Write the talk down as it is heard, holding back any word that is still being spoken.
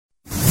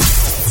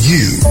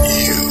You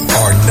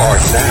are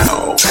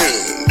now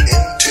tuned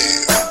into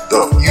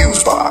the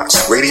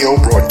Fusebox radio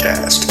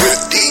broadcast with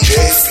DJ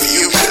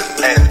Fusion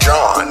and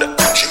John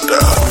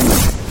Judah.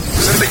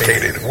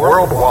 Syndicated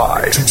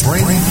worldwide to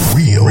bring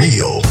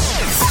real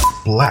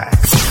black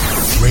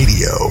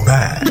radio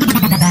back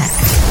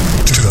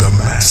to the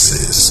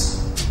masses.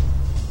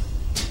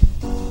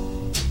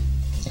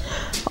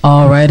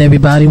 All right,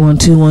 everybody, 1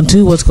 2 1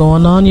 2. What's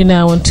going on? You're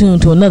now in tune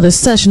to another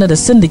session of the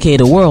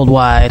syndicated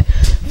worldwide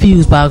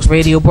Fusebox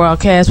radio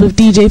broadcast with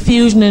DJ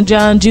Fusion and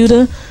John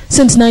Judah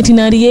since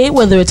 1998.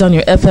 Whether it's on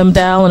your FM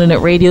dial,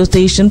 internet radio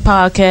station,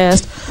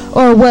 podcast,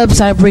 or a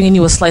website, bringing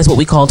you a slice of what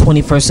we call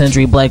 21st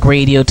century black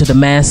radio to the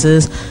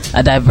masses.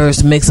 A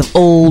diverse mix of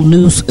old,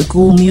 new,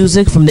 cool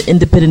music from the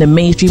independent and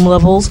mainstream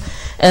levels,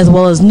 as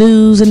well as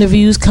news,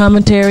 interviews,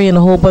 commentary, and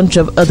a whole bunch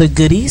of other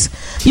goodies.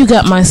 You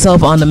got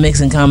myself on the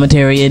mix and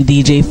commentary and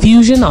DJ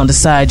Fusion. On the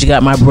side, you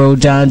got my bro,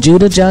 John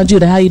Judah. John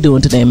Judah, how you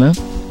doing today, man?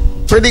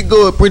 Pretty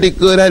good.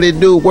 How they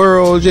do,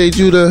 world, J.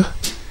 Judah?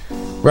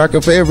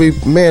 Rocking for every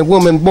man,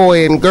 woman,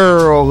 boy, and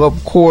girl.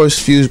 Of course,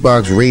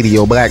 Fusebox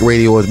Radio,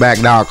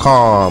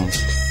 BlackRadioIsBack.com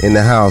in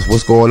the house.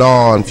 What's going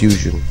on,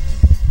 Fusion?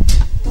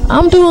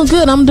 I'm doing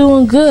good.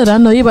 I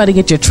know you're about to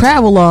get your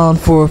travel on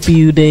for a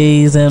few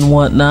days and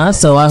whatnot,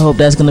 so I hope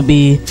that's going to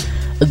be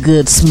a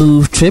good,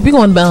 smooth trip. You're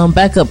going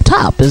back up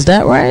top, is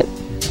that right?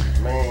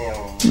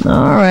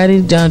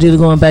 Alrighty, John Judah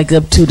going back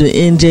up to the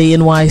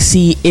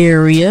NJNYC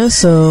area,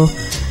 so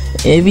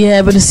if you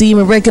happen to see him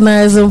and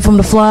recognize him from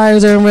the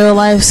flyers or in real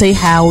life, say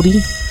howdy,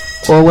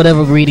 or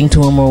whatever greeting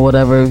to him or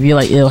whatever. If you're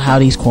like, ew,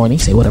 howdy's corny,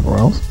 say whatever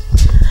else.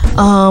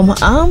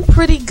 I'm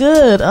pretty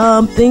good.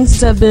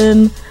 Things have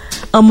been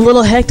a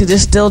little hectic,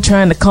 just still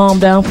trying to calm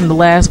down from the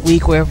last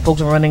week where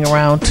folks are running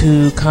around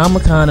to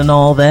Comic-Con and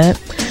all that.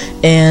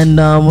 And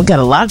we got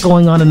a lot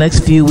going on the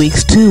next few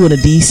weeks too in the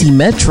DC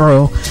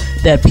Metro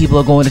that people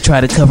are going to try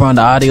to cover on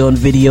the audio and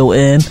video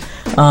end.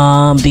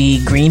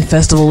 The Green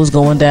Festival is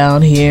going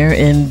down here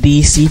in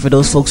DC for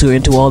those folks who are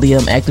into all the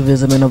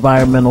activism and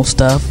environmental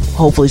stuff.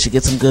 Hopefully should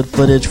get some good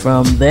footage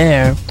from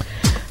there,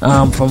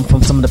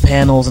 from some of the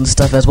panels and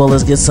stuff, as well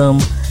as get some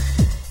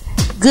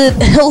good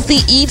healthy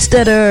eats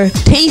that are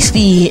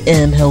tasty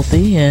and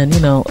healthy and, you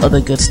know,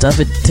 other good stuff.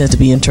 It tends to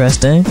be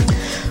interesting.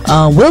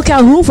 Will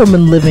Calhoun from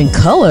In Living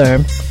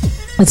Color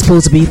is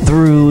supposed to be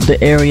through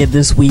the area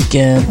this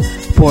weekend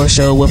for a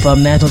show with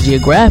National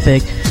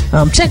Geographic.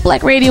 Check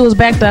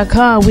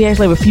BlackRadioIsBack.com. We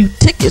actually have a few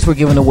tickets we're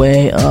giving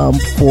away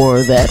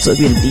for that. So if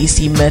you're in the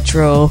DC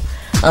Metro,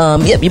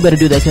 you better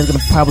do that because it's going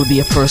to probably be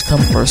a first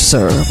come first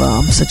serve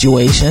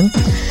situation.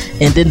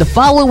 And then the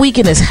following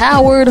weekend is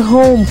Howard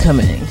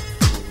Homecoming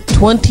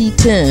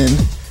 2010.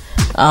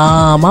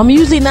 I'm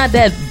usually not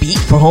that beat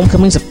for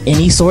homecomings of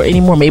any sort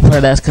anymore. Maybe part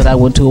of that's because I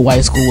went to a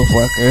white school with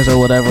Rutgers or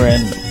whatever,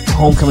 and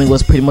homecoming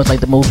was pretty much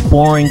like the most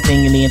boring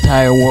thing in the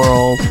entire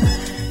world.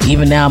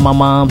 Even now, my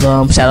mom's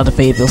shout out to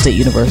Fayetteville State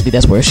University,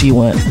 that's where she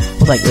went,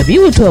 was like, if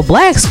you went to a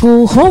black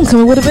school,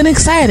 homecoming would have been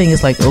exciting.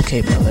 It's like,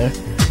 okay, mother,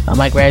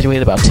 I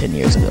graduated about 10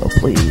 years ago.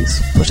 Please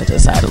push it to the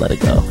side and let it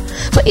go.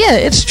 But yeah,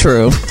 it's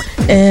true.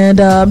 And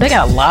they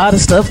got a lot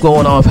of stuff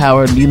going on with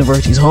Howard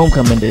University's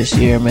homecoming this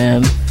year,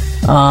 man.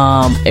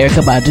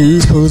 Erykah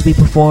Badu's supposed to be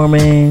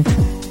performing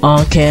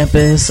on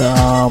campus.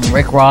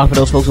 Rick Ross, for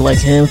those folks who like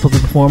him, supposed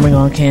to be performing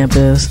on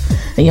campus.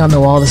 And y'all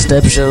know all the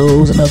step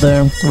shows and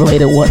other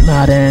related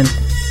whatnot, and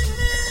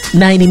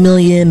 90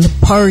 million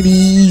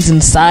parties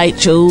and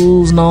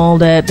sideshows and all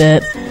that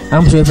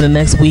I'm sure for the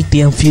next week the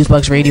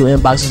Fusebox radio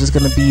inbox is just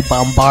going to be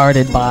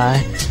bombarded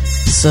by.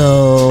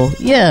 So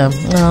yeah,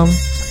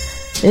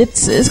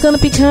 it's going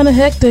to be kind of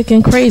hectic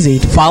and crazy.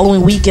 The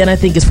following weekend I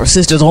think is for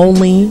Sisters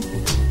Only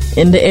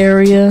in the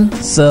area,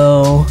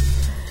 so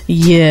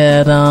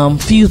yeah,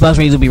 Fusebox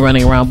radio will be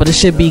running around, but it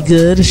should be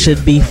good, it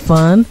should be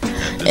fun.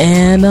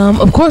 And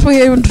of course we're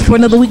here for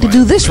another week to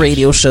do this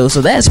radio show,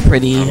 so that's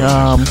pretty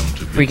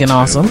freaking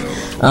awesome.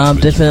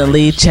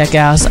 Definitely check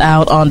us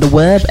out on the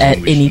web at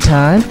any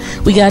time.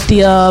 We got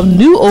the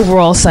new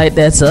overall site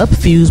that's up,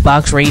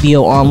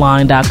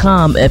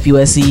 FuseboxRadioOnline.com,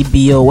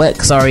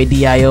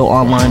 FUSEBOX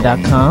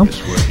online.com.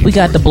 We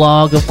got the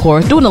blog, of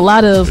course, doing a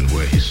lot of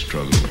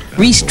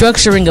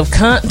restructuring of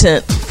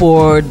content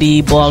for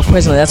the blog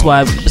presently. That's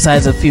why,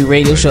 besides a few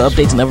radio show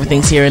updates and other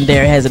things here and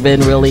there, it hasn't been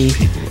really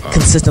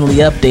consistently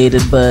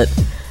updated, but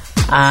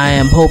I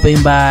am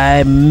hoping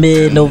by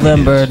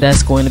mid-November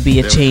that's going to be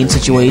a change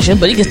situation.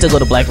 But you can still go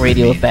to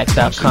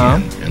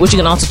BlackRadioIsBack.com, which you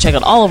can also check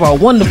out all of our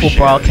wonderful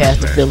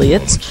broadcast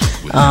affiliates.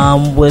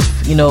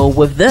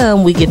 With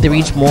them, we get to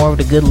reach more of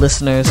the good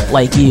listeners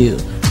like you.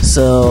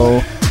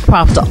 So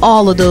props to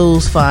all of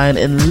those fine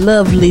and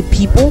lovely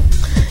people.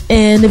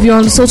 And if you're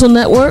on the social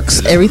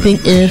networks, everything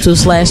into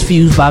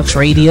 /Fusebox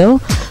Radio.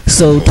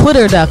 So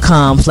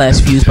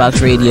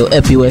Twitter.com/Fusebox Radio,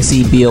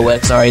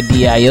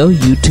 FUSEBOXRADIO,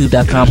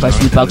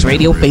 YouTube.com/Fusebox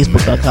Radio,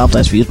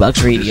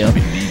 Facebook.com/Fusebox Radio,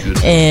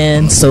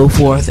 and so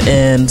forth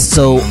and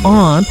so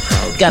on.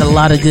 Got a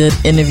lot of good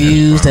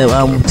interviews that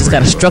just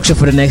got a structure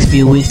for the next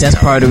few weeks. That's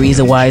part of the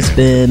reason why it's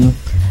been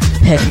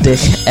hectic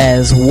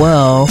as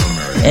well.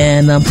 And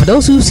And for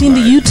those who've seen the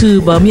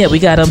YouTube, we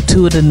got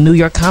 2 of the New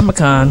York Comic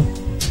Con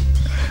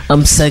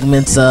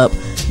segments up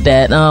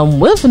that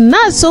with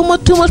not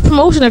too much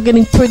promotion are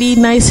getting pretty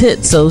nice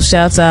hits. So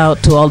shouts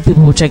out to all the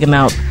people who are checking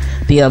out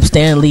the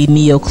Stan Lee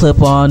Neo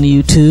clip on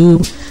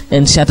YouTube,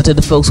 and shout out to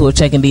the folks who are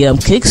checking the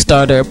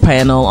Kickstarter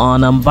panel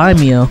on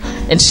Vimeo,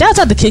 and shouts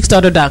out to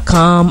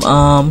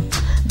Kickstarter.com.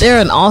 They're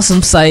an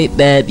awesome site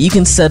that you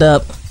can set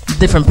up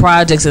different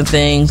projects and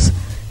things.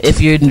 If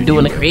you're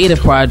doing a creative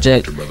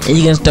project, and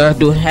you can start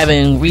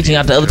reaching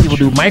out to other people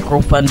to do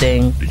micro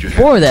funding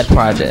for that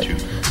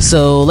project.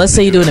 So let's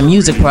say you're doing a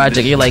music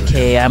project, you're like,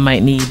 hey, I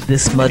might need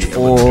this much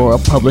for a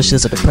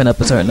publicist or to print up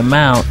a certain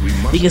amount.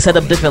 You can set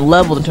up different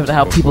levels in terms of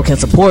how people can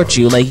support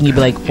you. Like, you can be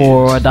like,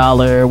 for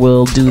 $1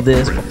 we'll do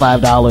this, for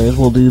 $5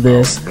 we'll do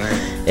this,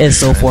 and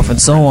so forth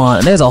and so on.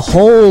 And there's a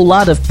whole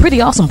lot of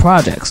pretty awesome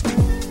projects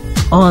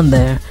on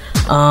there.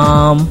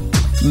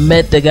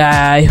 Met the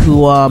guy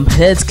who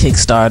heads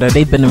Kickstarter.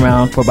 They've been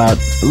around for about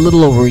a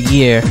little over a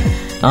year.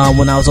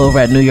 When I was over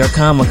at New York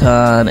Comic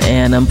Con,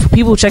 and for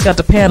people who check out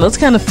the panel, it's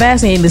kind of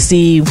fascinating to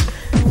see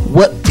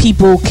what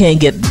people can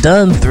get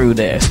done through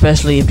there,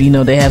 especially if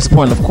they have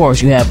support. And of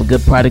course, you have a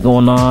good product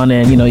going on,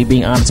 and you're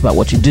being honest about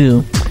what you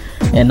do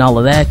and all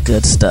of that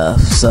good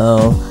stuff.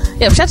 So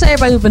yeah, shout out to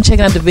everybody who's been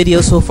checking out the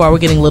videos so far. We're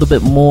getting a little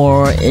bit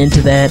more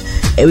into that,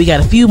 and we got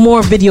a few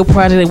more video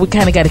projects that we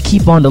kind of got to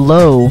keep on the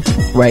low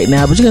right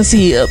now, but you're gonna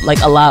see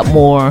like a lot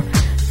more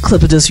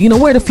clips of just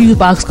where the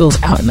Fusebox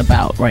goes out and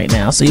about right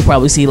now. So you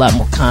probably see a lot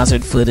more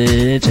concert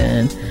footage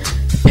and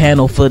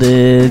panel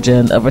footage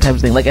and other types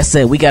of things. Like I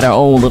said, we got our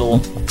own little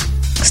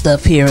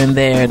stuff here and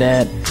there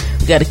that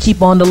we got to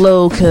keep on the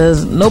low,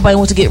 because nobody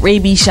wants to get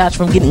rabies shots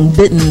from getting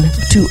bitten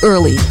too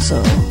early.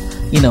 So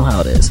you know how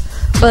it is.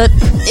 But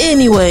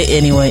anyway,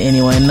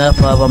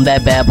 enough of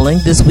that babbling.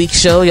 This week's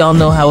show, y'all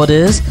know how it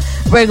is.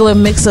 Regular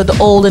mix of the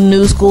old and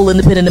new school,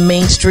 independent and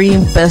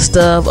mainstream, best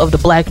of the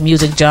black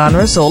music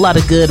genre. So a lot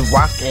of good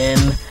rock and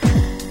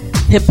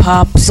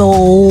hip-hop,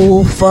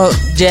 soul, funk,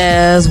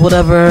 jazz,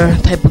 whatever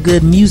type of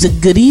good music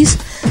goodies,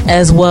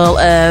 as well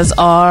as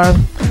our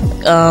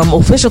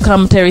official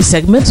commentary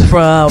segments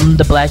from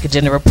the Black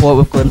Agenda Report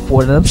with Glenn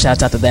Fordham.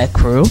 Shouts out to that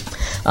crew.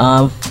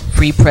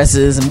 Free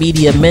Press's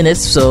Media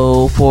Minutes.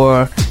 So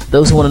for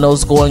those who want to know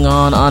what's going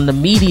on the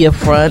media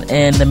front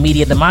and the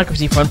media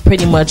democracy front,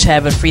 pretty much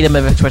having freedom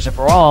of expression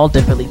for all,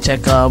 definitely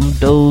check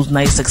those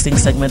nice 16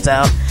 segments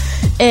out.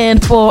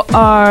 And for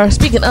our,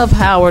 speaking of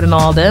Howard and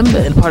all them,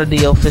 and part of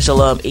the official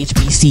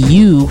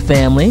HBCU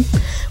family,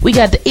 we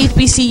got the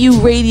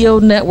HBCU Radio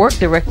Network,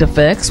 Direct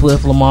Effects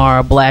with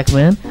Lamar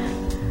Blackman.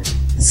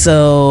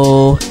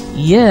 So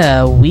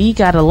yeah, we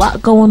got a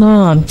lot going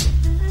on,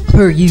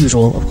 per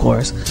usual, of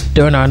course,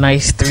 during our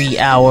nice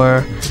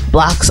 3-hour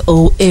blocks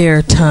o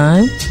air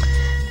time.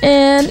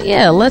 And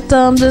yeah, let's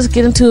just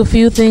get into a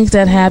few things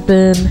that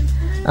happened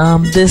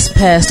this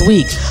past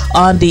week.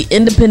 On the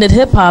independent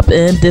hip-hop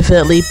end,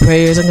 definitely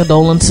prayers and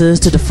condolences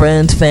to the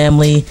friends,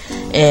 family,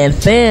 and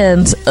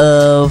fans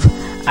of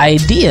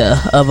Idea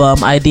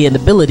and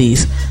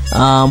Abilities.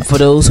 For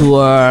those who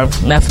are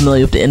not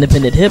familiar with the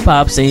independent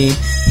hip-hop scene,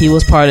 he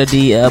was part of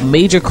the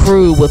major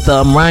crew with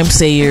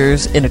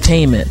Rhymesayers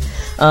Entertainment.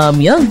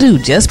 Young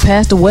dude just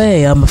passed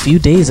away a few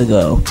days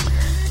ago.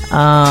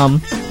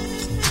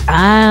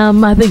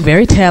 I think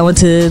very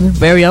talented,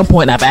 very on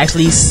point. I've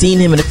actually seen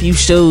him in a few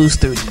shows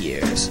through the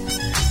years,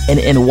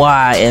 and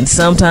why. And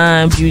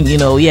sometimes you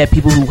have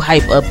people who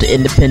hype up the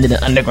independent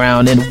and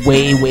underground and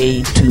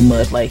way too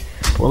much. Like,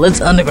 well,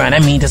 it's underground,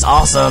 that means it's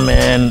awesome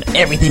and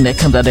everything that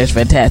comes out there is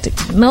fantastic.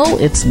 No,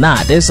 it's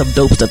not. There's some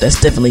dope stuff that's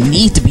definitely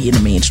needs to be in the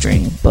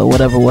mainstream, but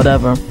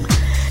whatever.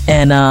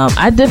 And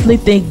I definitely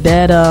think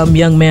that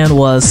young man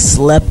was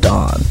slept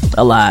on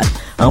a lot.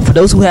 For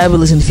those who haven't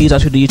listened to Fuse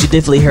Talk, you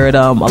definitely heard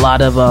a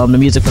lot of the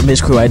music from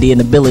his crew, Idea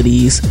and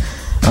Abilities,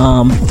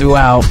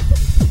 throughout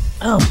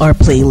our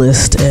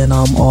playlist and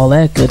all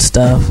that good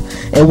stuff.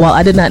 And while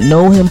I did not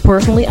know him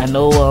personally, I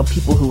know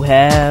people who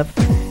have,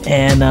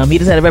 and he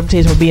just had a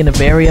reputation for being a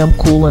very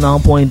cool and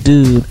on point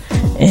dude.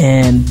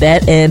 And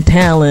that and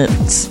talent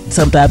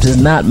sometimes does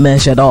not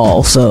mesh at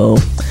all. So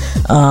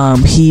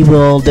he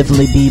will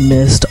definitely be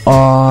missed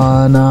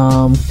on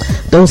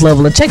those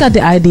levels. And check out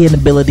the Idea and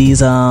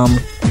Abilities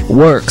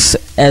works,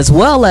 as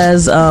well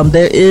as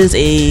there is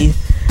a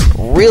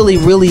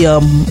really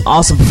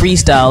awesome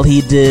freestyle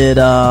he did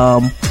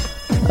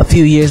a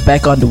few years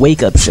back on the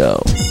Wake Up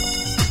Show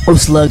with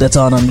Slug, that's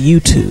on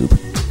YouTube,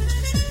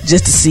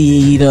 just to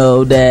see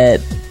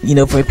that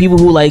for people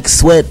who like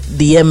Sweat,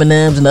 the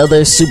Eminems, and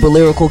other super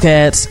lyrical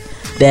cats,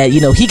 that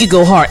he could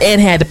go hard and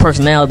had the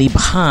personality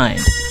behind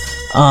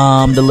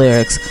the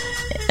lyrics.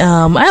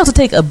 I also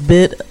take a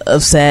bit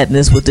of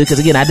sadness with it, because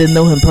again, I didn't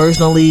know him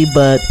personally,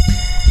 but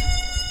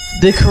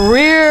the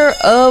career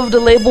of the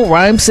label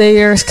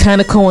Rhymesayers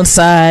kind of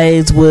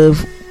coincides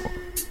with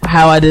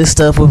how I did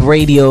stuff with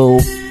radio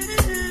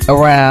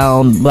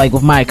around, like,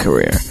 with my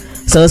career.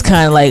 So it's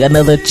kind of like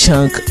another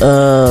chunk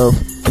of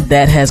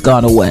that has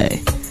gone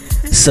away.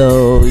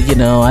 So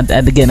I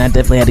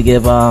definitely had to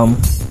give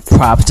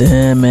props to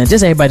him and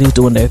just everybody who's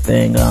doing their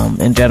thing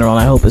in general. And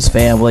I hope his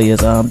family is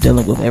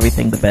dealing with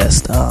everything the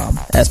best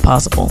as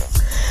possible.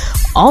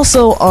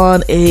 Also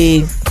on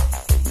a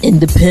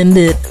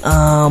independent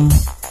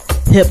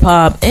hip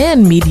hop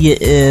and media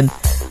end,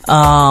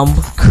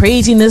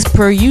 craziness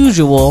per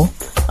usual.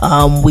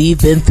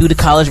 We've been through the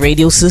college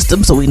radio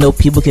system, so we know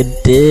people can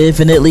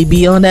definitely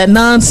be on that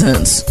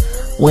nonsense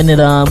when it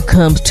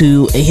comes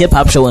to a hip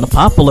hop show and a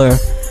popular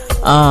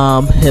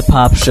hip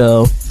hop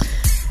show.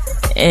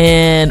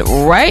 And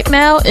right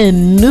now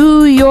in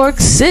New York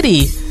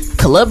City,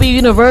 Columbia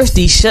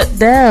University shut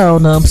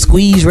down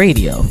Squeeze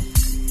Radio.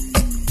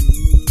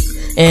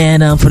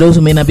 And for those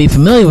who may not be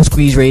familiar with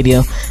Squeeze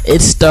Radio,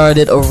 it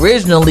started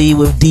originally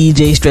with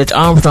DJ Stretch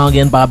Armstrong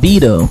and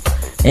Bobbito,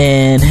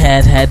 and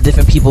had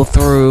different people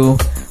through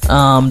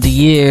the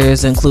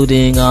years,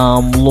 including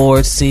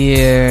Lord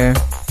Sear,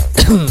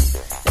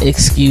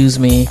 excuse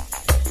me,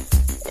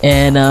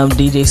 and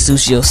DJ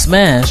Sushio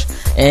Smash.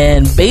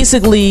 And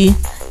basically,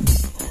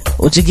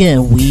 which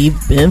again, we've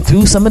been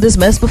through some of this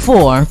mess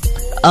before,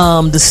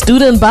 the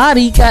student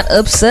body got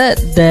upset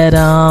that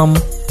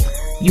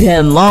you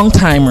had long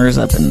timers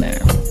up in there,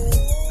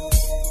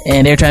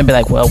 and they're trying to be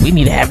like, well, we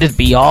need to have this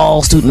be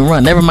all student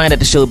run. Never mind that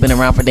the show had been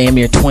around for damn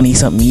near 20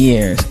 something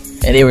years,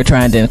 and they were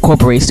trying to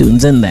incorporate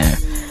students in there.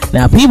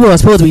 Now people are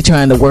supposed to be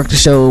trying to work the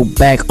show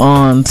back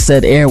on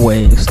said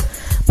airwaves,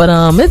 but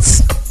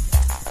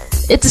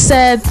it's a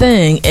sad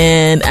thing.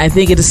 And I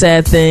think it's a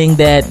sad thing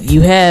that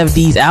you have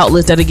these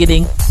outlets that are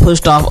getting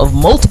pushed off of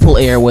multiple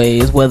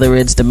airwaves, whether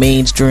it's the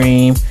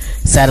mainstream,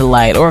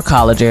 satellite, or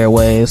college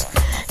airwaves.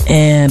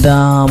 And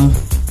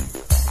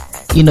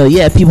you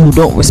have people who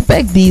don't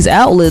respect these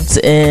outlets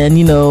and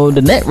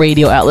the net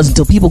radio outlets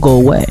until people go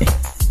away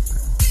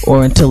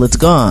or until it's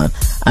gone.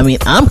 I mean,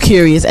 I'm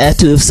curious as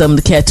to if some of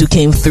the cats who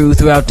came through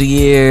throughout the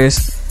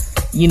years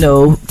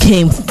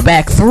came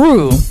back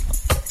through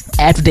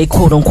after they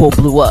quote unquote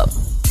blew up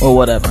or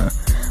whatever.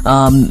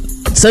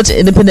 Such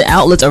independent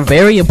outlets are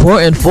very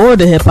important for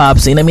the hip hop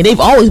scene. I mean, they've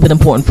always been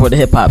important for the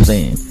hip hop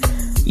scene.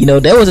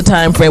 There was a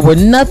time frame where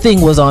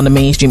nothing was on the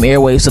mainstream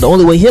airwaves, so the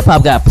only way hip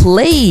hop got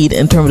played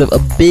in terms of a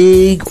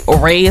big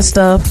array of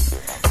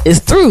stuff is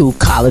through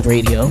college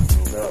radio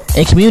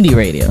and community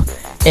radio.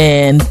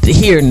 And to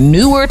hear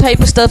newer type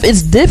of stuff,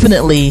 it's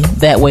definitely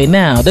that way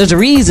now. There's a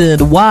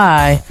reason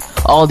why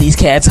all these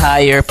cats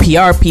hire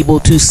PR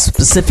people to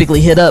specifically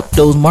hit up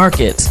those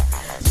markets,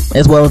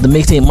 as well as the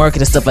mixtape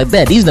market and stuff like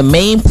that. These are the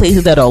main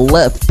places that are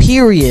left,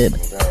 period,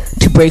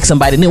 to break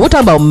somebody new. We're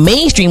talking about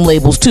mainstream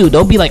labels too.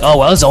 Don't be like, oh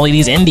well, it's only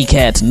these indie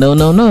cats. No.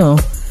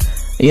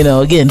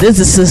 Again, this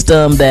is a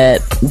system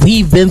that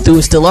we've been through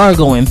and still are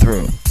going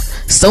through.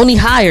 Sony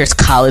hires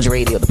college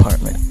radio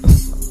department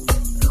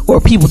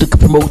or people to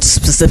promote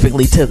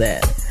specifically to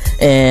that,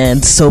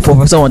 and so forth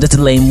and so on, just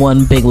to name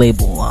one big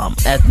label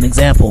as an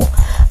example.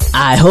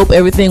 I hope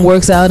everything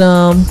works out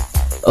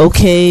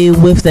okay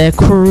with that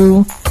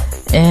crew.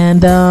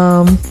 And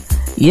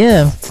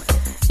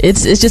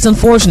it's just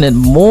unfortunate.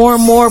 More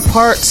and more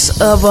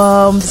parts of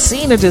the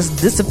scene are just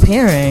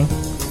disappearing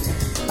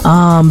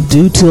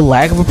due to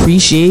lack of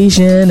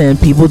appreciation and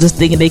people just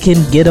thinking they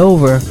can get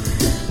over.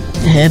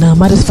 And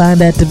I just find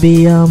that to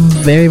be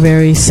very,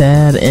 very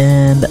sad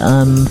and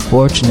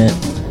unfortunate.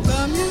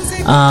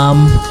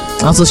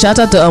 Also, shout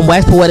out to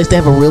Wax Poetics. They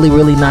have a really,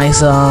 really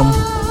nice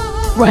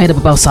write-up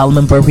about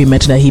Solomon Burke. We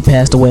mentioned that he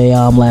passed away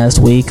last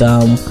week.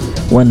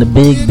 One of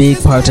the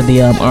big parts of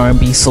the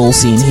R&B soul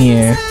scene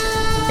here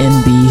in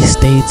the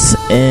States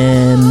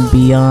and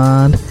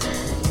beyond.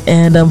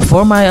 And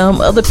for my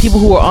other people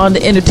who are on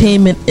the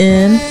entertainment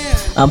end,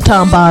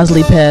 Tom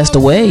Bosley passed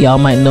away. Y'all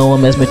might know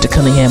him as Mr.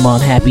 Cunningham on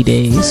Happy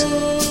Days.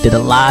 Did a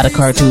lot of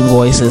cartoon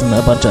voices and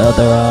a bunch of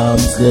other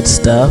good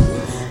stuff.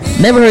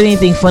 Never heard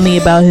anything funny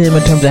about him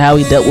in terms of how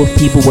he dealt with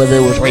people, whether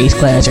it was race,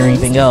 class, or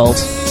anything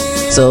else.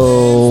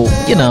 So,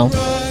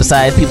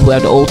 besides people who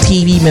have the old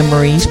TV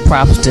memories,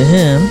 props to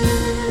him.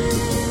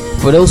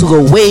 For those who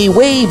go way,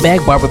 way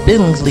back, Barbara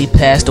Billingsley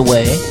passed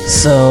away.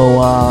 So,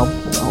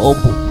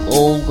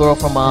 old girl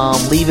from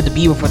Leave It to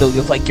Beaver, for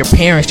those like your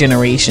parents'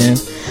 generation.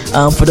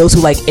 For those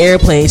who like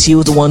Airplane, she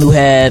was the one who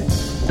had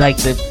like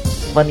the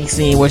funny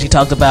scene where she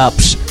talked about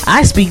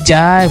I speak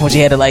jive, when she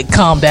had to like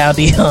calm down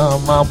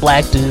the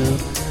black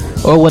dude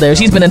or whatever.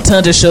 She's been in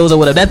tons of shows or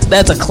whatever.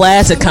 That's a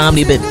classic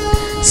comedy bit.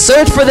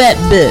 Search for that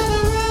bit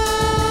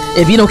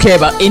if you don't care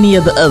about any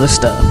of the other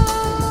stuff,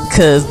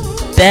 cause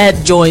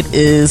that joint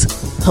is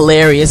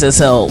hilarious as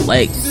hell.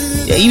 Like,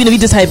 even if you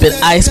just type in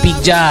I speak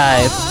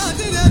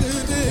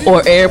jive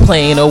or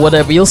Airplane or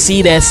whatever, you'll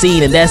see that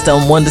scene, and that's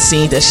one of the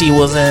scenes that she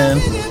was in.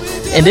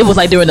 And it was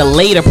like during the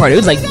later part. It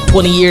was like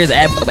 20 years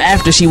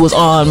after she was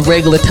on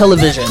regular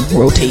television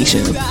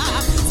rotation.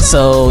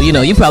 So,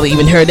 you probably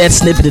even heard that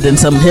snippeted in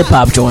some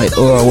hip-hop joint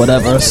or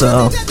whatever.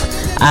 So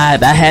I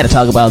had to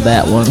talk about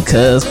that one,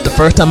 because the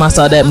first time I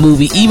saw that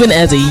movie, even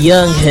as a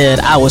young head,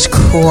 I was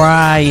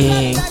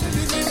crying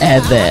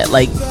at that.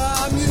 Like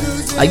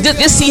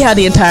just see how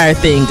the entire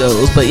thing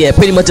goes. But yeah,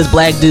 pretty much this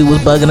black dude was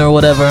bugging her or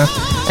whatever,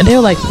 and they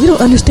were like, we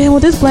don't understand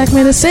what this black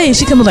man is saying.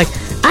 She comes like,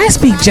 I I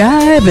speak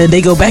jive, and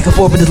they go back and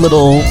forth with this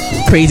little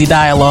crazy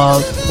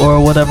dialogue or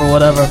whatever.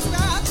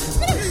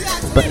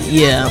 But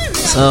yeah,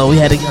 so we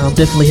had to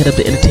definitely hit up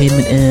the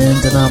entertainment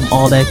end and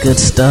all that good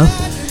stuff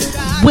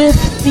with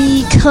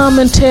the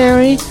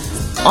commentary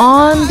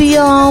on the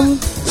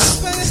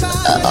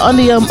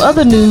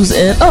other news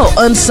end. Oh,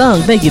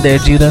 Unsung. Thank you there,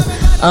 Judah.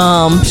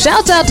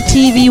 Shouts out to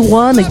TV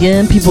One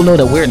again. People know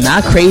that we're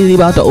not crazy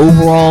about the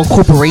overall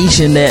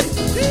corporation that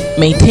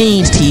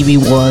maintains TV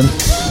One,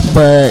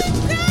 but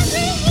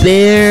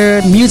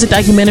their music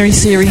documentary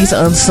series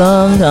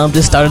Unsung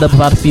just started up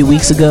about a few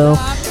weeks ago,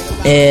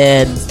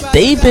 and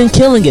they've been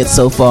killing it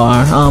so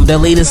far. Their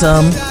latest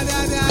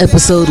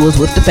episode was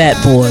with the Fat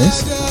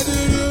Boys,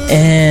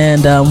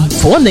 and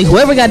for one thing,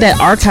 whoever got that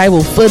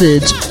archival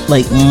footage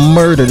like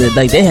murdered it.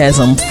 Like, they had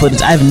some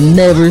footage I've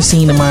never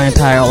seen in my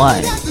entire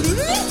life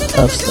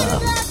of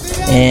stuff,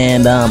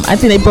 and I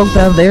think they broke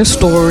down their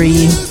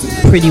story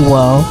pretty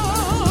well.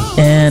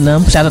 And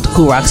shout out to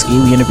Cool Rock-Ski.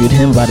 We interviewed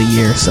him about a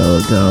year or so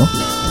ago,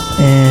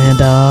 and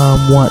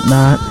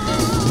whatnot.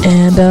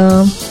 And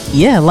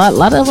yeah, a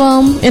lot of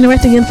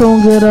interesting info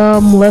and good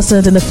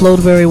lessons, and it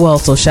flowed very well.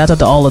 So shout out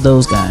to all of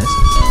those guys.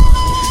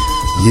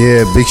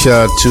 Yeah, big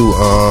shout out to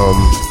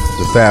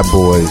the Fat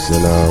Boys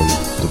and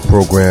the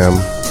program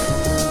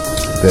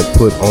that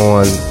put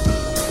on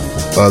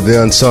the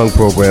Unsung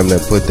program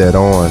that put that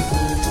on.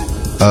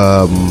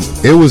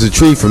 It was a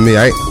treat for me.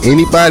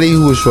 Anybody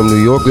who was from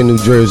New York and New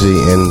Jersey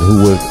and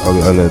who was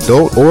an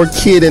adult or a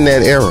kid in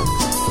that era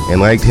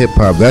and liked hip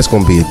hop, that's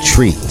gonna be a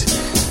treat.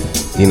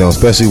 You know,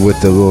 especially with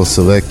the little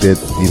selected,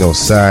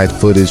 side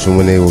footage from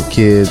when they were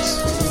kids.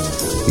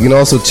 You can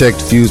also check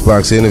the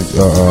Fusebox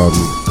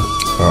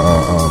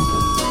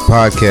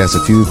podcast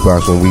of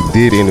Fusebox when we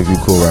did interview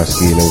Cool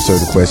Rock-Ski, and there were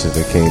certain questions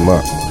that came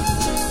up.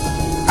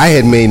 I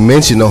had made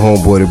mention to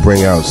Homeboy to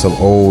bring out some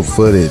old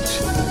footage.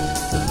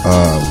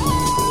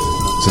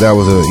 So that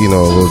was a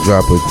little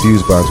drop of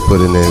Fusebox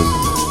putting in.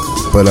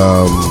 But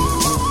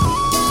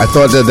I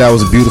thought that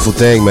was a beautiful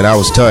thing, man. I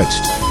was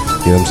touched.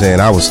 You know what I'm saying?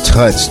 I was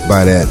touched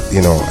by that.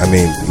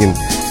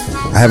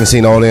 I haven't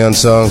seen all the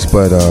Unsungs,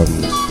 but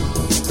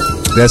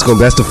that's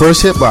the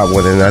first hip hop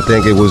one, and I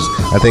think it was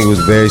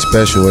very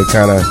special. It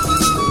kind of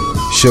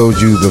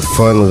showed you the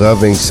fun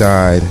loving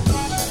side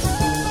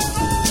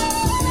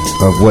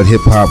of what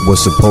hip hop was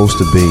supposed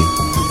to be,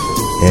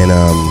 and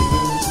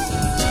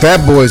Fat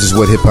Boys is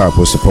what hip hop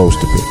was supposed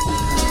to be.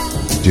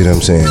 You know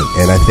what I'm saying?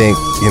 And I think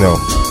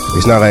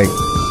it's not like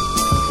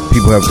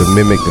people have to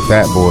mimic the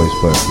Fat Boys,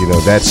 but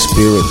that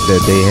spirit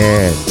that they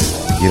had,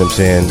 you know what I'm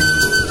saying,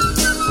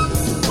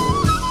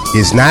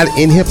 is not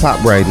in hip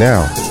hop right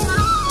now,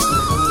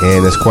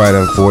 and it's quite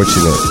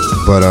unfortunate.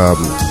 But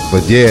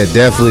yeah,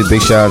 definitely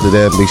big shout out to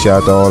them. Big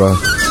shout out to all the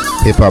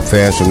hip hop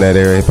fans from that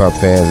era, hip hop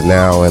fans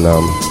now, and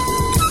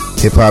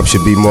hip hop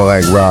should be more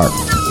like rock.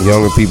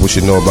 Younger people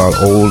should know about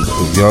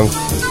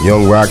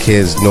young rock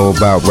heads know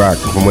about rock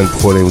from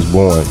before they was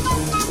born.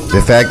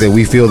 The fact that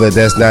we feel that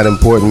that's not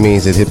important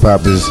means that hip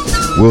hop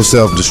will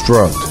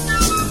self-destruct.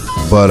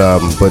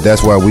 But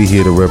that's why we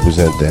here to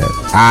represent that.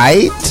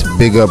 Aight,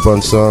 big up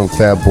Unsung,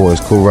 Fat Boys,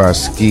 Cool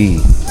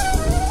Rock-Ski,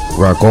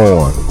 rock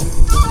on.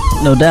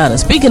 No doubt. And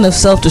speaking of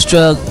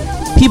self-destruct,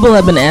 people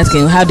have been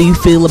asking, how do you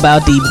feel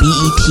about the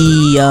BET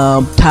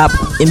top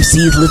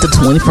MCs list of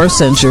 21st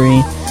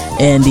century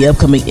and the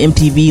upcoming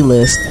MTV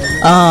list?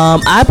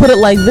 I put it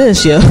like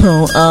this,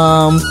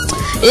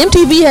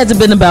 MTV hasn't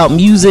been about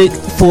music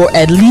for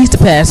at least the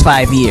past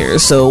 5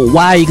 years, so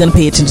why are you going to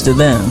pay attention to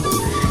them?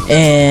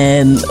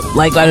 And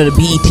like out of the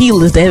BET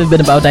list, they haven't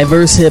been about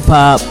diverse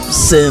hip-hop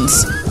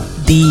since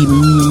the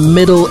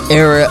middle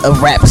era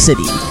of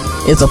Rhapsody,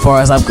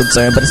 insofar as I'm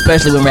concerned, but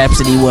especially when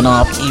Rhapsody went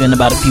off even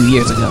about a few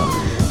years ago.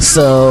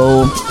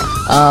 So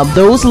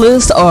those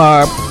lists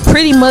are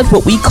pretty much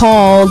what we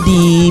call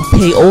the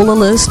payola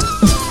list.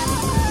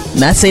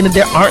 Not saying that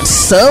there aren't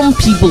some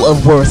people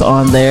of worth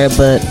on there,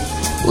 but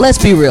let's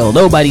be real,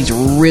 nobody's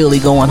really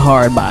going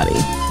hard body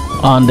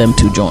on them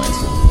two joints.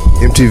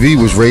 MTV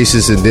was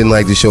racist and didn't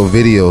like to show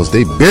videos.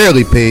 They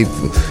barely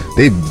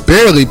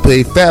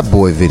played Fat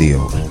Boy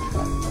video.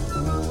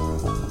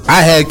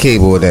 I had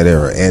cable in that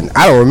era, and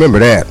I don't remember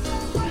that.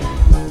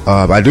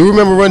 I do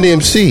remember Run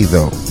DMC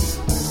though.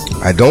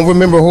 I don't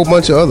remember a whole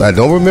bunch of other. I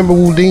don't remember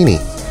Houdini.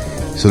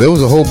 So there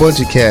was a whole bunch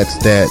of cats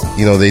that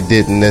they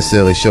didn't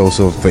necessarily show.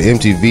 So for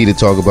MTV to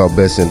talk about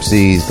best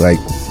MCs, like,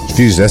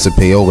 that's a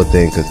payola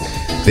thing, because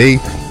they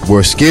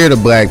were scared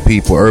of black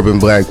people, urban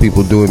black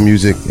people doing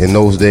music in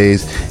those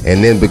days,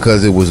 and then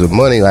because it was a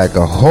money like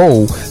a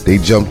hoe, they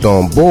jumped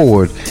on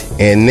board,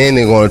 and then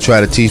they're going to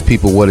try to teach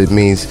people what it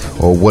means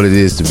or what it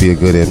is to be a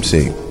good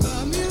MC.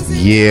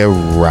 Yeah,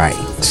 right.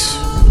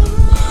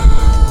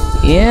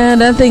 Yeah,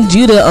 and I think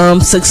Judah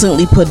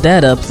succinctly put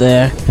that up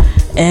there.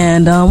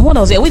 And what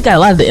else? Yeah, we got a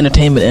lot of the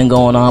entertainment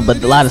going on,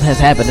 but a lot has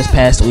happened this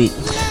past week.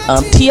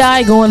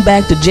 T.I. going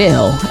back to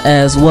jail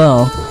as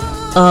well.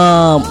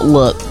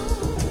 Look,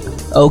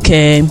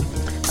 okay.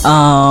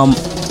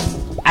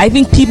 I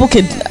think people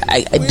could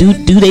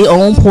do their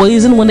own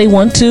poison when they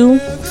want to.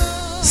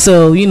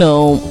 So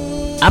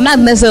I'm not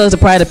necessarily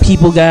surprised that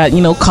people got,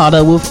 caught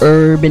up with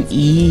Herb and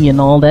E and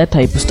all that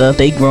type of stuff.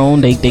 They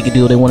grown, they can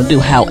do what they want to do.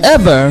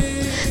 However,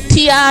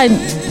 T.I.,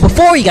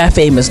 before he got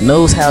famous,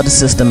 knows how the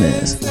system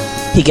is.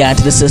 He got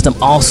into the system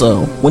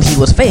also when he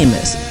was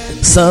famous.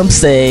 Some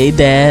say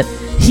that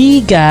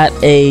he got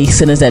a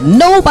sentence that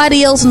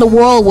nobody else in the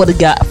world would have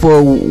got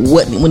for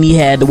when he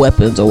had the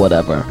weapons or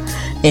whatever.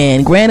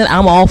 And granted,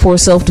 I'm all for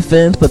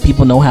self-defense, but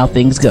people know how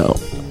things go.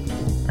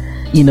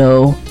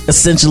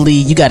 Essentially,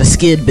 you got a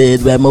skid bid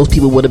that most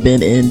people would have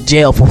been in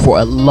jail for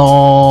a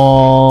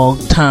long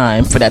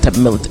time for that type of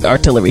military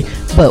artillery.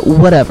 But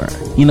whatever,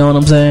 you know what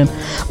I'm saying?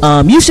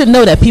 You should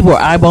know that people are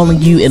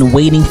eyeballing you and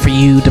waiting for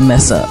you to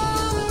mess up.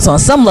 So on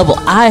some level,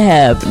 I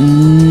have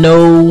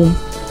no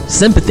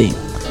sympathy.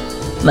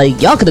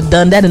 Like, y'all could have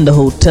done that in the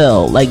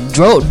hotel. Like,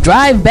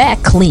 drive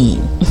back clean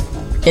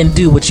and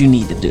do what you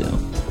need to do.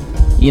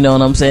 You know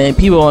what I'm saying?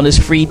 People on this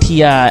free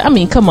T.I. I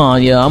mean, come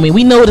on, yo. I mean,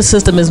 we know the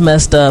system is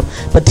messed up,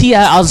 but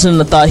T.I.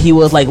 also thought he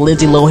was like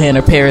Lindsay Lohan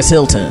or Paris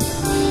Hilton,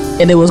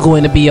 and it was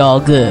going to be all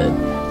good.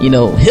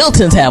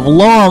 Hiltons have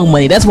long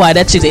money. That's why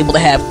that chick's able to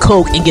have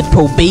coke and get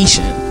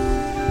probation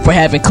for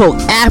having coke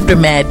after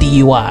mad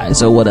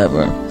DUIs or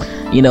whatever.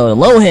 The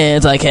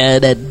Lohans like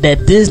had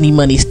that Disney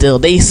money still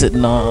they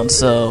sitting on,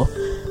 so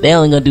they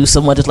only gonna do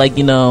so much. It's like,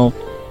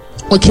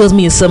 what kills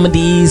me is some of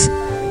these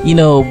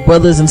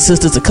brothers and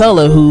sisters of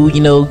color who,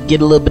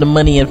 get a little bit of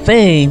money and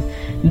fame.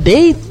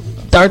 They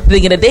start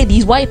thinking that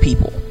these white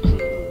people,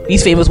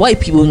 these famous white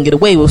people, can get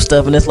away with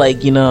stuff, and it's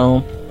like,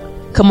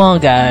 come on,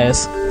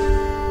 guys,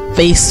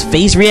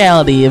 face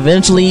reality.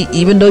 Eventually,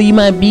 even though you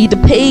might be the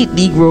paid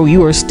Negro,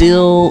 you are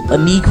still a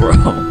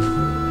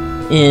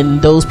Negro in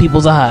those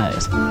people's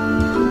eyes.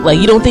 Like,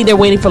 you don't think they're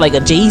waiting for like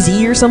a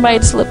Jay-Z or somebody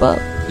to slip up?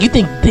 You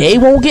think they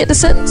won't get the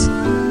sentence?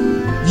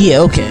 Yeah,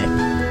 okay,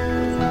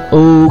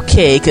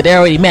 because they're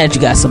already mad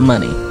you got some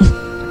money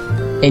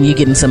and you're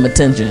getting some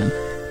attention.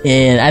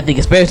 And I think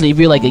especially if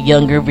you're like a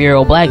younger,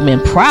 virile black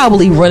man,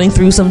 probably running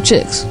through some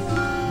chicks,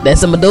 that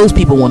some of those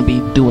people want to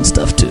be doing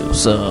stuff too.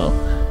 So,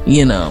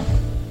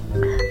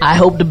 I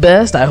hope the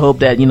best. I hope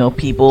that,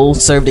 people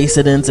serve their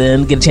sentence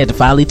and get a chance to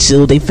finally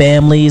chill their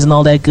families and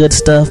all that good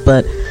stuff.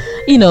 But,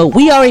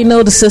 we already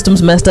know the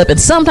system's messed up, and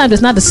sometimes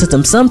it's not the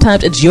system.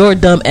 Sometimes it's your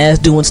dumb ass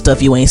doing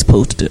stuff you ain't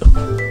supposed to do.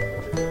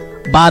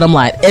 Bottom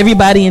line,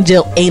 everybody in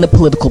jail ain't a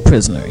political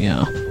prisoner,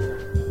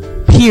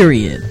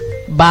 period.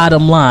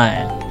 Bottom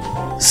line.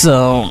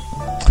 So,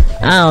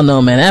 I don't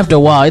know, man. After a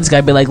while, you just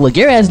gotta be like, look,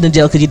 your ass is in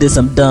jail because you did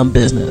some dumb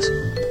business.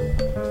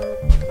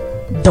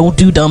 Don't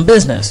do dumb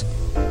business.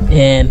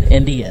 And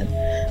in the end.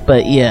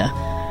 But yeah,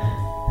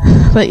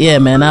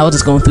 man, I was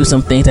just going through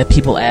some things that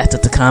people asked us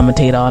to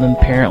commentate on, and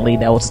apparently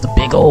that was the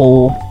big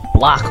old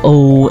block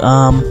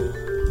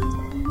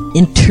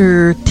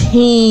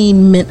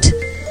entertainment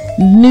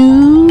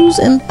news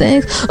and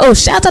things. Oh,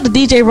 shout out to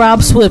DJ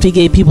Rob Swift. He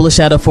gave people a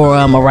shout out for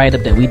a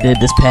write-up that we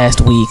did this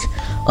past week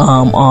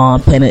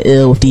on Planet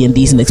Ill with the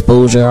Indecent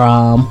Exposure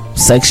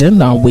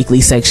section, our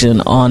weekly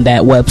section on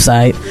that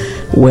website,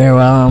 where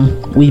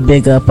we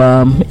big up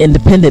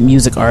independent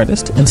music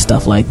artists and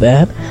stuff like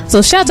that.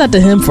 So shout out to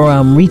him for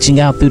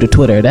reaching out through the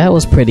Twitter. That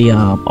was pretty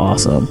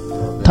awesome.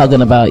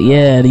 Talking about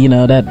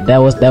that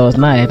was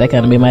nice. That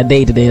kind of made my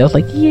day today. I was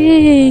like,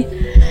 yay.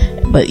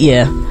 But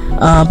yeah,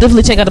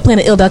 definitely check out the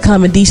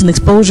PlanetIll.com Indecent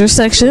Exposure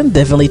section.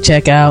 Definitely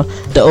check out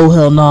the Oh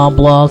Hell Nah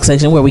blog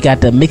section, where we got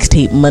the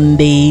Mixtape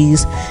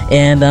Mondays,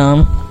 and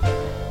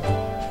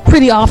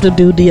pretty often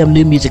do the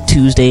New Music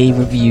Tuesday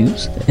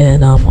reviews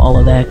and all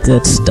of that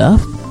good stuff.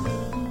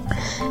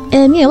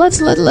 And yeah, let's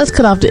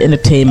cut off the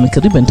entertainment,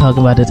 because we've been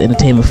talking about this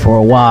entertainment for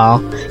a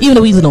while, even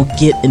though we usually don't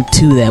get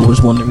into that, which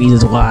is one of the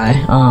reasons why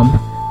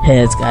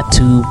heads got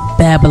to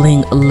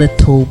babbling a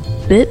little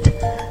bit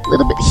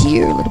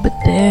here, a little bit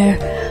there.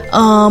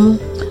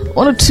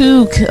 One or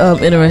two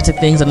interesting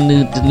things on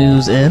the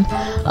news end.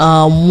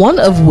 One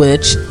of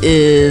which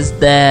is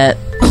that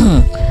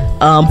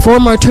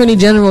former Attorney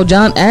General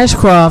John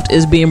Ashcroft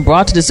is being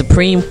brought to the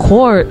Supreme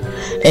Court,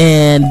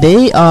 and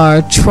they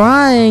are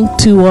trying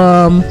to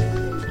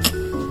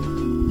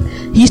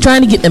he's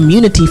trying to get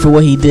immunity for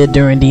what he did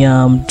during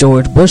the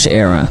George Bush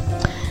era,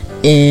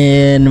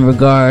 in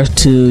regards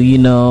to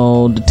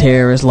the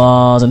terrorist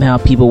laws and how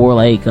people were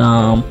like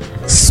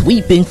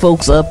sweeping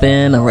folks up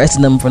and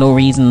arresting them for no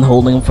reason,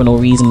 holding them for no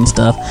reason and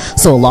stuff.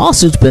 So a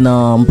lawsuit's been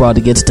brought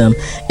against him,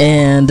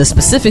 and the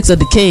specifics of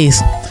the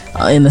case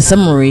in the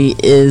summary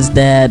is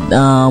that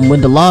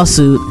with the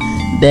lawsuit,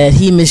 that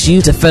he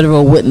misused a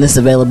federal witness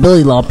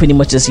availability law, pretty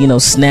much just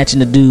snatching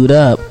the dude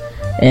up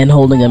and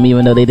holding him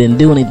even though they didn't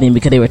do anything,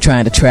 because they were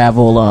trying to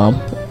travel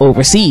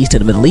overseas to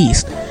the Middle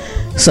East.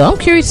 So I'm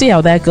curious to see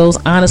how that goes.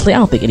 Honestly, I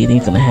don't think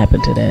anything's gonna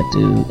happen to that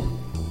dude.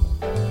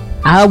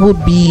 I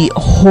would be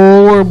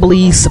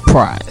horribly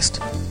surprised.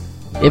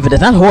 If it is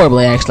not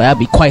horribly, actually, I'd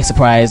be quite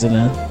surprised in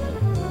a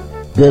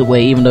good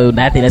way, even though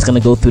I think that's gonna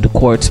go through the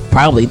courts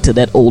probably till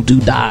that old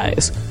dude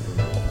dies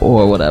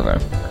or whatever.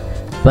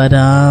 But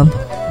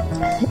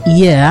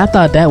Yeah, I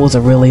thought that was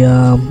a really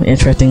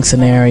interesting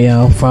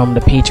scenario from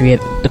the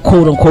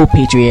quote unquote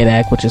Patriot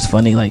Act, which is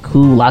funny, like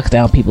who locks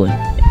down people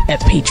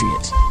as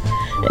patriots,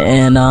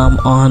 and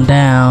on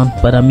down.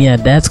 But yeah,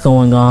 that's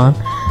going on.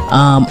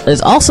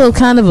 There's also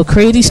kind of a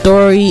crazy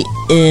story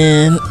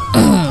in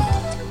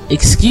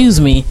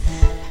excuse me.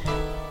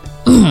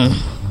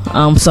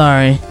 I'm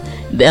sorry.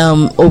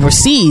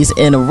 Overseas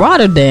in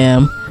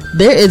Rotterdam,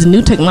 there is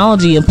new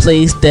technology in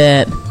place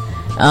that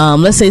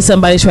let's say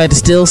somebody tried to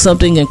steal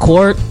something in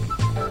court,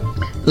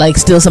 like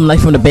steal something like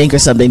from the bank or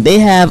something. They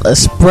have a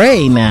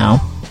spray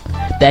now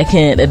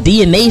a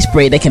DNA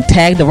spray that can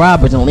tag the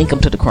robbers and link them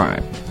to the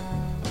crime.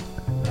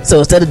 So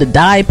instead of the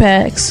dye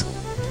packs,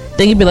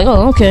 they can be like,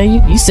 oh, okay,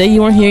 you say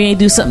you weren't here, you ain't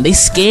do something. They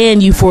scan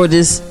you for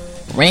this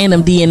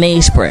random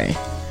DNA spray,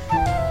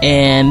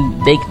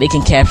 and they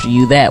can capture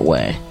you that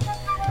way.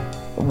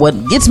 What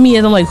gets me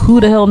is I'm like, who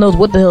the hell knows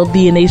what the hell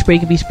DNA spray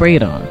could be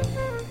sprayed on?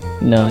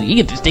 You know, you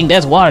can just think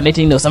that's water, and they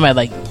think, somebody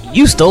like,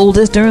 you stole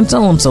this during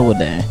so-and-so a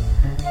day.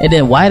 And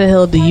then why the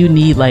hell do you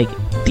need, like,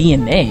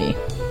 DNA?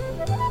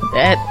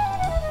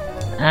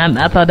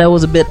 I thought that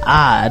was a bit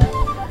odd.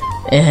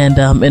 And,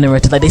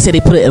 interesting. Like, they said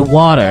they put it in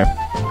water,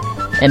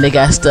 and they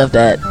got stuff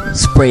that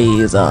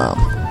sprays,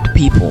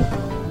 people.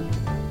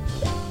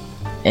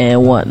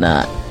 And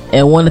whatnot.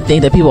 And one of the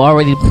things that people are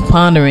already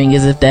pondering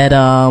is if that,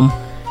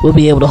 will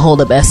be able to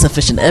hold up as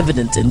sufficient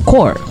evidence in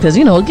court. Because,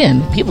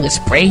 again, people can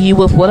spray you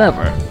with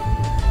whatever.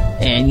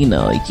 And, you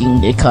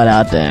can get caught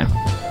out there.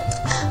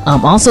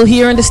 Also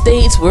here in the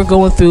States, we're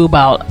going through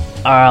about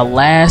our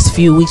last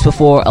few weeks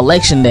before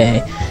Election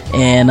Day.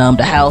 And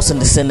the House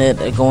and the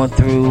Senate are going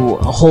through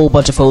a whole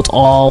bunch of votes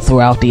all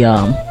throughout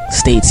the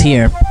states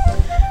here,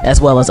 as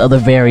well as other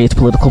various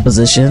political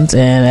positions.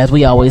 And as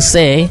we always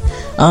say,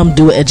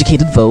 do an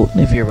educated vote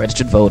if you're a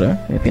registered voter.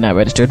 If you're not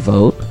registered,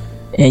 vote.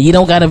 And you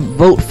don't gotta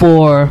vote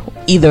for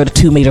either of the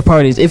two major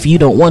parties if you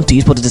don't want to.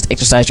 You're supposed to just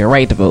exercise your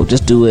right to vote.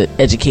 Just do it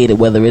educated,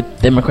 whether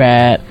it's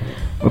Democrat,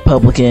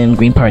 Republican,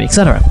 Green Party,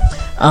 etc.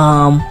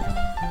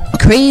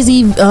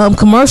 Crazy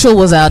commercial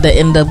was out that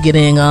ended up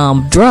getting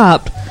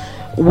dropped,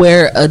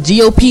 where a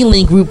GOP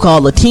link group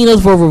called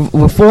Latinos for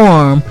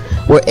Reform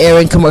were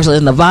airing commercials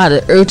in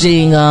Nevada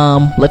urging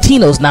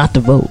Latinos not to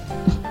vote.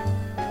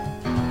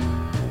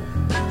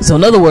 So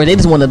in other words, they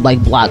just want to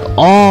like block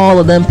all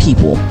of them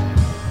people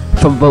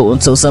from voting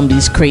so some of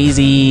these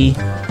crazy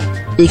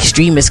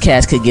extremist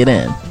cats could get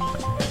in.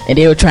 And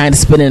they were trying to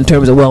spin it in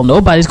terms of, well,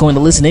 nobody's going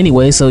to listen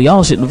anyway, so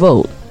y'all shouldn't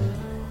vote.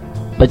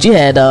 But you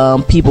had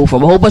people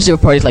from a whole bunch of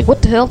different parties like,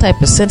 what the hell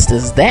type of sense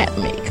does that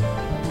make?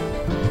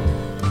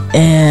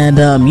 And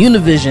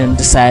Univision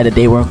decided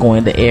they weren't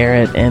going to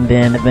air it, and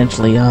then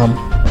eventually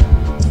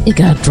it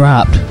got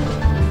dropped.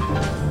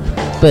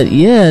 But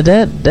yeah,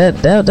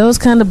 that was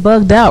kind of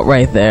bugged out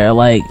right there.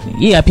 Like,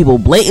 you got people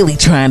blatantly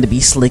trying to be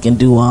slick and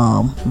do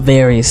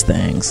various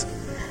things.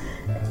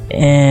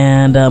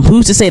 And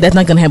who's to say that's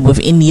not going to happen with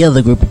any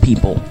other group of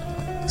people?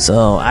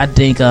 So I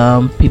think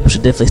people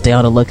should definitely stay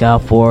on the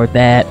lookout for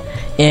that.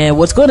 And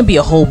what's going to be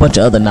a whole bunch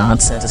of other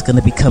nonsense is going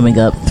to be coming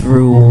up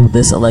through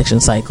this election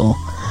cycle.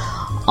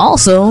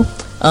 Also,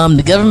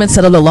 the government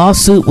settled a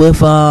lawsuit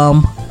with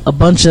a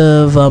bunch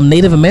of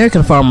Native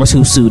American farmers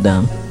who sued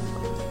them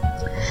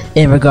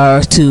in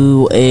regards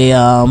to a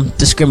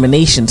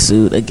discrimination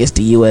suit against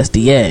the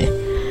USDA.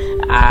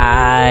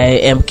 I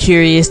am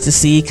curious to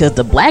see, because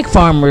the black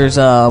farmers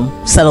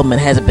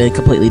settlement hasn't been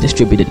completely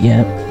distributed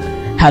yet,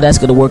 how that's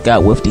going to work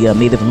out with the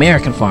Native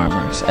American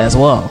farmers as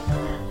well.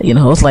 You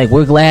know, it's like,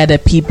 we're glad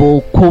that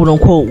people quote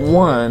unquote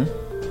won,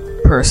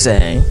 per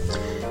se,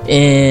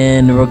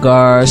 in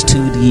regards to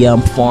the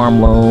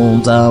farm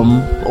loans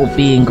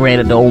being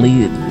granted the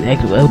only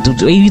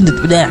the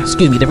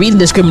reason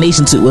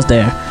discrimination suit was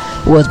there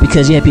was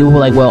because you had people who were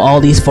like, well,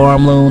 all these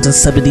farm loans and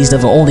subsidies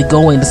that were only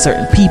going to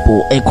certain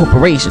people and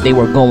corporations, they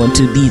were going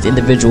to these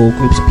individual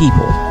groups of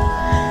people.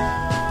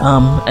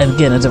 And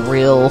again, it's a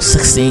real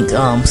succinct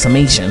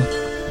summation.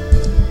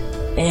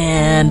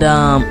 And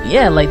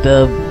yeah, like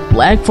the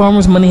black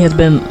farmers' money has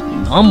been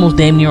almost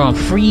damn near on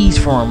freeze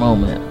for a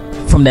moment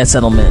from that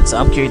settlement. So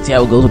I'm curious to see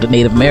how it goes with the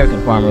Native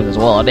American farmers as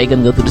well. Are they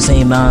going to go through the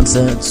same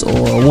nonsense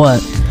or what?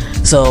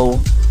 So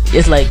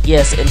it's like,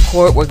 yes, in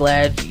court, we're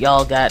glad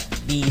y'all got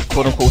these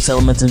quote-unquote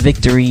settlements and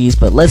victories,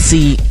 but let's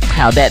see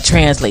how that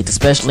translates,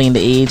 especially in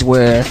the age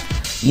where,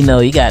 you know,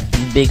 you got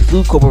these big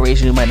food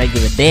corporations who might not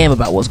give a damn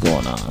about what's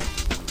going on.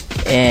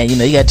 And, you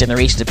know, you got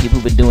generations of people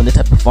who've been doing this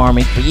type of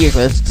farming for years,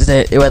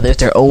 whether it's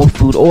their own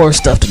food or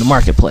stuff to the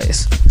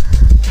marketplace.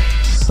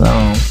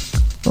 So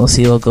we'll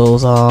see what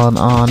goes on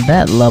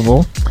that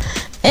level.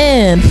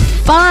 And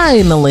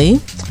finally,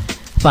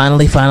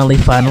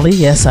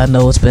 yes, I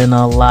know it's been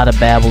a lot of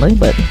babbling,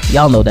 but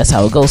y'all know that's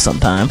how it goes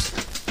sometimes.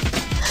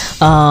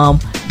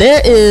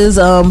 There is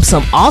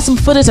some awesome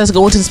footage that's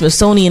going to the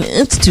Smithsonian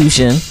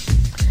Institution,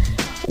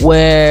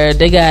 where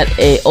they got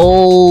a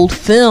old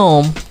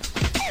film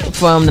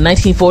from the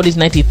 1940s,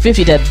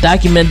 1950s that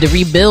documented the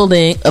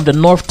rebuilding of the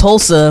North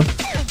Tulsa,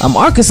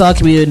 Arkansas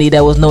community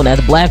that was known as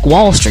Black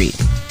Wall Street.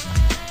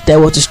 that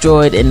was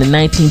destroyed in the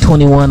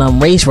 1921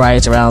 race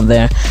riots around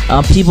there.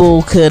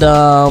 People could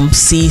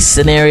see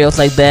scenarios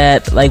like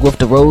that, like with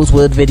the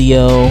Rosewood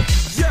video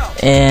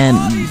and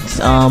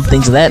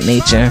things of that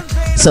nature.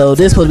 So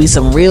there's supposed to be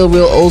some real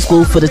old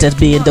school footage that's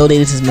being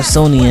donated to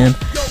Smithsonian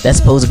that's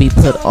supposed to be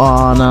put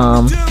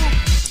on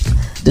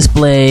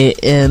display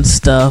and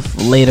stuff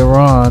later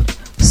on.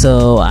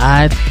 So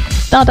I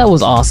thought that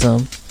was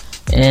awesome,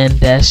 and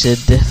that should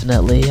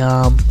definitely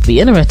be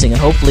interesting,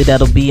 and hopefully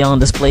that'll be on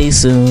display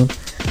soon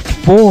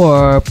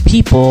for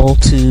people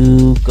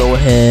to go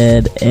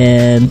ahead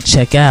and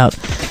check out.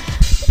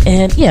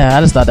 And yeah,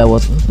 I just thought that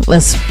was,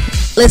 let's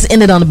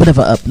end it on a bit of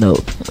an up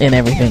note and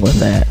everything with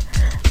that.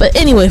 But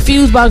anyway,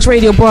 Fusebox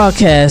Radio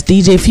broadcast,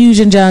 DJ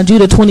Fusion, John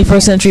Judah,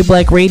 21st Century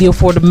Black Radio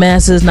for the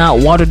masses, not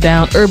watered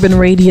down urban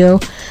radio.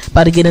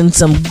 About to get in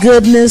some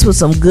goodness with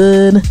some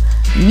good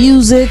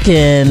music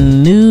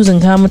and news and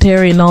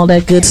commentary and all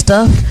that good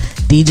stuff.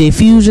 DJ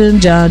Fusion,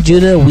 John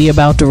Judah, we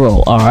about to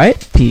roll. All right,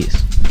 peace.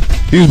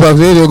 Fusebox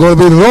Radio gonna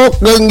be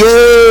rock and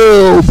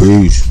go.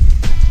 Peace.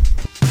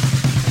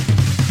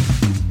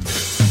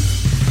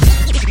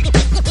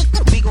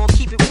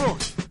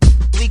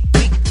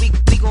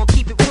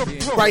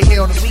 Right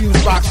here on the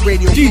Fusebox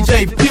Radio,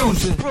 DJ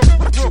Fusion.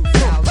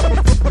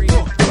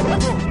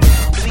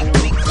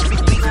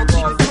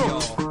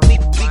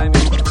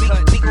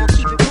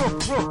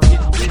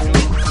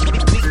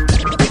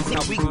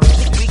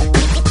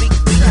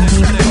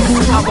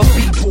 I'm a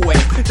B-boy,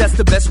 that's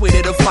the best way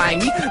to define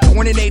me.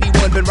 Born in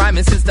 81, been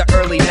rhyming since the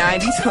early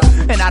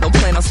 90s. And I don't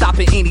plan on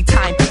stopping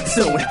anytime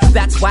soon.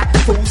 That's why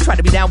fools try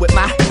to be down with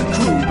my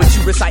crew. But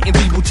you reciting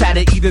people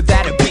chatter, either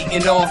that or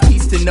beating off.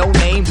 Piece to no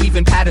name,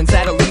 weaving patterns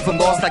that'll leave them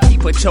lost. I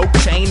keep a choke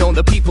chain on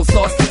the people's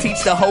thoughts to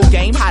teach the whole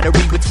game how to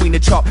read between the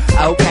chalk.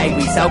 Okay,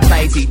 we so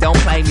crazy, don't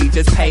play me,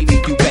 just pay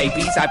me, you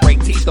babies. I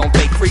break teeth, don't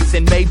fake freaks,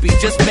 and maybe,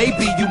 just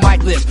maybe, you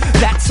might live.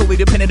 That's solely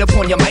dependent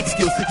upon your mic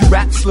skills. You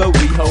rap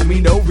slowly,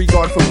 homie, no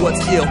regard for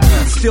what's ill.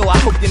 Still, I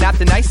hope you're not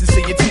the nicest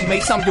of your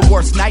teammates. I'm your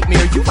worst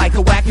nightmare. You like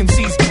a whack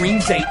MC's dream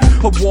date,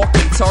 a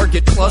walking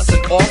target plus an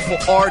awful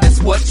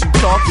artist. What you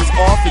talk is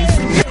often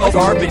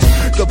garbage.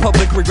 The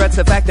public regrets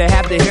the fact they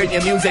have to hear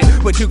your music.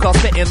 What you call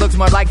spitting looks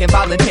more like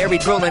involuntary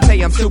drooling.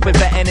 Say I'm stupid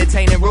for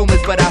entertaining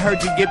rumors, but I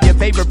heard you give your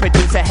favorite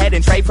producer head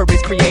and trade for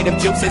his creative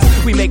juices.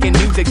 We making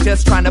music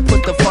just trying to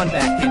put the fun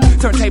back in.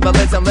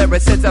 Turntablism,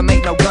 lyricism,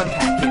 ain't no gun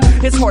packing.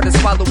 It's hard to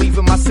swallow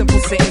even my simple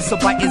sentence, so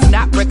bite is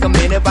not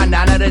recommended by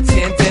 9 out of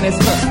 10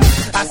 dentists.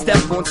 I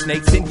step on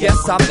snakes and yes,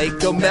 I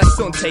make a mess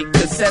on tape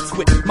cassettes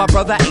with my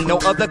brother. Ain't no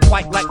other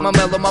quite like my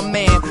mellow, my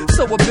man.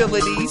 So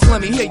abilities, let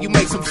me hear you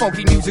make some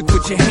funky music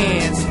with your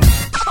hands.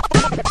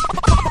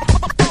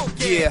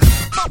 Yeah.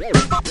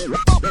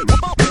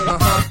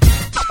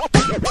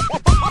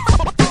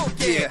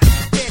 Yeah.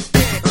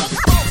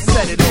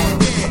 Set it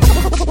on.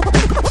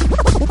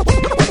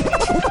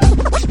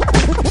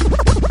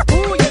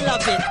 Ooh, you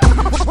love it.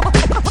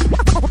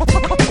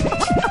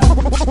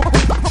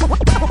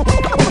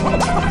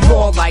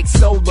 Raw like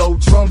solo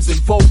drums and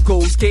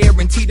vocals,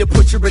 guaranteed to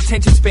put your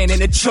attention span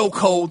in a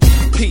chokehold.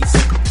 Peace.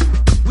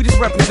 We just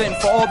represent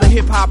for all the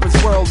hip hoppers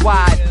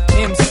worldwide.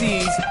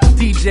 MCs,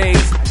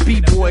 DJs,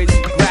 B-boys,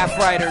 graph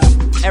writers,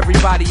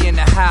 everybody in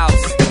the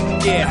house.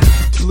 Yeah,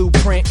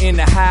 Blueprint in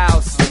the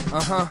house.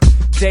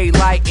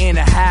 Daylight in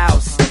the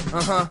house.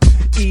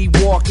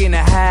 E-Walk in the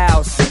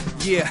house.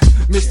 Yeah,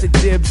 Mr.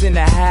 Dibs in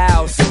the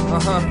house.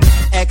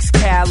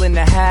 X-Cal in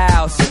the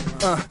house.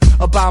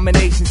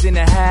 Abominations in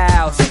the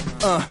house.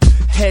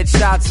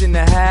 Headshots in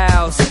the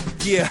house.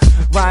 Yeah,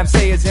 rhyme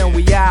sayers and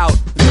we out.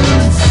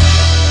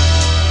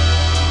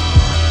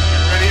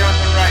 Ready on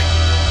the right.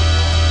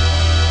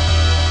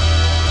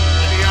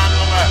 Ready on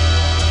the left.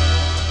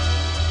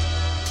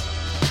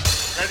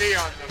 Ready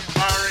on the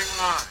firing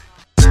line.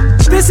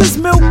 This is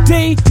Milk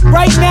D.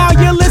 Right now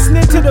you're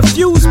listening to the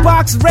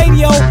Fusebox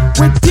Radio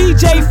with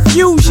DJ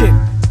Fusion.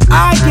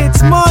 I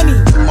gets money.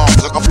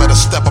 Moms, I better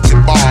step up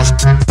your bars.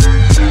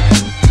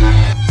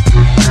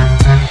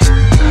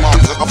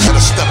 Moms, I better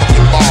step up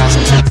your bars.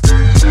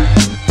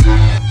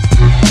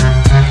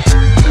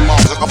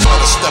 Moms, I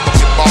better step up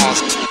your bars.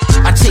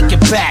 I take it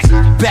back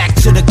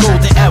to the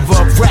golden era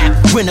of rap,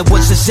 when it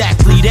was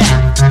exactly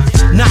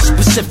that. Not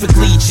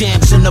specifically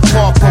jams in the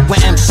park, but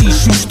where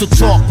MCs used to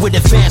talk with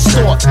advanced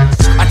thought.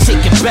 I take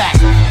it back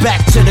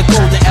to the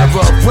golden era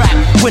of rap,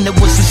 when it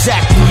was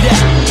exactly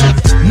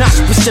that. Not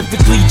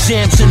specifically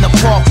jams in the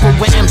park, but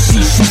where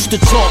MCs used to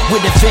talk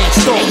with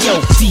advanced thought. Hey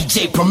yo,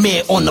 DJ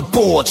Premier on the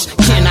boards,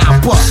 can I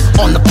bust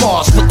on the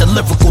bars with the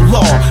lyrical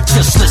law?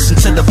 Just listen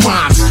to the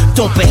rhymes,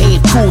 don't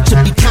behave cool to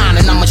be kind,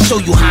 and I'ma show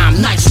you how I'm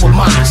nice with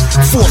mine.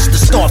 Forced to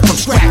start from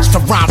scratch, to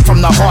rhyme from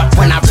the heart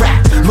when I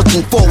rap.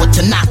 Looking forward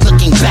to not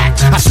looking back.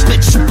 I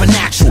spit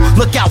supernatural,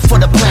 look out for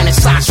the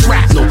planet-side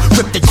shrapnel.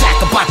 Rip the jack,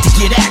 about to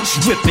get at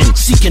you. Ripping,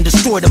 seek and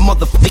destroy the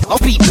motherfucking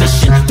beat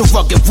mission. The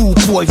rugged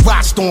rude boy,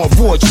 rocks on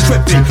roids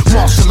tripping.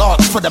 Martial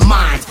arts for the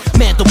mind.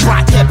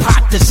 Mandelbrot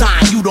hip-hop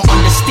design, you don't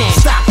understand.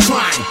 Stop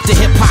trying, the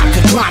hip-hop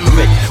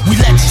conglomerate. We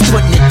legends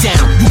putting it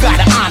down, you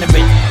gotta honor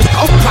it.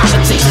 Oh,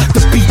 politics,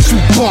 the beat you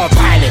born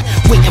pilot.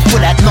 silent, waiting for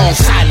that long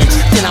silence.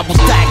 Then I was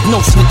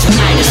diagnosed with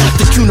tinnitus.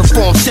 The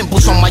cuneiform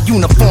symbols on my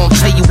uniform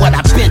tell you what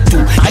I've been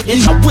through. I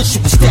wish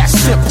it was that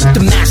simple.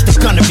 The master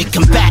gunnery,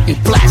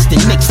 combatant, blasting,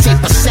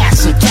 mixtape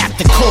assassin,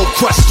 Captain Cold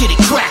Crush, get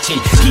it cracking.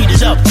 Heat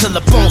it up till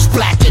the bones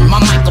blacken. My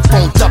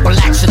microphone double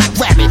action, I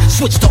grab it,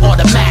 switch to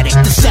automatic.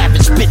 The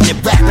savage spitting it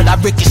rapid. I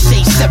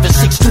ricochet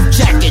 762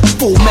 jacket,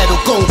 full metal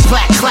gold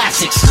black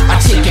classics. I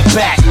take it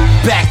back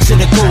to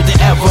the golden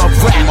era of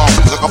rap.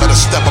 I'm gonna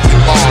step up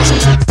your bars.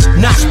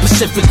 Not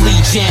specifically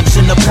jams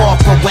in the park,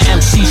 but where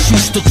MCs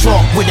used to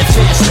talk with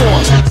advanced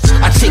thought.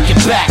 I take it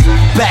back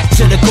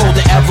to the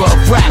golden era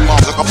of rap.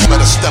 I'm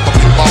gonna step up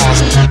your bars.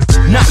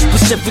 Not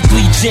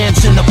specifically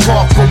jams in the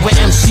park, but where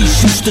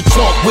MCs used to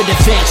talk with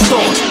advanced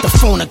thought. The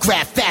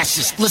phonograph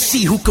fascist, let's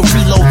see who can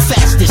reload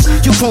fastest.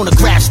 Your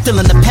phonograph still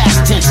in the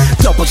past tense.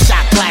 Double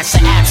shot glass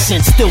of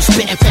absence, still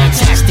spitting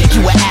fantastic.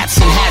 You were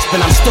absent, has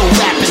been, I'm still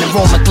rapping. And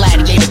Roman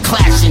gladiator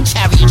clashing,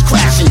 chariots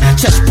crashing,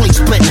 chest plate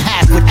split in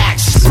half with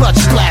axes, blood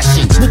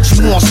splashing. What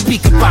you want to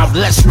speak about?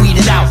 Let's read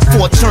it out.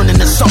 Before turning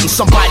to something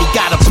somebody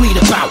gotta bleed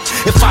about.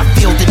 If I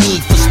feel the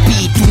need for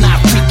speed, do not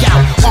freak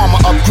out.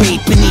 Armor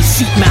upgrade beneath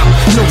seat mount,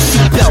 no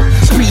seatbelt.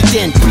 Breathe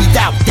in, breathe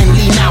out, then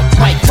lean out.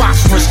 White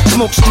phosphorus,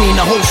 smoke screen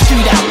the whole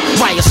street out.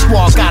 Riot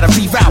squad gotta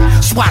reroute.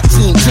 SWAT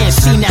team can't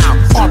see now.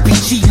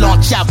 RPG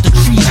launch out the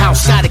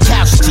treehouse, got a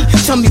casualty.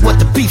 Tell me what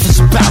the beef is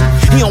about.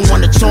 He don't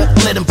wanna talk,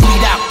 let him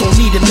bleed out. Don't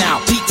need him now.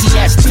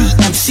 PTSD,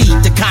 MC,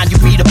 the kind you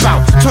read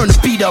about. Turn the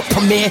beat up,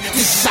 premiere.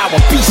 This is our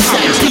B-side.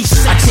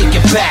 I take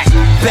it back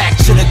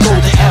to the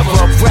golden era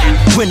of rap,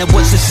 when it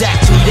was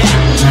exactly that.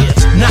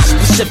 Yeah. Not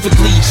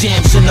specifically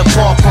jams in the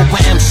park, but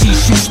where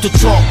MCs used to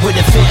talk with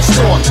advanced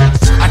thought.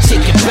 I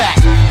take it back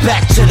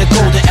to the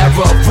golden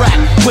era of rap,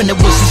 when it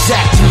was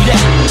exactly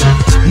that.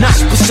 Not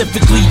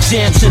specifically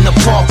jams in the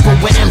park, but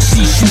where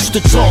MCs used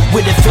to talk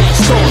with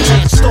advanced thought.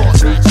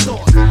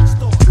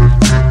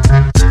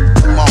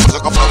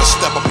 I'm gonna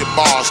step up your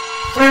bars.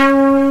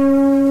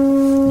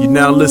 You're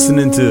now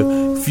listening to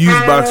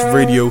Fusebox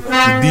Radio with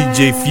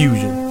DJ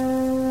Fusion.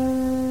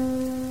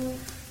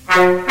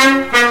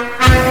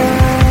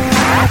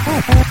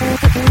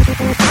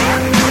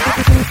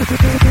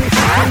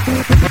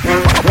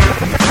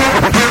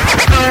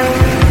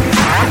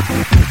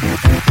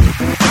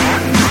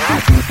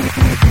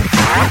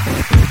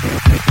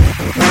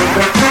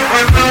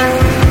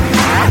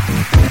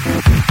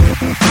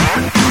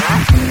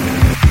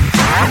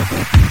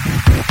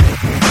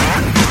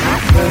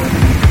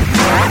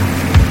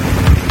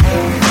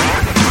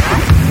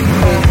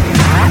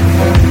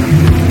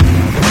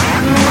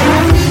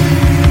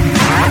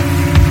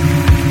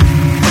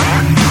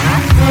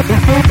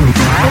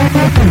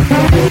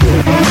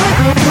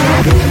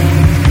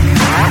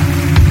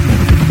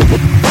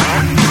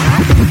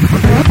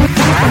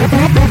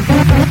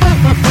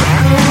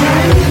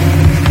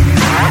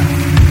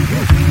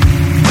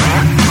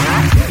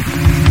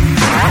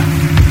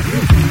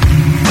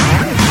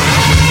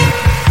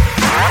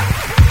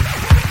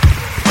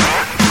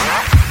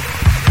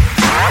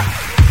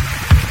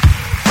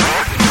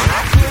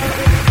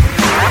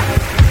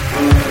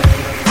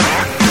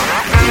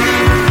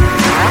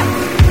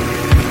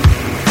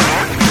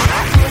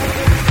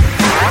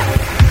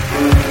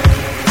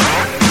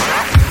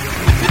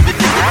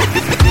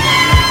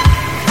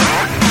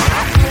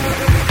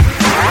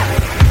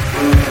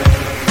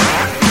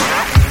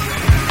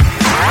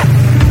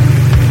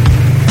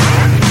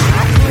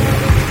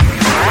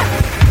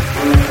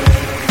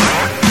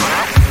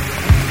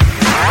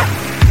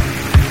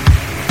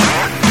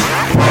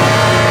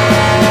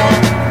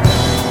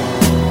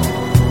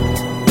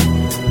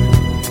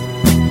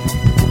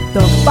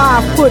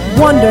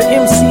 Wonder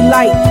MC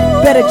Light,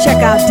 better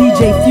check out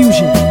DJ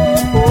Fusion.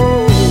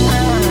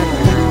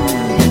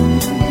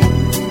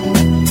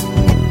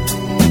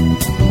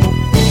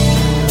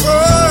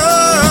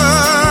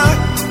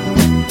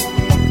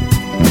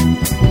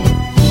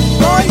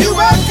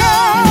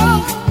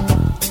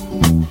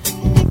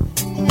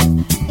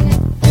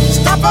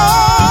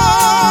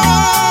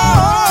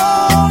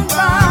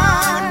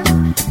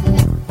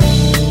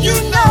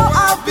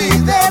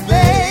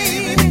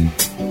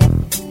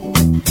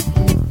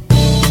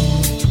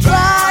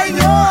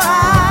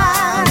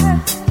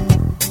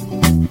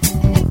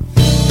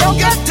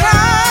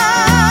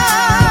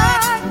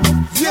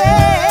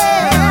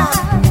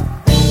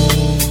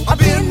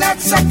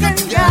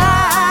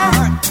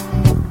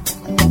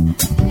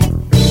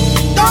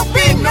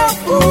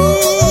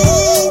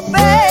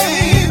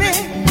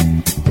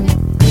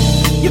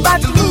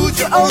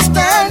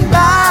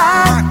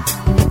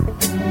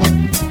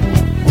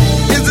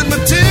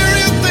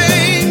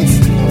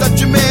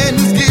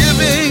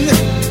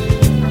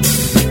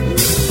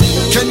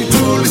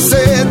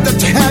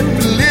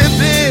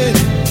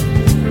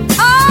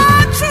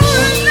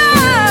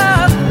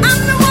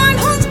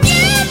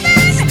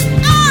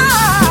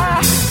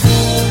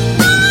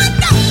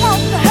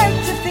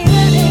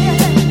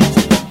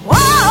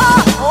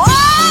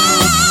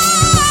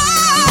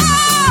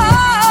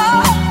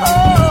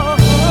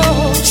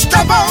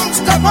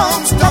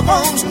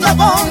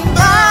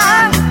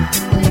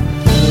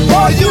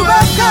 for you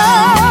have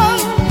come.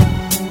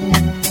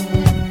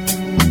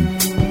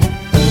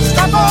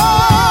 Stop on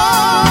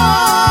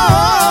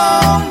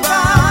by.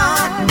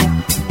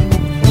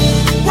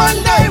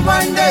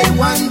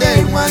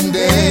 One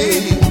day,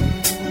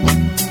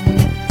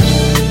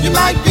 you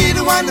might be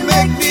the one to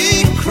make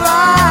me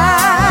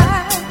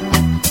cry.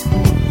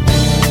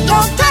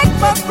 Don't take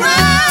for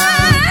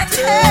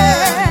granted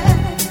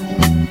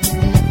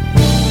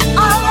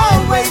I'll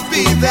always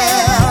be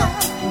there.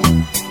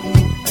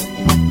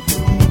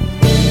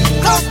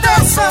 'Cause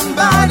there's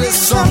somebody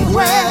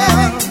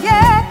somewhere,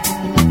 yeah,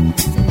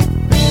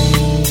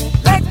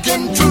 that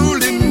can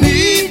truly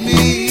need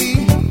me.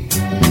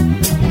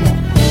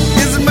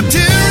 Is it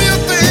material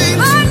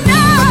things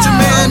that your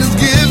man is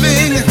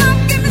giving?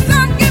 Give me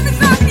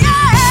some,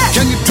 yeah.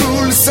 Can you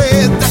truly say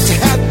that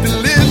you're happy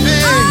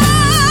living?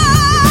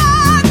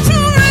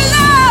 True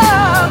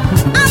love,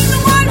 I'm the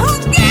one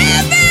who's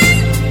giving.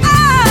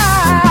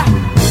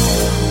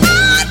 I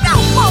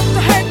don't want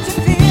to hurt your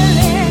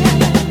feelings.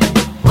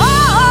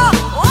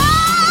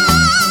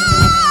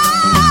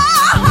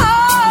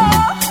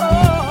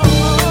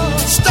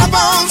 Stop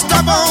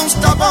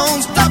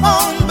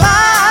on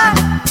by.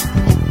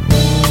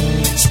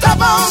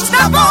 Stop on by.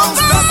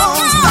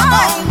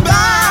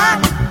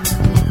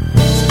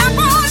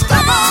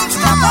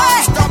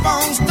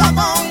 Stop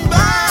on by.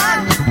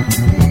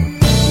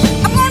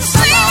 I'm gonna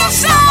sing a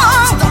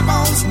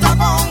song. Stop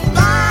on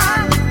by.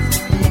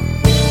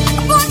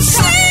 I'm gonna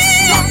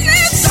sing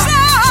this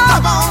song.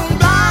 Stop on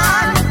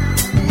by.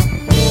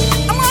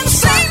 I'm gonna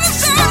sing this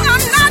song.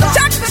 I'm not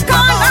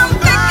technical. I'm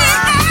Vicky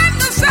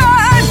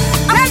Anderson.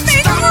 Let me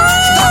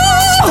move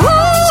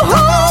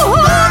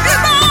you,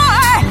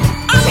 boy.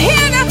 I'm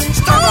here to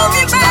move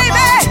you,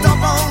 baby.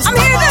 I'm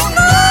here to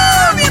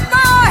move you,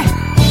 boy.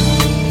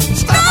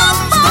 Stop,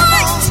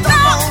 boy.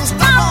 Stop on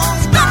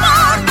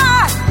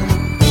by.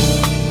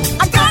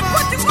 I got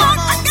what you want.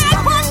 I got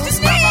what you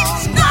need.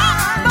 Stop,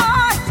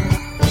 boy.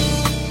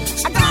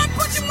 I got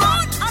what you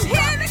want. I'm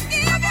here to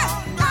give you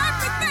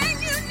everything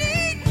you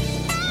need.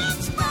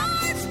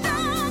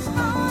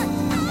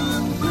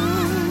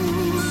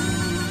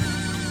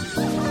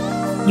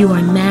 You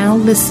are now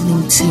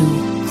listening to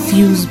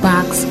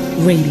Fusebox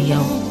Radio.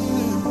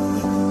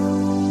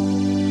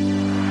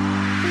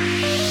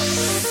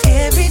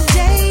 Every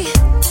day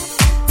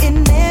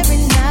and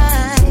every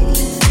night,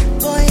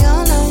 boy,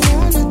 all I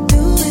wanna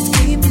do is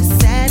keep you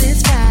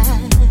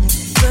satisfied.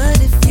 But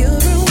if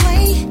you're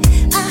away,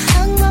 I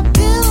hung my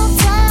pillow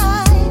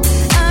tight.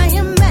 I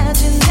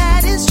imagine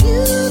that it's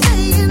you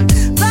laying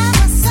by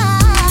my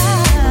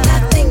side. I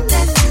think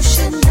that you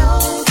should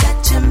know that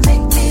you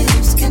make me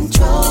lose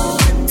control,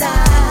 and I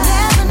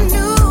never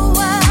knew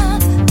a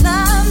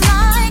love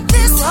like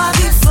this.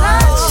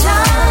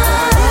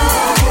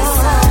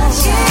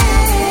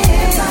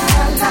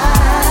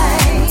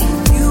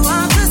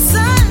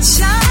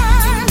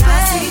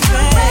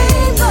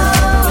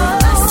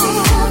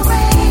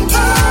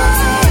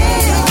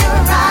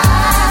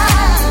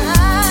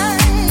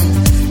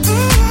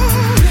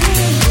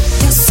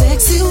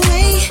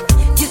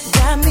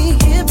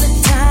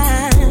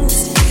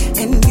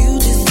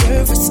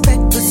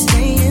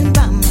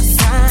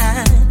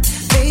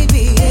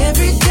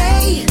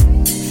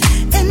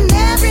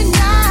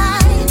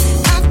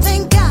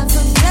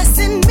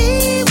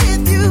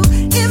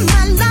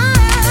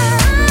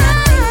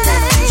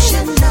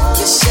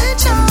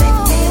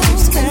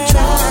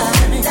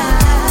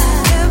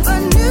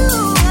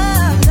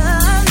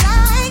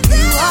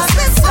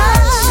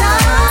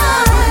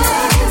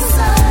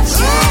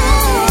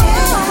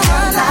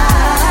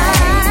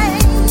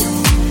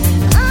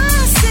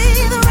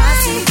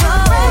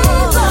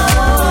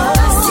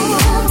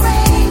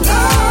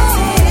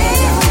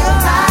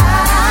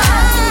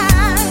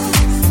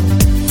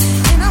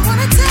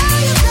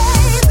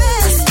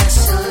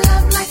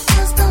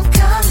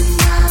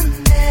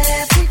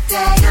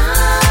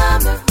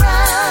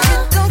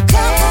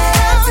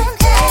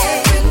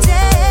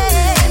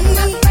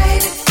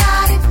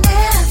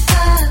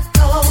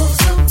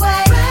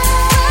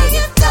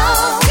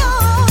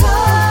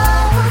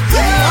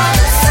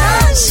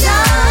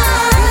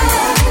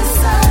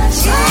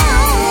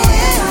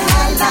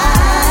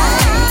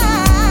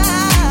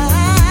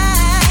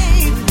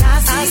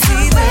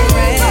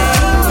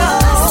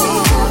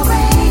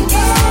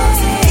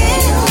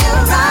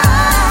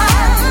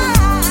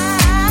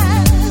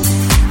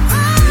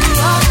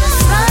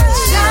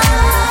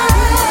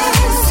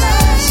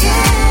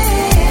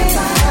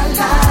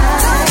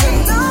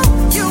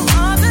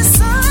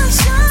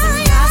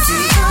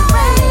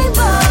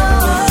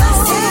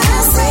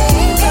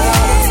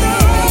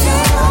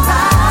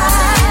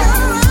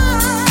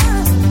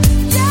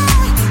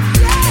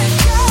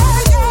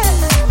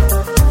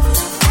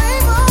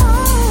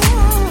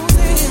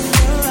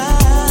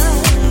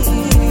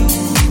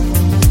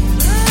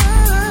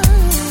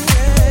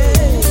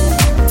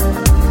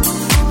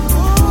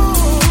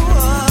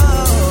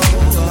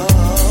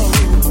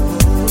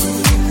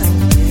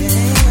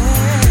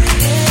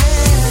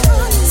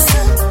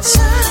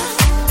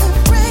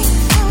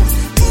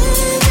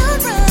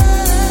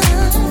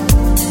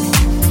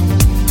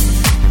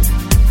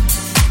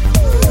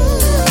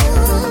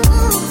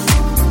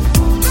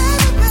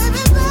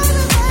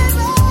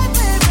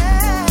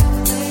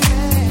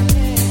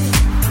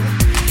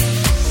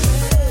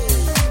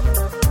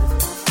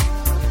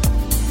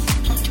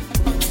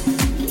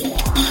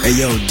 Hey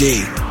yo,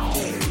 D,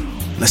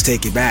 let's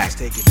take it back.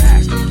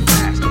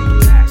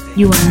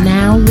 You are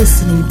now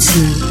listening to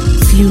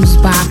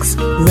Fusebox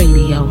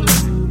Radio.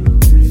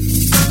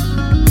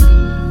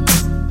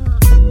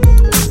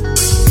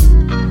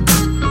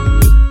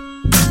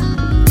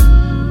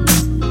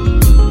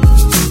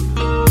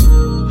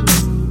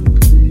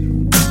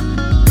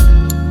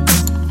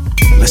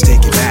 Let's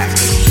take it back.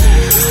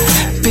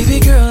 Baby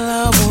girl,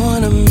 I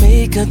wanna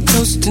make a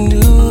toast to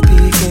new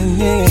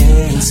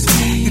beginnings.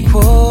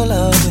 Equal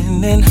love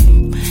and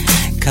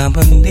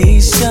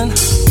combination.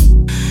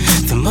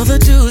 The other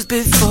dudes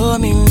before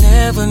me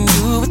never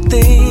knew what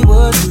they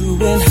were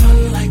doing.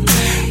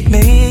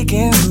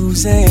 Making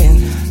moves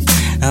and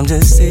I'm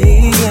just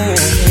saying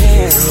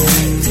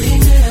they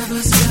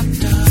never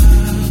stepped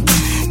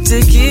up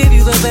to give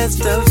you the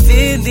best of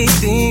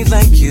anything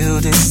like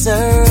you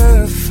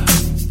deserve.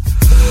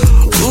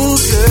 Ooh,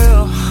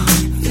 girl,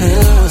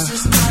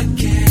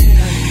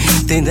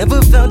 they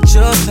never felt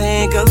your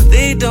pain, cause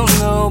they don't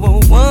know a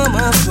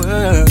woman's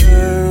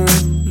worth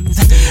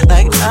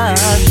like I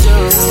do.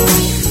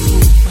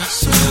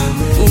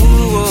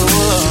 Ooh,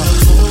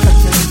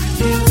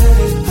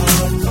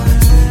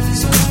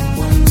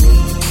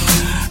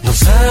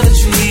 knows how to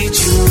treat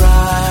you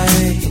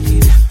right.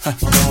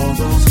 All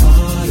those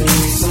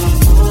parties are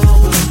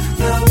over.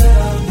 Now that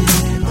I'm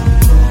here,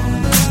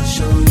 I'll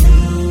show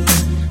you.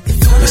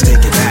 Let's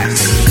take it back.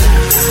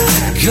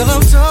 Girl,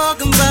 I'm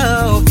talking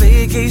about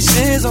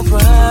vacations on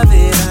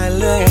private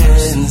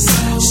islands.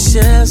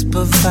 Chefs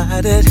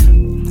provided.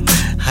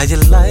 How you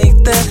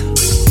like that?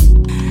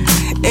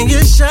 And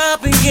your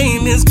shopping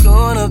game is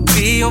gonna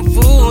be on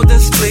full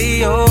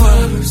display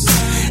on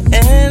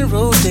and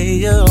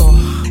rodeo.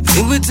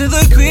 Then we're to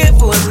the crib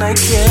for a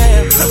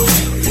nightcap.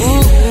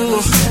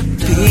 Ooh,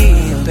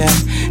 be back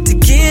to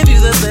give you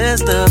the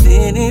best of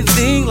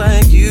anything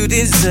like you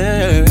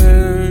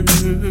deserve.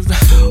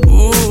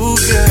 Ooh,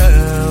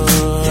 girl.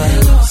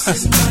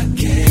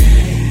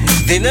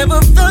 They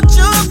never felt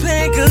your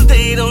pain, cause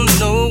they don't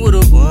know what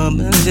a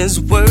woman is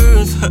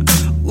worth.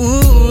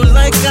 Ooh,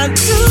 like I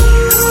do.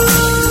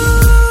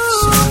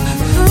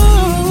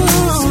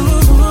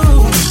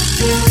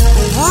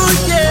 Ooh,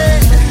 yeah.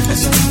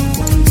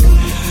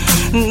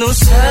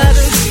 Knows how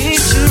to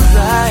treat you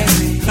right.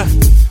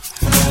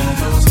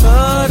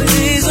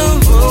 Parties are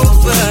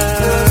over,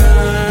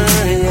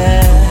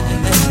 yeah.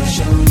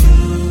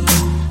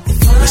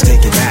 Let's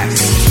take it back.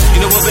 You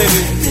know what,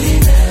 baby?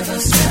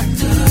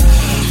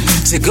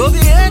 To go the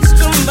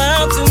extra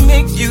mile to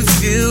make you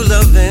feel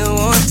loved and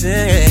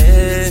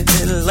wanted,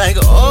 like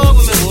all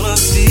women wanna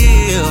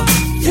feel.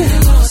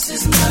 That loss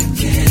is my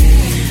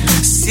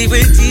game. See,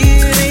 with you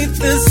it ain't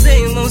the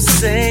same, no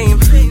same.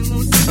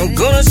 I'm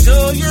gonna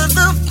show you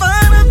the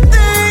finer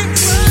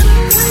things.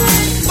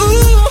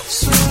 Ooh,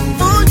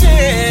 ooh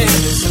yeah.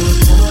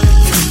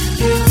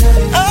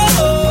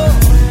 Oh,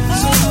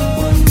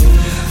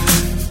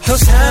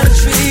 knows how to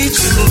treat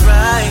you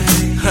right.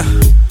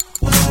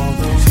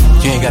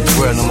 You ain't got the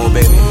world no more,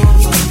 baby.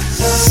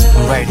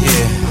 I'm right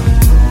here.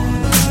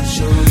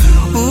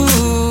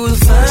 Ooh, the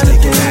fine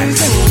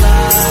things in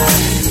life.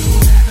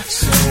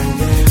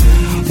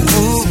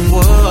 Ooh,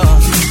 whoa.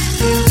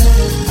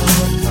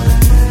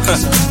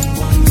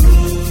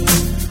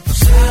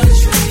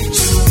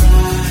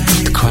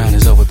 The crying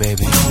is over,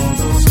 baby.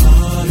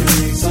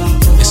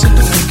 It's a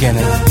new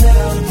beginning.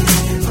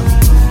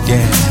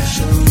 Yeah.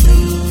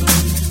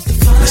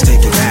 Let's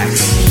take it back.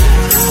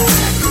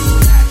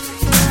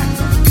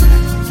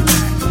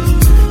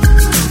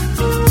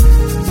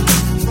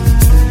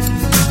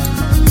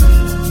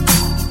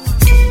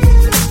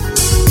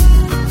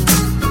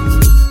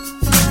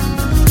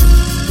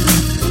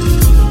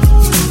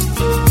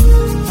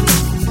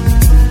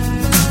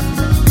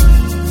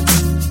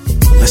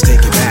 Let's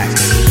take it back.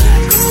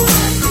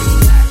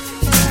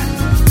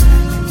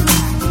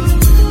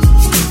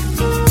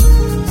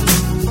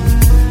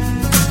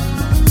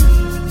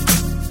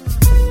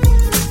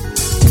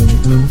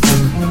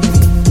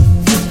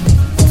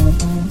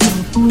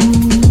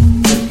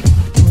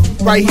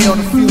 Right here on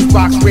the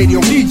Fusebox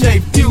Radio,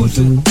 DJ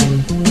Fusion.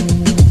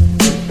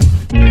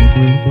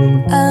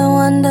 I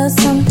wonder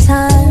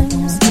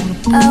sometimes,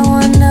 I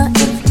wonder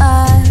if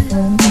I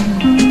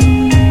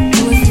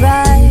was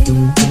right.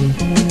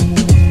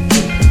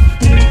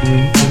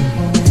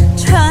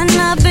 Trying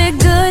not be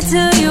good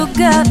till you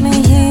got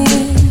me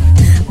here.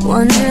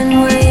 Wondering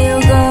where you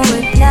go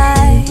at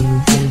night.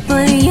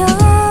 But your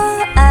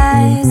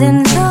eyes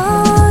and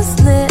those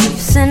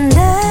lips and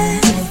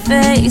that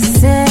face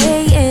say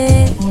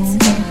it.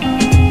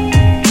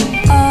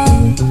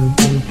 Oh,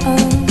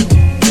 oh.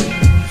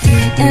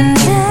 And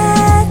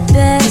at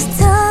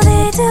best, all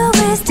they do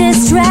is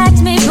distract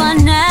me. But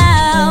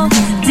now,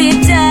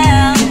 deep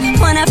down,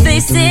 when I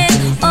face it,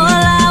 all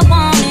I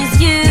want is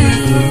you.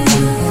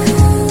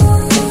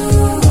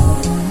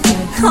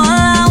 All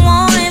I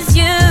want is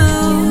you.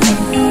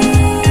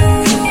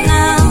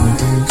 Now,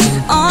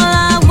 all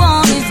I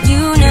want is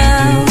you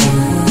now.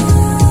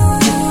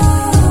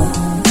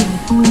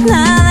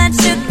 Now that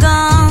you're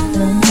gone,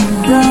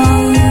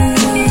 gone,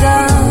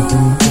 gone.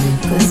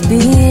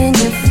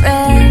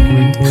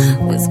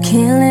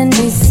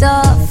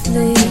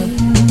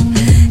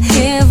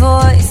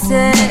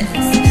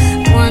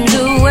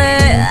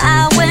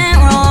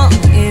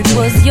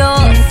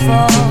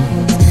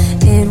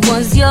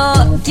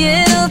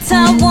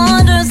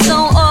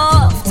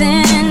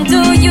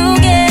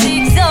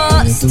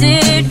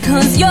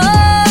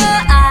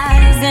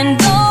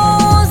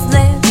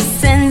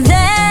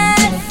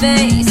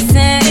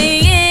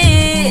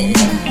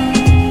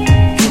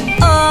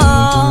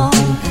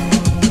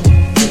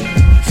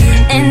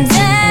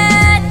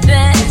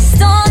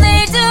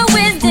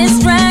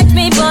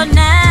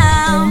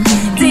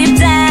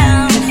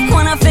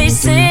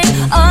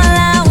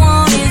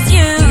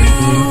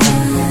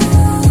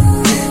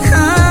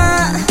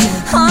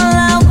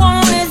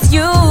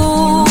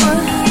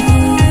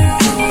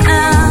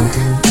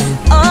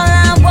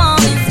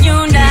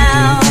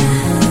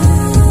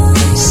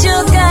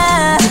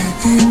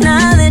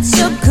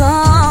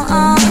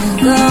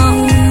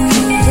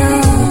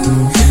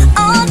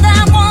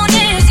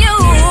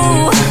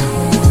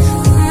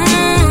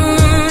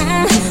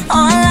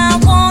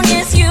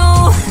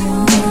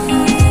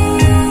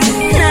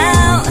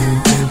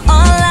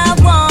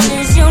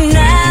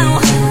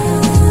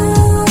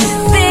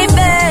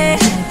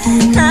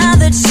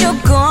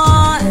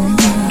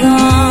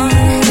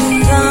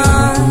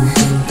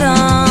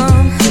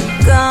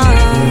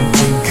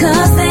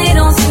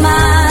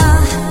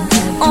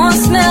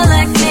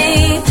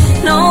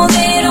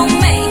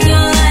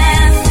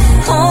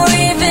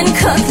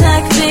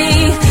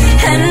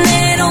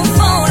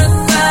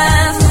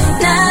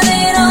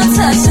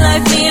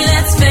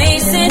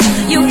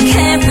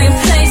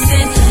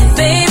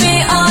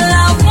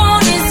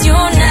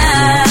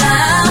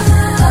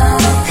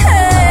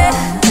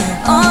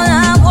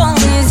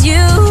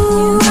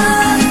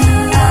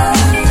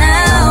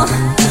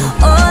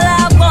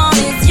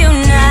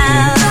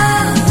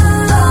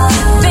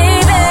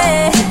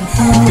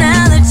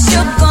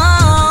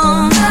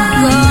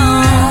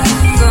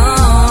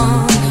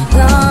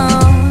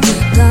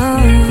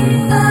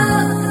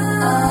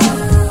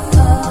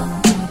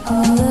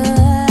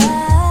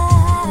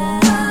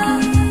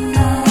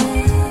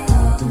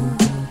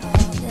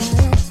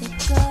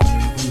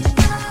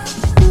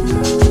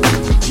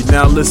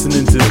 now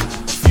listening to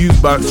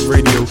Fusebox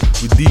Radio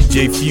with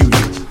DJ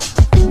Fusion.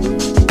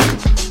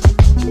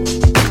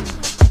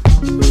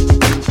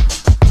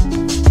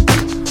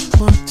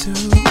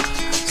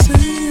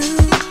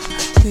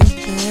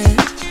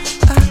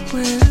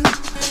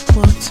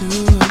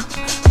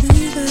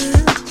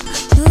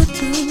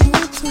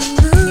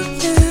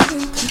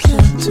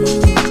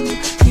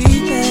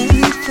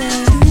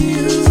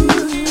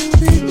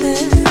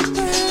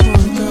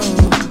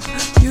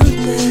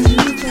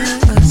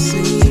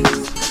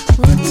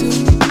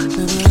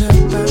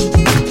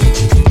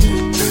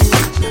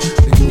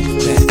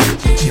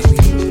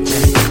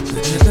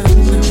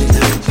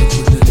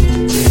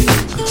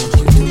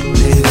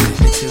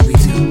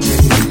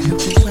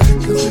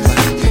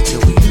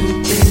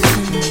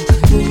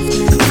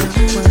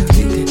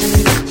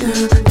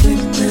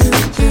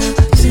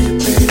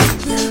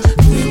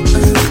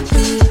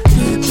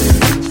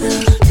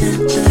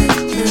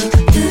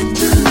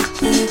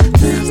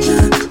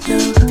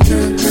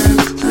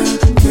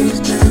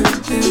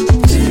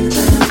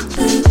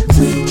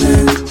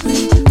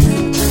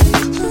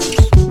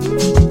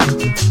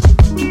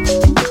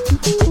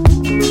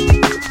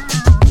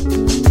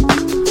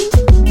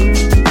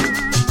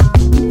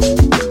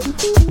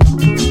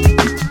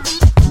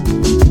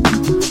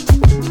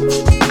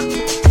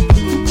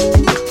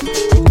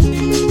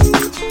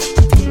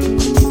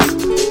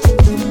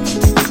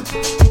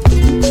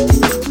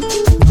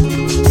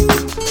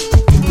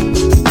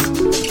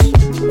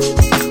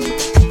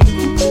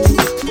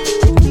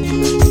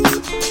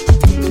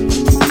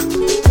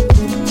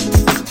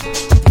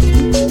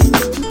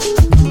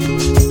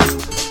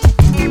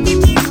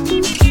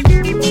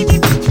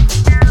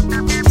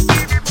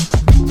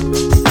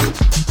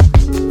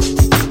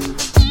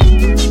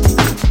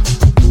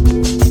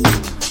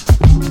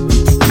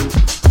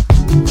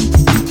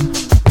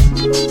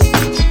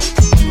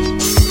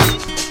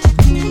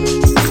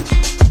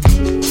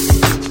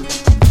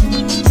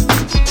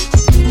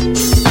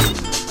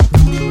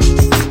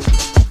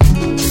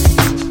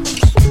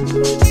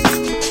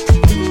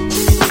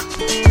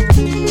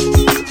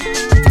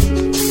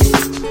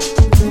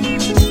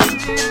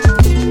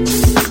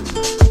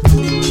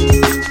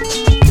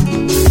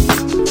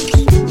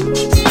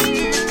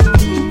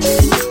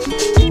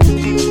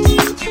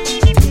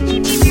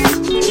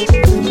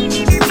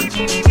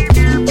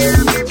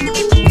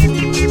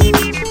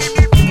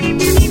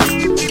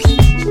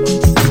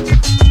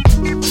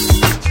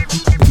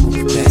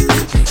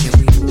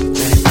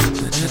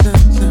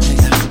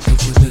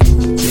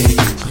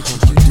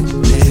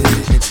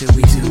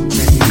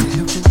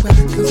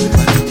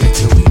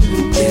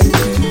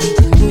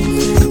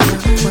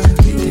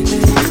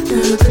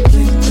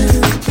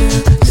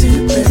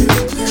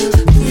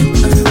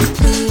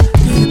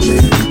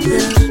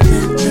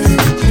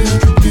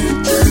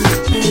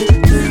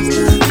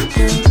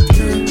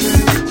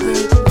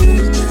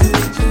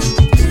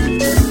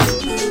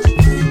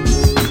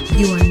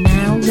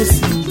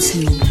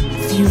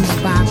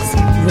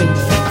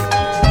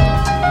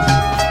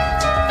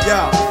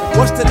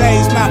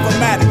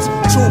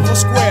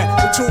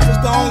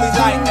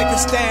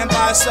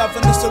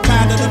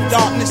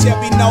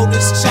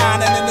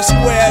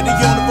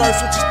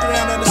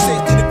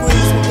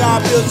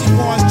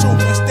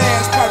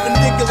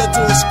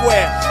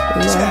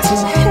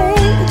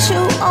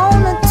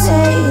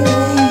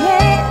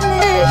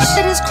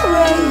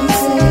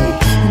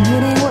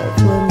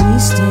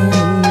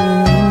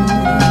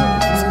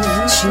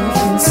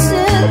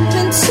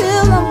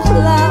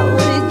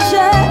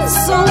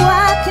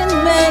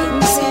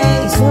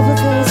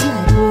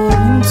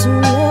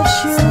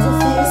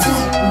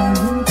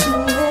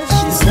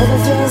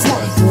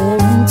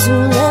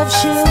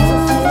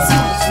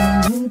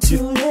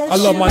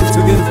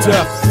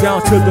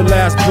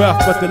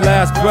 But the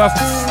last breath,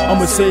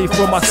 I'ma save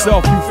for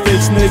myself. You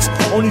fake snakes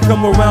only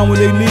come around when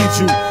they need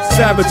you.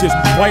 Savages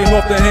biting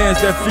off the hands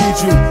that feed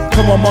you.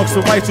 Come amongst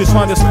the righteous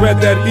trying to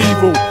spread that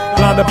evil.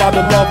 Blinded by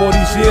the love all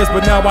these years,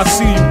 but now I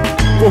see you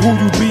for who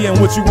you be and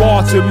what you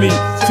are to me.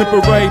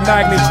 Temporary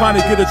magnet trying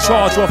to get a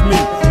charge off me.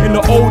 In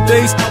the old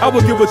days, I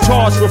would give a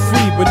charge for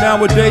free, but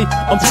nowadays,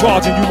 I'm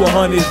charging you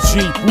 100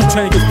 G.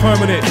 Wu-Tang is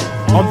permanent.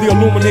 I'm the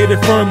illuminated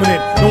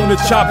firmament, known to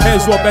chop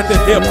heads off at the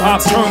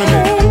hip-hop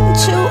tournament.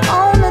 Hate you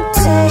on the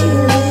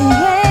daily,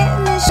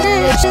 and this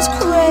shit just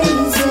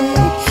crazy.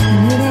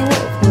 And it ain't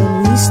worth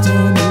what we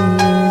stand in.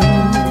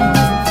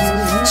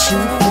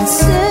 Shoot and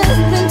sip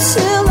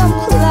until I'm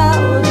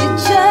cloudy,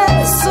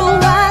 just so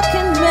I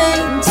can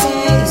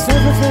maintain.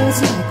 Never feels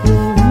like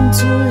we're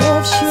into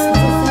love shoes.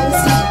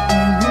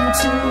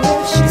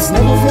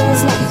 Never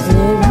feels like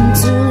we're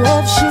into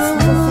love shoes.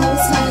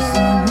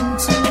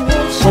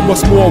 From a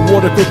small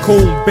water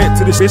cocoon, bent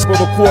to the shape of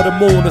a quarter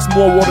moon. A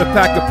small water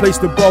packet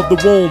placed above the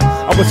womb.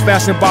 I was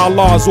fashioned by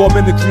laws, all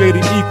men are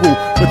created equal.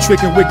 But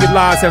trick and wicked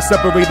lies have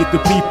separated the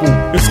people.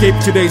 Escape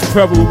today's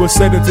peril, was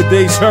said in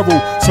today's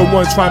herald.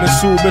 Someone trying to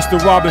sue Mr.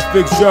 Robin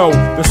Fitzgerald,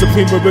 the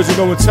supreme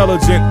original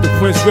intelligent, the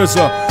Prince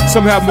RZA.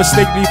 Some have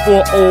mistaken me for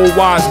an old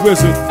wise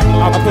wizard.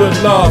 I put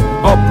love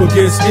up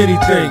against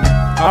anything.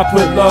 I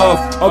put love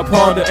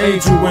upon the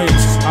angel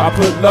wings. I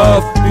put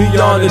love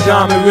beyond the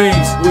diamond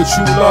rings. With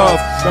true love,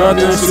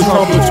 nothing should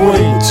come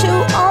between. Put you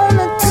on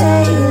the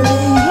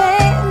daily,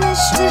 and this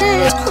shit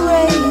is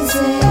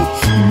crazy.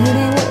 And it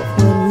ain't worth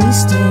what we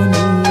stand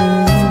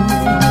alone.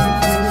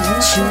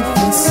 You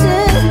can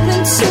sip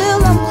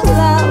until I'm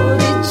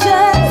cloudy,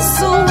 just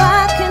so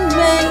I can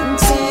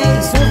maintain.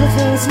 This never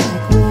feels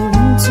like we're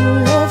into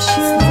love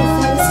shoes.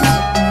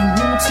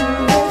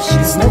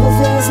 This never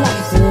feels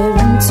like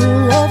we're into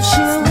love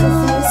shoes.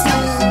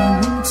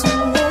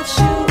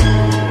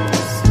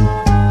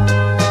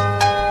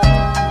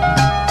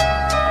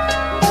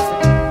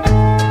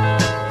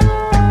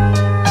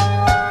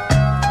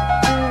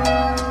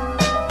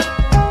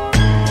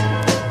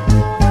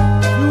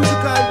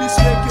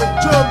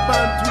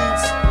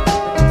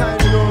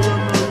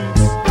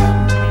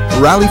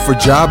 A rally for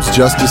jobs,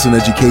 justice, and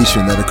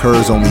education that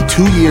occurs only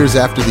 2 years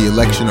after the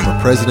election of a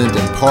president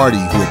and party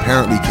who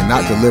apparently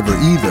cannot deliver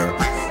either,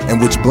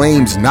 and which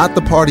blames not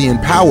the party in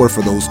power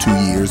for those 2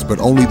 years, but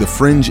only the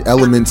fringe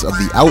elements of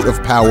the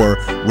out-of-power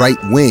right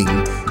wing,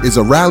 is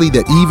a rally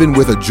that even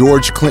with a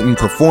George Clinton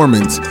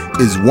performance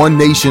is one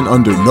nation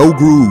under no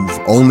groove,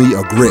 only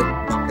a grip.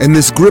 And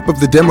this grip of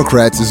the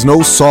Democrats is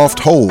no soft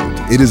hold,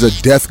 it is a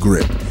death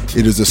grip.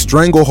 It is a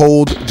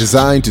stranglehold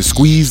designed to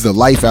squeeze the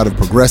life out of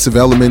progressive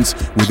elements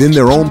within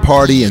their own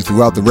party and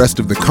throughout the rest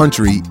of the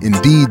country,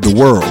 indeed the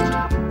world.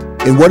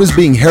 In what is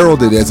being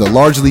heralded as a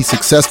largely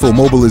successful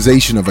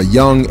mobilization of a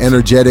young,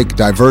 energetic,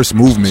 diverse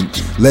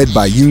movement led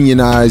by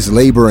unionized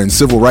labor and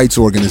civil rights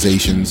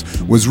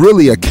organizations was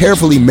really a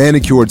carefully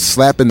manicured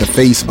slap in the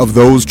face of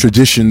those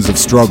traditions of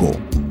struggle.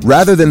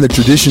 Rather than the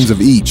traditions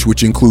of each,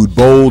 which include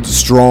bold,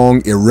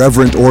 strong,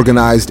 irreverent,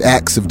 organized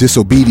acts of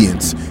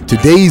disobedience,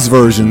 today's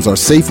versions are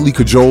safely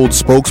cajoled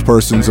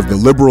spokespersons of the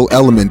liberal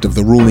element of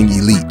the ruling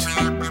elite.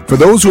 For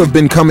those who have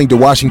been coming to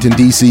Washington,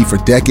 D.C. for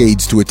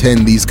decades to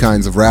attend these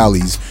kinds of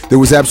rallies, there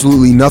was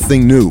absolutely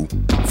nothing new.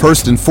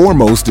 First and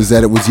foremost is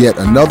that it was yet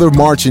another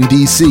march in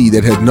D.C.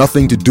 that had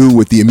nothing to do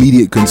with the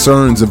immediate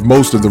concerns of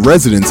most of the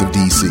residents of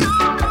D.C.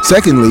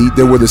 Secondly,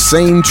 there were the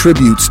same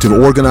tributes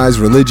to organized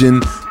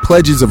religion,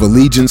 pledges of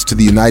allegiance to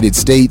the United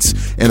States,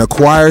 and a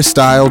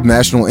choir-styled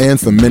national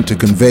anthem meant to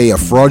convey a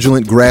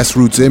fraudulent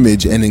grassroots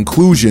image and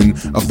inclusion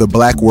of the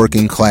black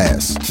working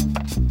class.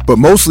 But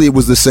mostly it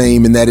was the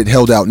same in that it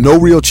held out no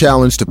real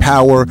challenge to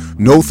power,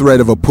 no threat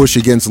of a push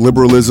against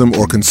liberalism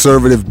or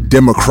conservative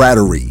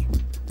democratery.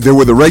 There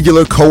were the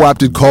regular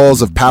co-opted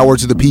calls of power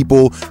to the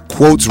people,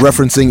 quotes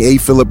referencing A.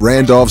 Philip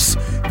Randolph's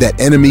that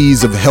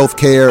enemies of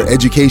healthcare,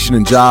 education,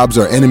 and jobs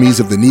are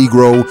enemies of the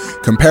Negro,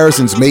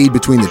 comparisons made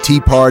between the Tea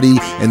Party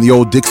and the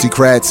old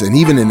Dixiecrats, and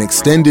even an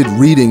extended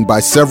reading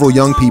by several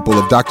young people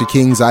of Dr.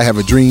 King's I Have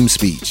a Dream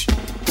speech.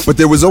 But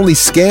there was only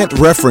scant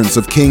reference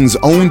of King's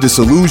own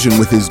disillusion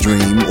with his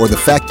dream, or the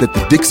fact that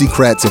the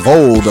Dixiecrats of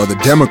old are the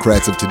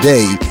Democrats of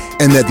today,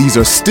 and that these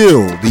are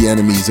still the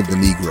enemies of the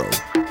Negro.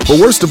 But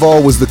worst of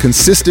all was the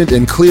consistent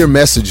and clear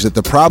message that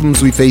the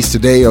problems we face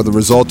today are the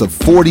result of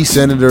 40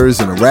 senators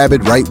and a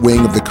rabid right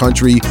wing of the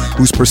country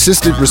whose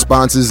persistent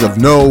responses of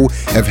no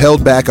have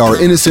held back our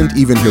innocent,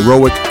 even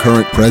heroic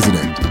current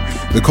president.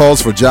 The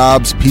calls for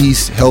jobs,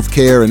 peace,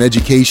 healthcare, and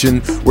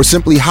education were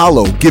simply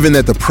hollow, given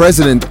that the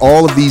president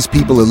all of these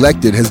people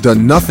elected has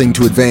done nothing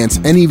to advance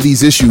any of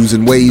these issues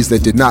in ways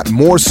that did not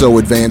more so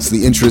advance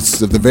the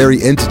interests of the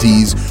very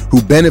entities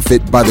who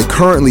benefit by the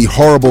currently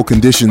horrible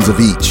conditions of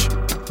each.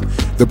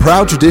 The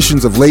proud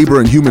traditions of labor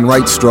and human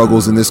rights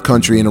struggles in this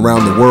country and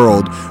around the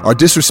world are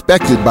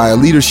disrespected by a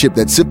leadership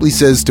that simply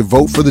says to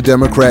vote for the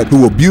Democrat who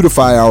will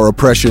beautify our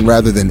oppression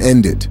rather than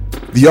end it.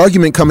 The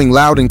argument coming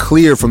loud and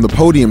clear from the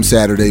podium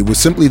Saturday was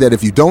simply that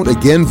if you don't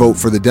again vote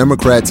for the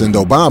Democrats and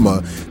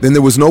Obama, then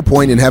there was no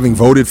point in having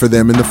voted for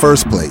them in the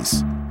first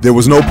place. There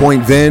was no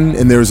point then,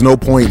 and there is no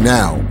point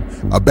now.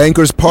 A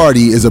banker's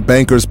party is a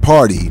banker's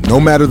party, no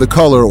matter the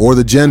color or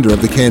the gender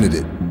of the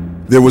candidate.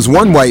 There was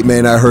one white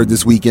man I heard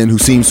this weekend who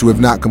seems to have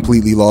not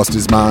completely lost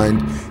his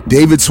mind.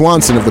 David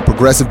Swanson of the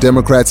Progressive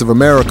Democrats of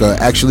America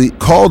actually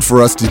called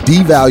for us to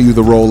devalue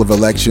the role of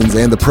elections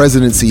and the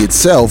presidency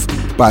itself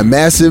by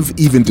massive,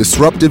 even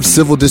disruptive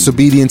civil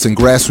disobedience and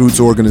grassroots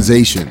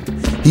organization.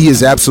 He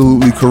is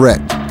absolutely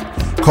correct.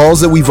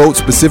 Calls that we vote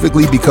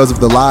specifically because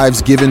of the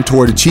lives given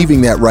toward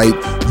achieving that right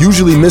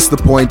usually miss the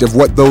point of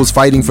what those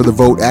fighting for the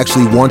vote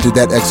actually wanted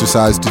that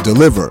exercise to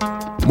deliver.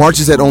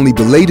 Marches that only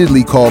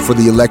belatedly call for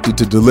the elected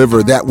to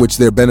deliver that which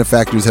their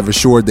benefactors have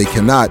assured they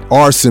cannot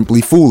are simply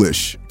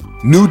foolish.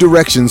 New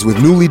directions with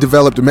newly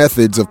developed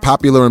methods of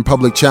popular and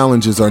public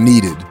challenges are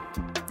needed.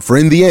 For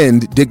in the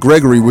end, Dick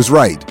Gregory was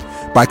right.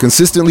 By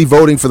consistently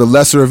voting for the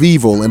lesser of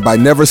evil and by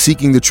never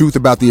seeking the truth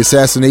about the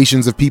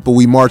assassinations of people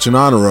we march in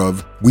honor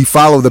of, we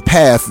follow the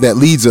path that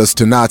leads us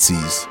to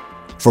Nazis.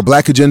 For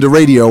Black Agenda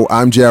Radio,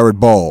 I'm Jared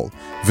Ball.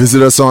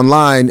 Visit us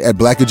online at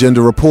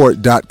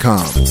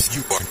blackagendareport.com.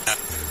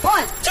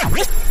 1, 2,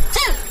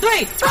 2.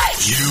 3.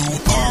 You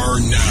are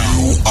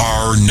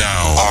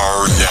now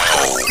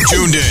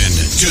tuned in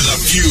to the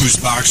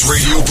Fusebox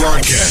Radio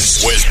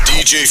broadcast with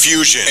DJ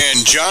Fusion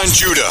and John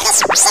Judah.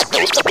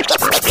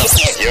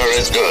 You're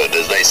as good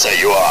as they say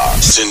you are.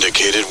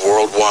 Syndicated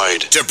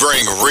worldwide to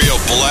bring real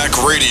black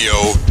radio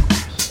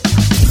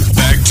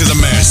back to the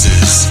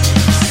masses.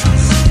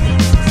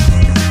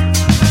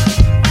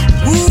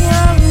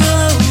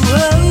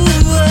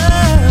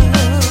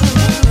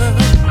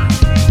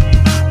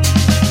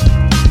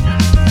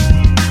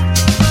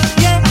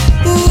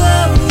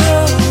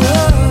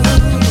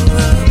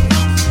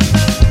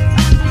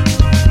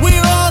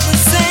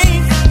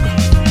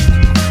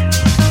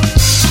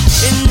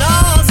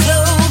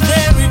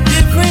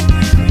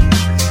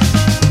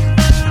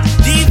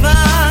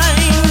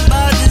 Divine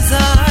by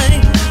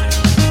design.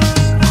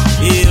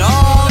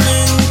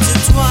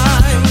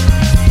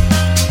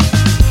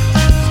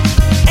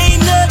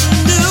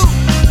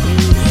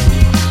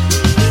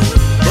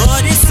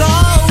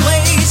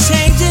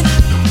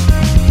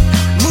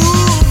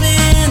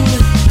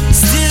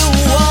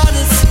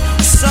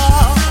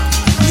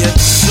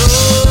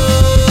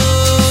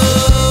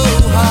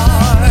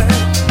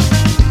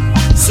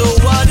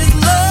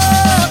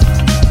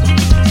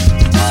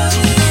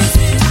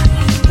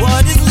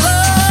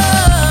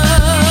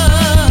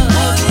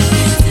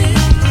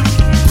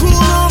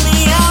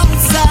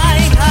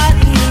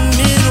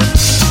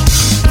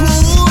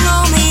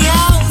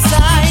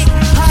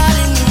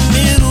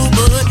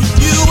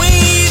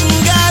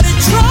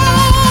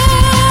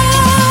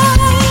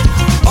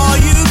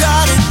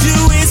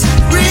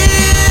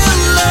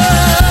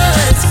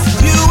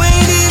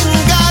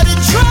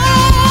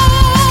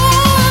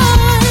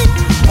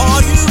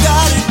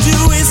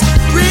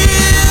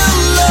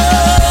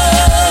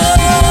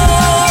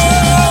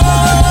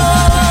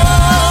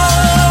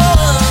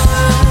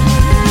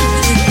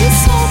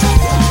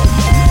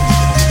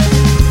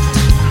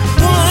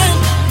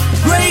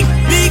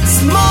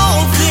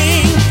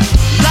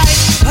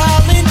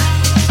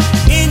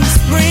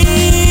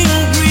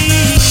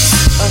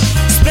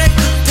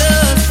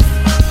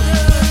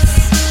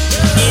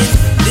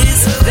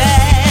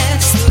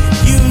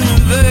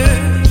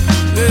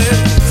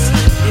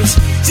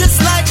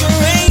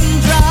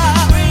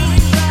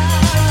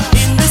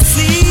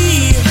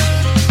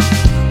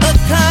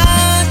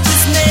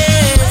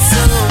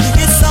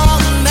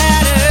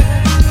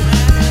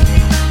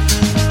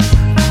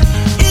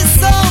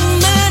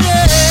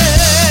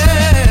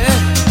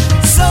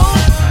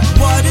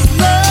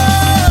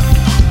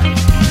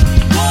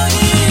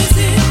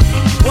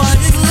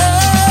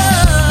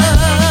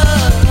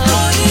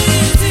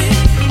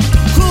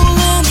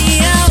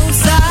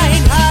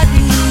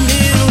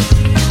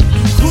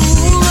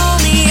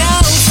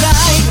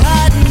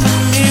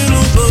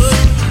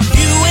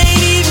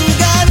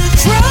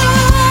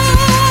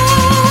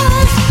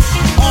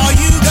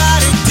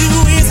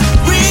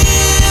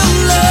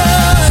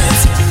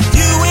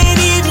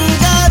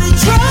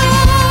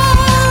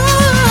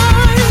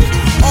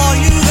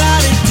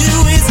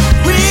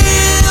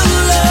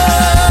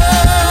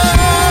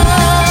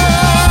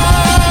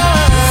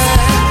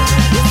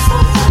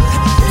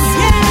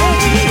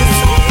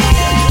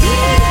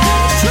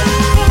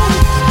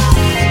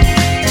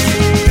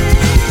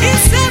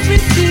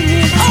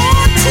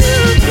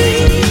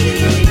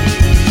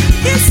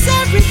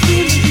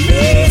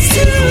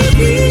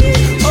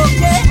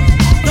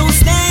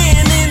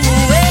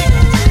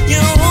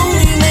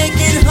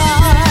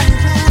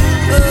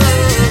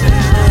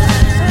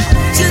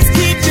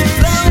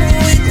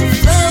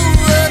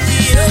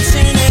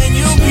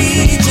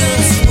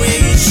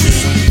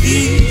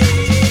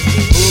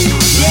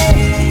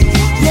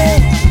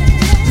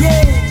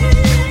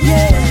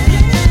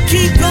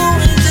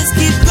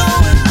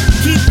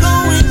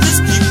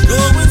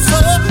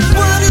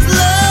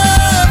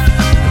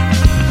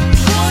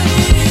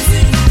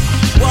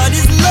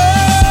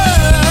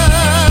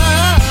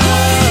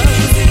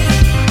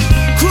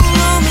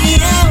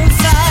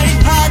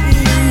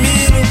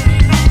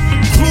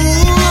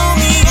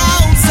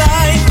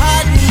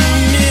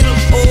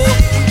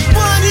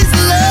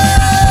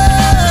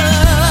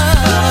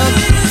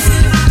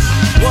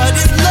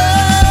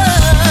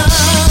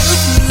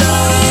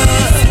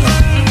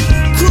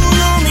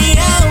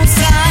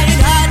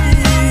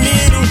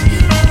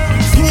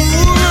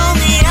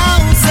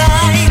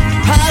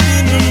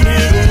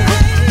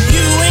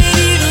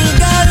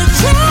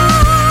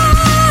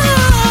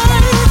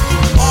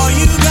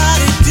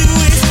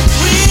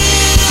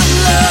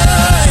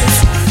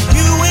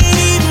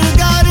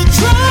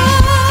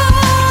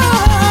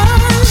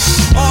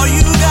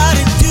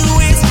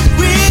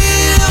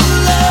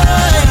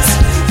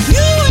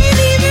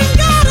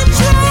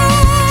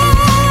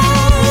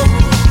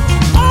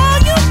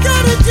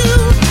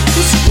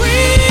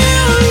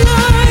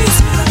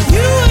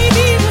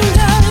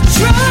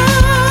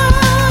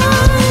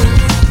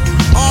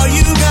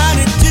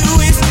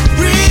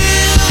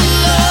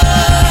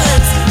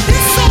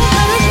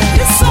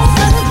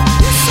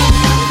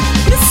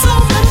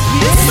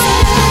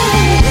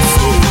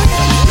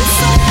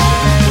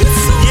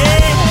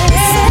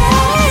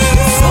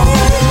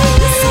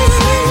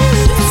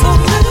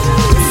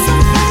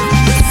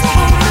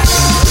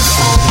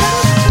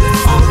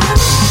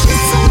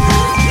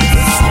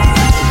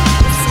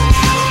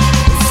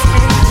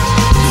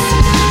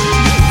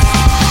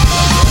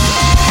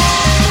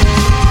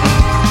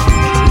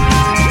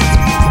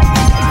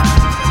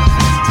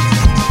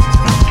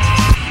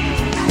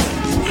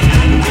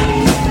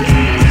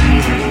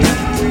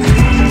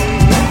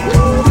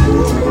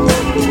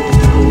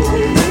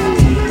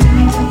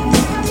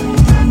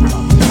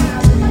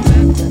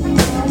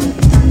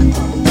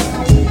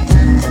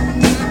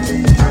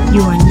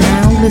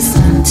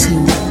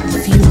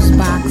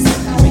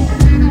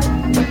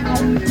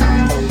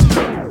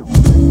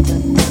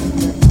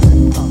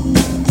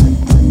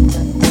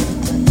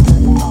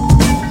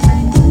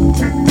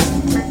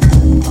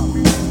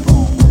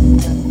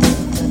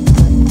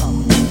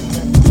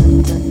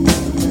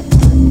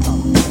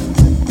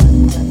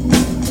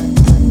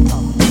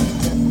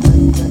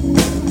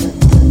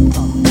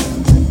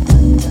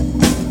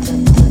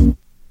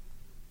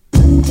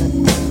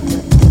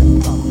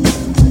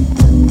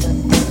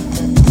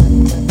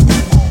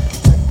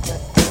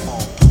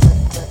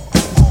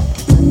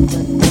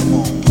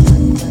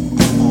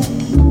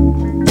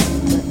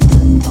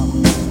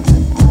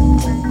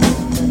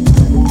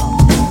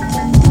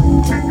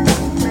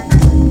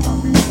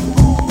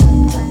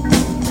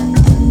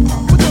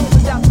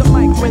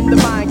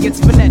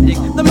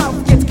 poetic. The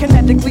mouth gets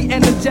kinetically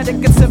energetic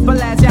and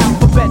simple as your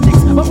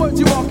alphabetics. My words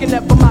you all can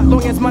never mock,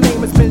 long as my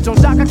name is Ben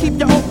Jones Jock. I keep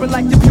you open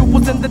like your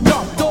pupils in the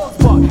dark. Doors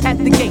bark at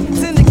the gate,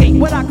 syndicate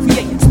what I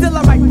create. Still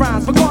I write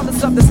rhymes,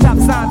 regardless of the stop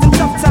signs. In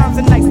tough times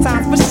and nice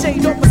times, for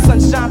shade over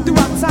sunshine.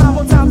 Throughout time,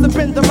 all times have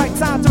been the right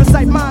time to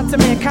recite mine to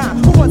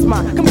mankind. Who wants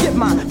mine? Come get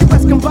mine. You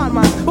best combine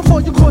mine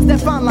before you cross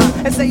that fine line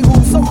and say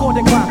who's so called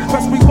inclined.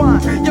 Press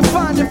rewind. You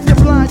find if you're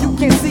blind, you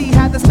can't see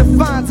how this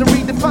defines and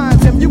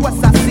redefines him.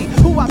 USIC,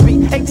 who I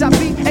be,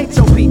 HIP,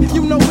 HOP.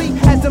 You know we,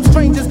 as them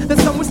strangers,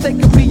 there's some wish they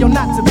could be or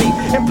not to be.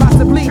 And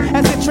possibly,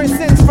 as it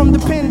transcends from the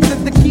pen to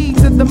the key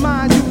to the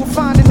mind, you will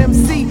find an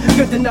MC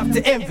good enough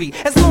to envy.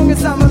 As long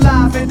as I'm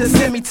alive and to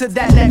send me to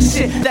that next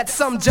shit that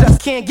some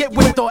just can't get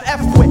with or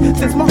F with.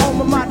 Since my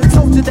alma mater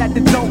told you that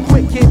it don't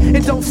quit, kid,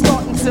 it don't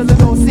start until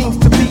it all seems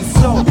to be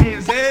so.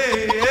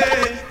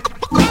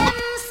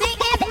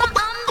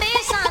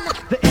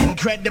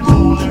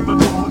 Incredible,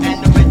 lyrical,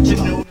 and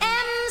original.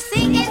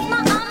 MC is my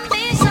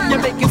ambition. You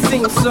make it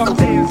seem so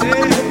MC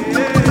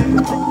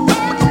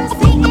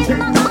is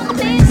my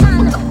ambition.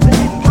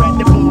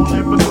 Incredible,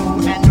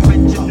 lyrical, and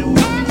original.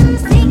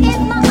 MC is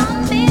my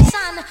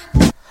ambition.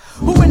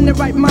 Who in their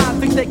right mind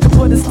think they can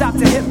put a stop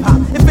to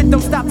hip-hop? If it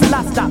don't stop till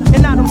I stop,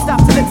 and I don't stop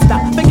till it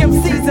stop. Big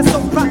MCs are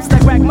so props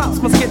like rag mouse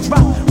must get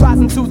dropped.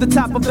 Rising to the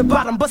top of the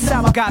bottom, but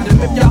how I got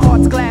them. If your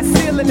heart's glass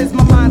ceiling is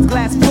my mind's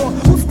glass floor,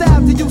 whose style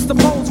do you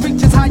suppose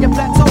reaches higher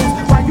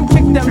plateaus? While you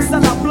kick them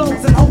sellout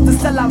blows and hope to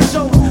sell out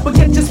shows, but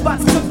get your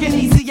spots cooking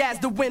easy as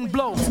the wind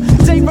blows.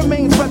 Jay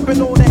remains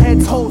reppin', all the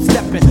heads hold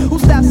steppin'.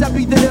 Whose style shall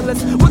be the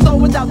illest, with or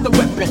without the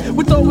weapon?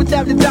 With or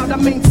without the doubt, I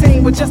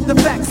maintain with just the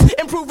facts.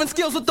 Improving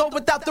skills with or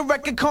without the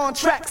record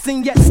contracts.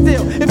 And yet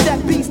still, if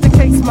that be's the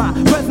case, my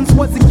presence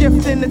was a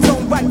gift in its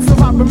own right, so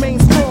I remain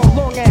strong.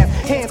 Long ass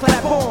hands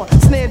clap on,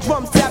 snare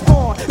drums tap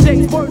on.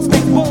 Jay's words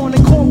make born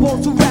and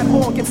cornballs who rap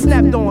on get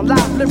snapped on.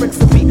 Live lyrics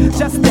will be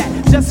just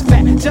that, just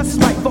fat, just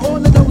right. For all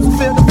of those who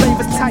feel the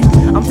flavor's tight,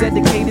 I'm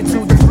dedicated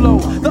to the flow.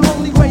 The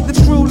only way the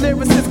true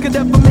lyricist could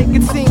ever make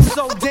it seem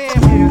so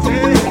damn.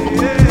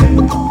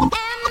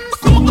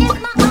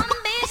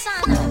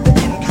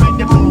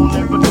 Incredible,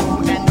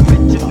 lyrical, and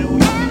original.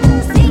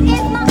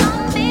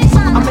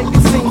 I make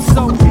it seem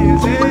so.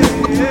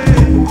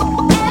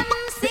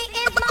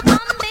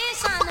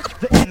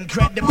 The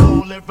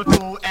incredible,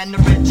 lyrical, and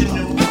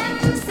original.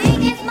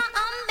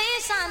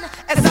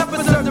 As I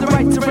reserve the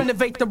right to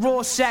renovate the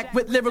raw shack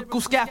with lyrical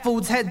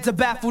scaffolds, heads are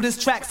baffled as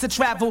tracks to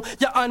travel.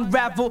 You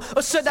unravel,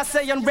 or should I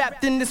say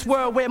unwrapped in this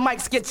world where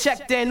mics get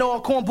checked and all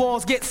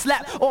cornballs get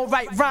slapped. All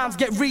right rhymes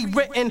get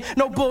rewritten,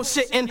 no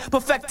bullshitting,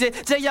 perfected.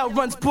 JL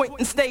runs point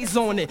and stays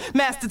on it.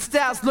 Mastered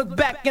styles look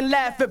back and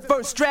laugh at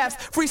first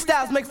drafts.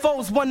 Freestyles make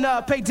foes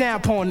wanna pay down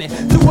upon it.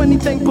 Do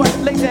anything but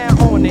lay down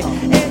on it.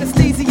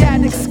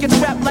 Anesthesiatics get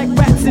trapped like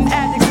rats and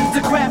addicts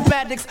to craft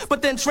addicts,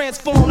 but then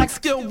transform like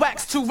skill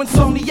wax to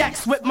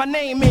insomniacs with my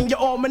name in your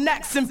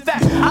almanacs. In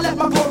fact, I let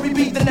my glory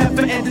be the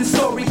never-ending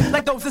story,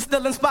 like those that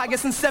still inspire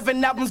since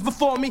 7 albums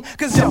before me.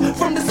 Cause yo,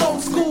 from this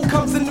old school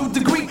comes a new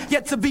degree,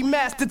 yet to be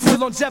mastered till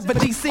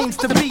longevity seems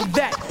to be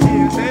that.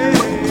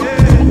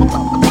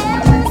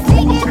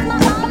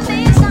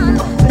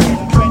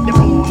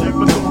 Incredible,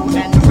 lyrical,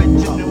 and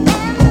original.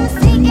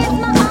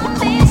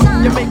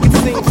 You make it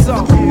seem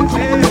so.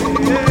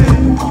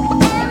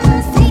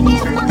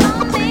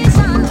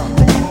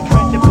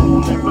 Incredible,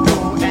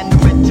 lyrical, and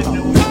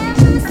original.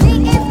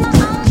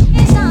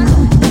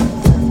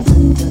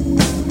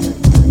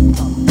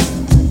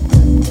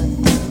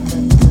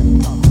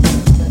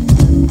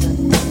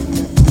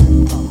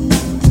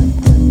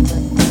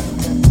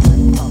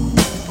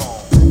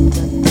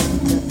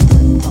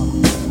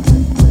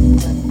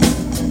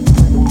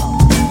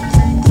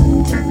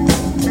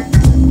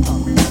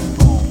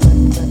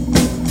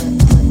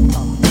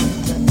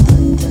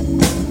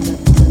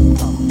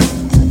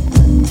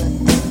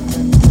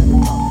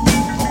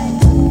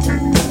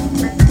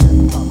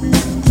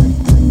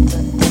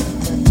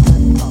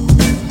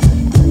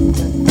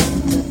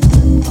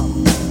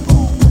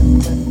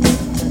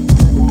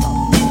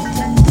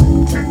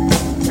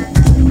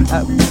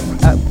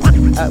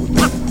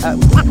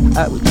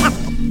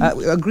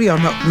 We agree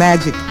on what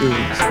magic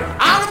is.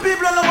 All the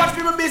people don't watch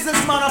people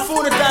business, man, a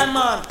phone time,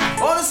 man.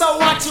 All this are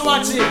watch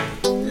it.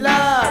 Lord,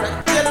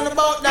 I'm telling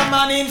about that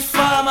man,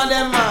 informer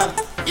them, man.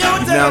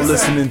 Now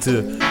listening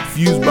to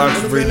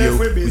Fusebox Radio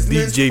with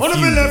DJ On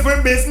the left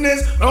with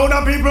business, how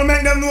the people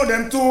make them know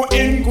them too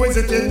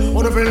inquisitive.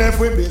 On the left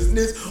with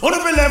business, on the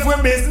left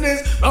with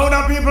business, how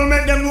the people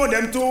make them know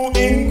them too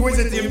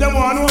inquisitive. Them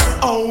want to know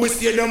how we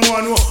see them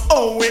want to know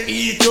how we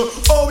eat you,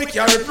 how we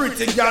carry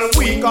pretty girl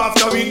week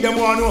after week. Them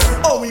want to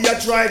know how we a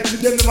try.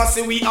 Them never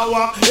say we a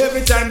walk.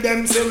 Every time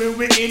them say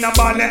we in a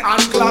bonnet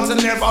and class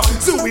and never.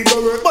 So we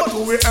go work, but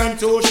we earn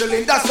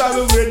socially. That's why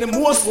we wear the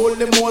most gold,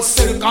 the most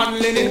silk and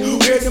linen.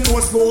 Wear the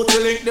most gold to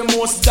link, the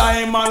most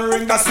diamond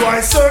ring. That's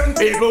why certain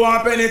people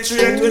want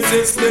penetrate with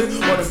system.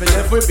 But if they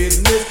left with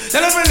business,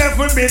 then if they left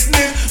with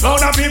business,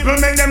 round of people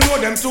make them know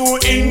them too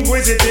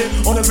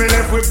inquisitive. On if they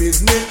left with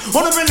business,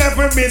 on if they left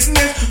with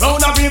business,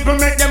 round of people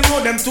make them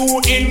know them too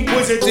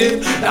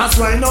inquisitive.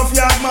 That's why enough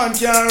young man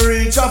can't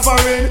reach a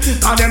foreign,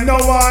 and them no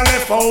one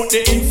left out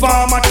the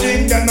informer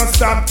thing. Them not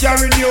stop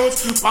carrying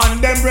news on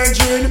them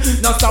brethren,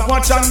 not stop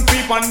watching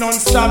people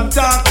non-stop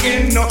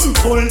talking. No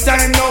full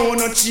time now,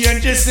 no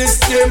change the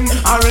system,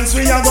 or else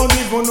we are gonna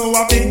even know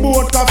a big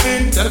boat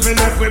coffin. Tell if we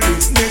left with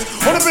business,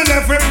 what if we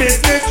left with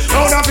business?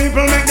 Round of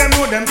people make them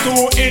know them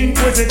too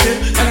inquisitive.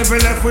 Tell if we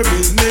left with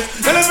business,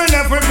 tell if we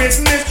left with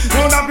business.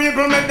 Round of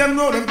people make them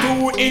know them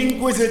too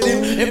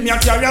inquisitive. If me a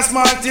carry a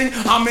small thing,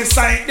 and me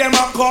sight them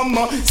a come,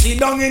 sit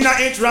down in a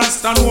it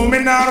rasta, no me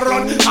nah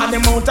run. And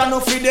them out and no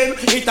feed them,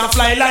 it a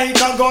fly like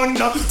a gun.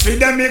 Feed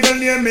them eagle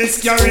name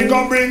is carry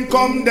go bring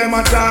come. Them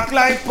a talk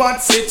like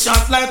pot, sit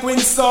chat like win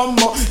some.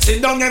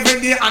 Sit down every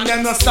day and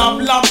them no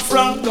stop lap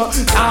frank.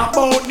 Talk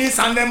about this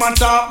and them a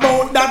talk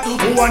about that.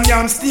 One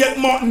yam steak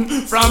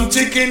mutton from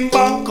chicken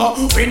bank.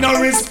 We no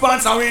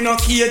response and we no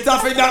cater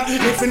for that.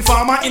 If in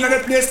farmer in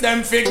the place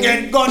them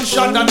forget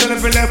gunshot. And tell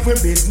if we left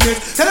with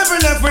business, tell if we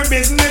left with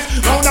business.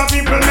 Round of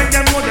people make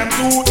them know them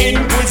too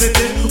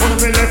inquisitive. When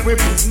we left with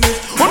business,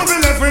 when we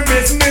left with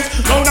business.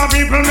 Round of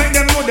people make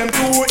them know them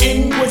too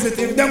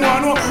inquisitive. Them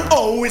want know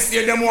how we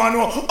stay, them want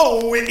know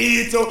how we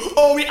eat,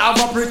 how we have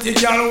a pretty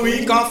girl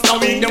week after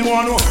week. Them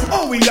want know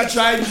how we a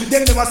try.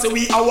 Them never say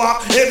we a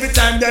walk. Every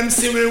time them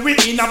see we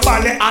in a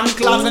ballet and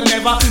class and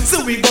never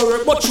see we go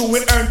work, but you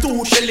will earn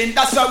 2 shilling.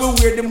 That's why we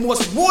wear the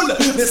most wool,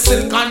 the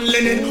silk and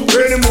linen.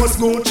 Wear the most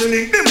gold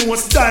chilling, the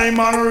most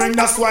diamond ring.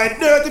 That's why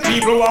dirty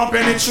people want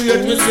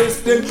penetrate the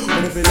system.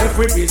 When if we left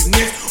with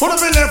business, when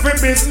if we left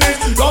with business,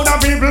 round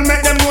of people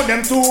make them know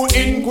them too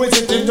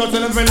inquisitive. Just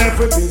tell if we left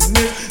with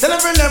business, tell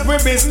if we left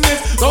with business,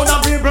 round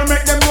of people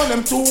make them know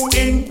them too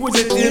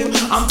inquisitive.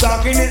 I'm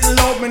talking it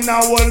loud, me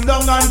now hold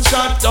down and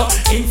chat.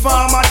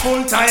 Informer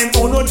full time,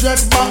 uno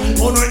dress back,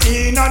 uno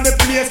in on the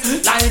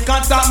place like a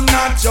top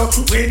notch.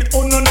 With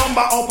uno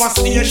number up a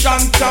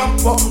station top.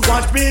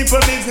 Watch people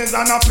business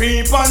and a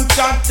peep and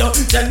chat.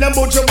 Tell them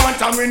what you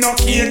want and we no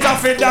cater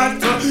for that.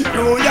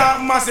 New York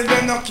massive,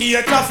 them no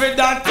cater for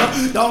that.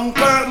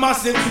 Dunkirk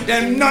massive,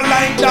 them no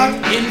like that.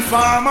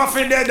 Informer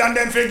for dead and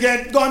them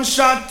forget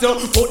gunshot.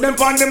 Put them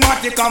on the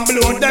matic and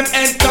blow them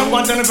head top.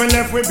 And tell them we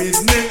left with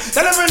business,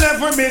 tell them we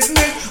left with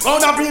business.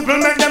 Other people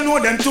make them know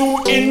them too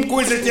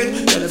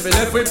inquisitive. Tell them we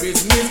left with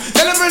business,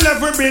 tell them we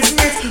left with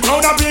business.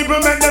 Other people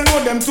make them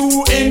know them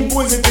too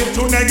inquisitive.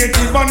 Too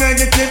negative or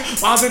negative,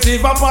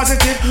 positive or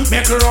positive.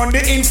 Make run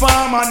the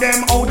informer,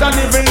 them out of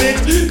the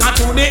village. Got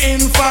to the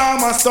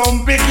informer,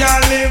 some pick your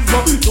live.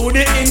 To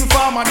the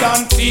informer,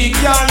 don't take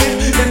your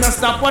live. Then I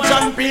stop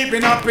watching people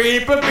in a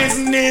people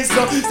business.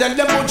 Tell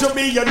them what you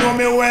be, you know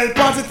me well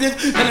positive.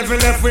 Tell them we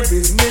left with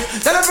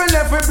business, tell them we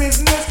left with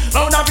business.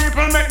 Other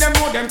people make them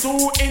know them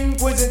too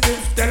inquisitive.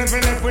 Tell them we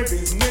left with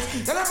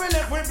business, tell them we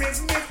left with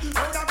business.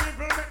 Other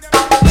people make them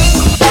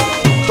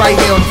right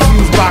here on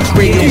Fusebox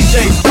Radio.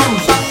 DJ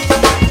Fusion.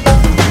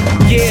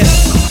 Yeah.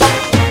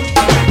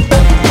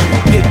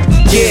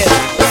 Yeah.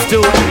 Let's do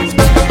it.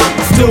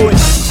 Let's do it.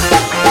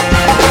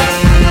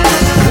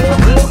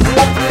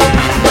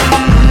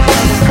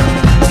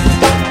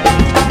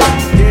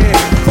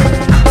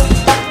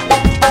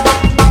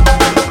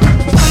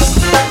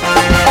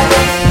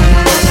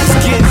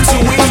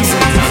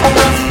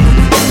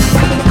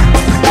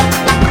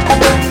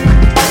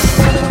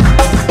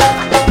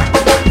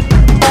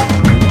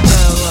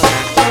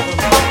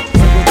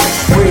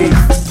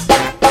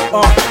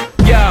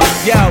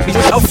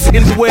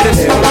 With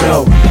us? Hell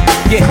no.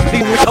 Yeah,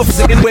 these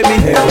sitting with me?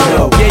 Hell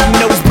no. Yeah, you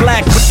know it's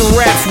black with the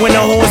raps when the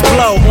horns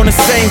blow. On the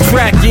same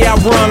track, yeah, I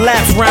run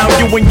laps round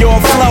you and your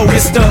flow.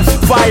 It's the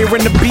fire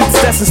in the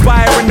beats that's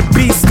inspiring the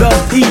beast. The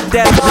heat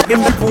that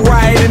and people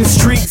riot in the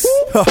streets.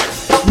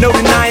 No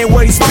denying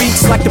what he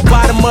speaks, like the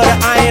bottom of the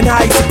iron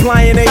heights,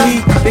 supplying the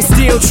heat. They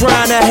still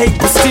trying to hate,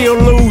 but still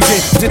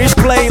losing. This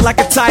play like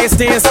a tire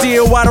stand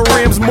still while the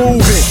rims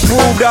moving.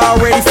 Proved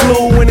already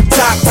flew in the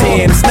top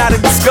 10. It's not a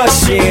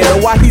discussion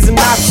or why he's an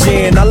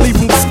option. I leave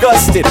him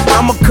disgusted.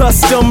 I'm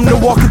accustomed to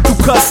walking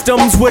through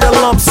customs with a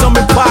lump sum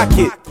in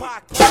pocket.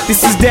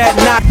 This is that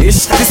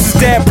knockish. This is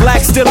that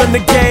black still in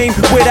the game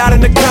without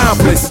an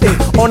accomplice.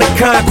 On a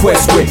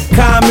conquest with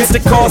comments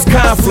that cause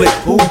conflict.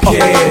 Who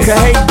cares? Can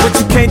hate, but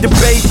you can't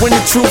debate when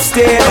the truth's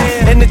there.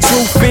 And the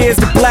truth is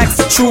the black's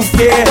the truth,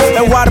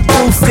 yeah. And while the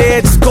proof's there,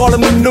 just call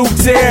him the new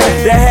tear.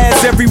 That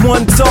has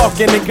everyone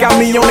talking. It got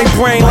me on their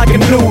brain like a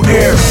new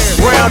air.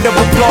 Round of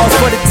applause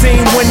for the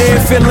team when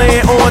they're feeling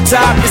on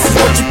top. This is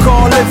what you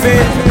call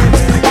living.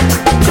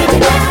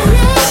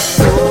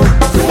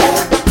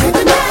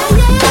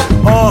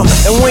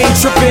 And we ain't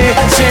tripping,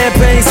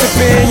 champagne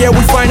sipping. Yeah,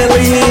 we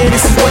finally here.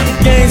 This is what the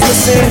game's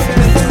missing.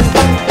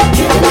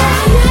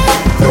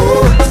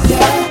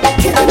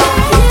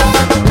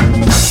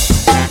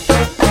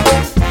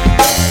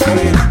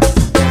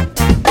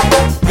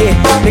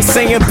 Yeah, they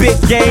saying big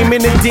game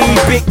in the D,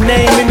 big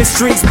name in the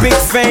streets, big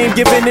fame,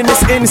 given in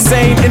this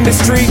insane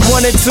industry.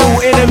 1 or 2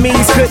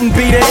 enemies couldn't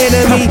be the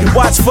enemy.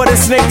 Watch for the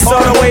snakes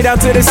all the way down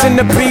to the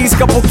centipedes.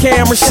 Couple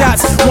camera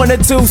shots, 1 or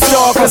 2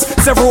 stalkers,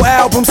 several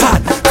albums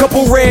hot,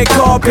 couple red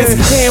carpets,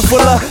 handful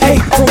of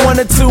hate from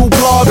 1 or 2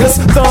 bloggers.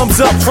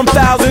 Thumbs up from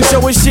thousands,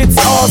 showing shit's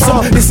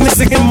awesome. This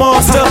Mexican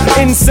monster,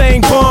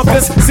 insane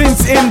bonkers.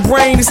 Since in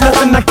brain, it's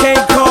nothing I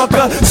can't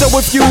conquer. So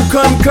if you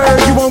concur,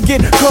 you won't get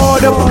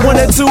caught up. 1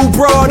 or 2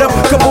 brought up,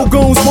 couple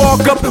goons walk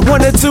up,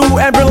 1 or 2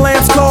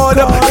 ambulance called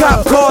up.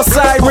 Cop call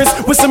sirens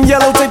with some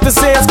yellow tape that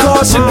says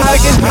caution.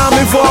 I'm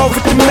involved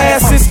with the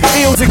masses,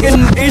 ill to get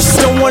an ish,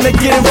 don't wanna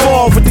get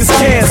involved with this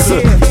cancer.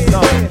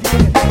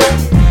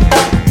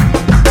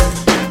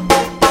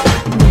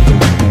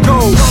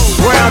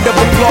 Round of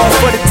applause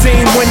for the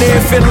team when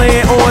they're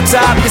feeling on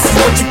top. This is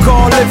what you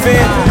call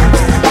living.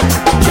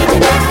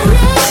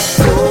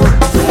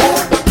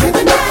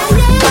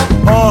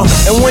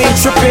 And we ain't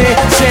tripping,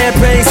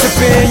 champagne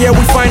sipping. Yeah,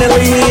 we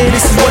finally here.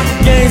 This is what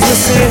the game's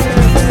missing.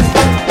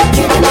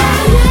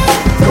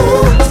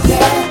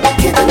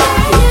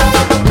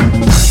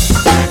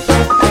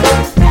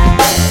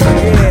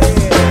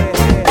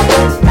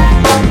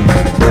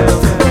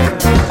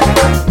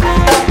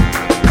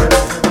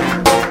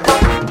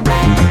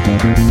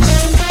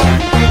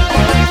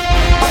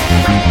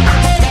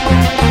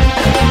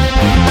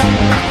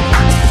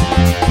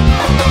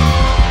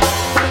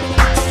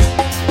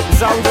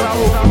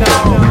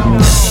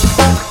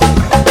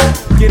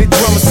 Get it,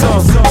 drummer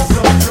song.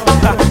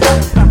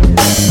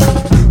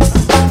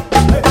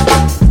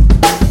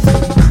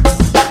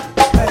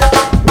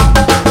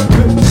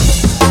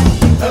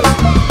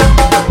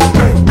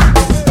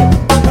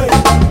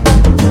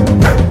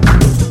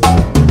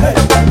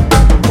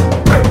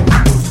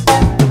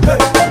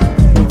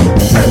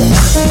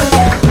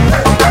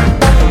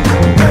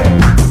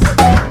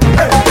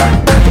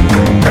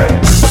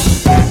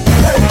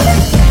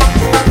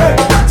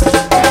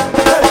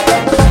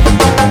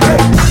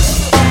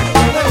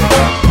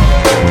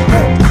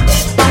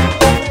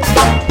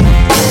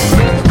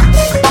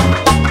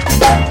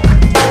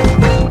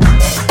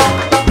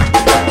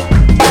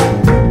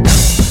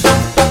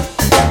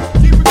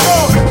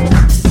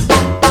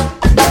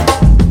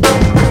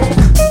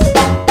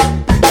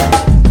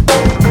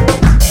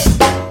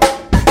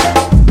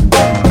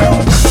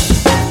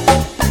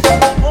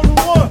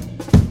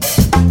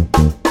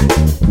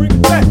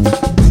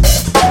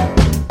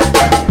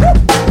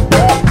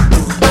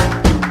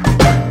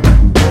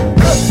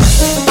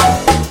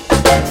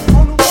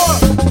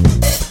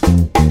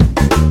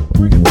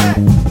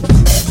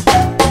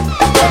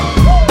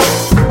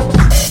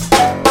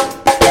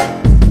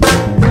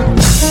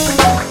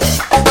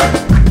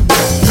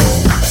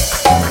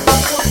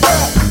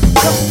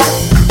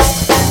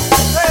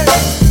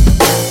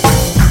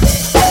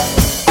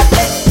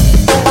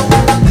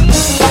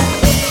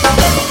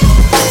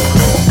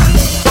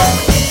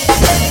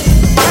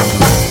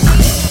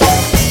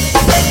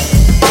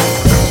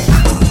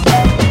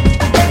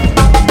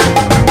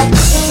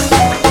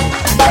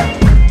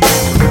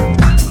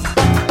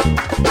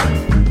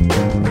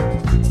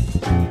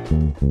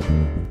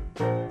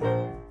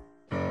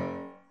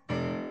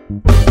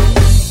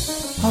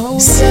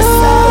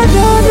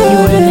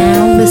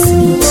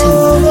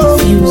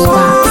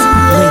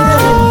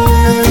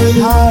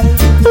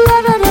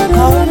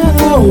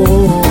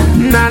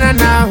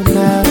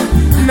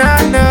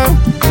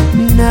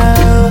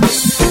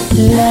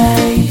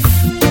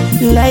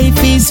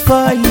 Life is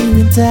for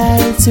you and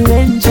I to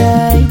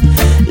enjoy.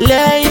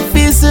 Life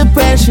is a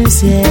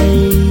precious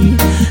day.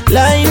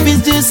 Life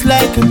is just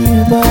like a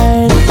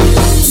newborn.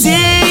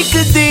 Take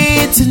a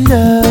day to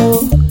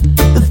know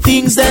the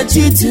things that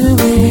you're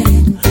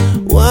doing.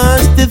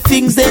 What's the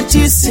things that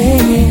you're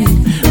saying?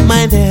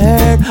 Mind the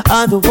hurt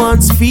are the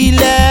ones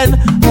feeling.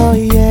 Oh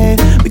yeah.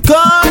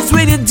 Because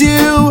when you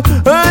do,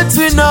 hurts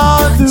when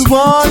all the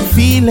one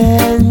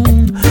feeling.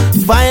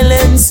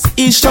 Violence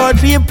is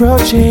shortly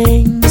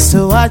approaching.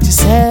 So watch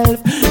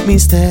yourself,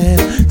 Mr.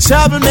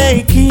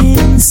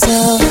 Troublemaking.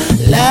 So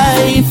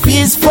life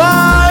is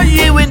for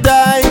you and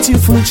I to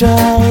full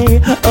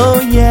joy.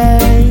 Oh yeah.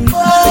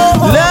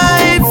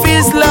 Life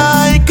is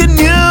like a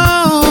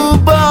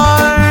newborn.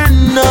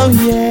 Oh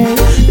yeah.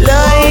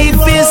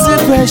 Life is so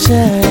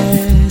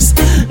precious.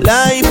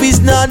 Life is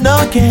not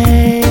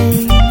okay.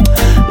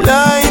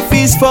 Life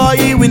is for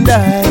you and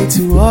I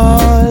to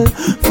all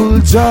full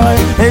joy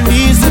and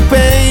ease the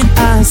pain.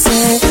 I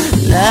say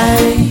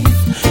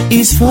life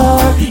is for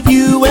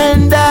you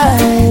and I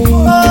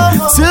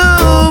to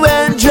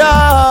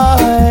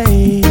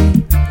enjoy.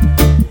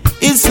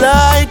 It's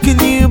like a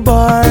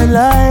newborn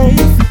life.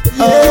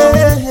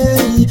 Yeah,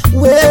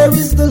 where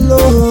is the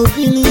love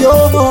in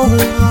your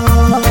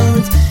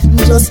heart?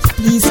 Just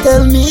please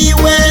tell me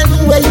when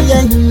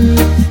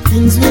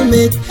things will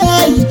make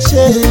a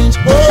change.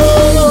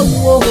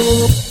 Oh,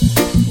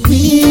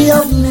 we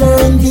have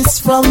learned this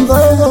from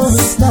the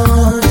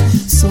start.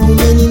 So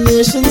many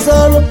nations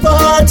are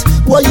apart.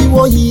 Why,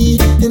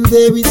 and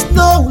there is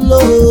no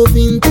love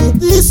into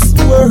this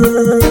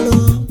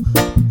world.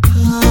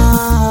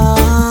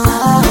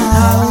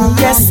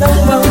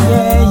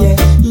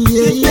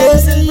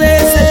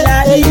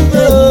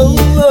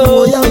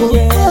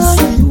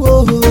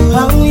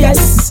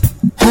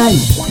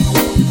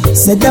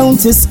 So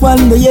don't you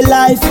squander your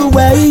life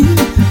away,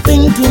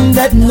 thinking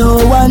that no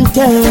one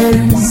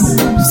cares.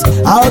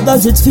 How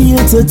does it feel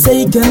to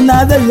take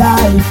another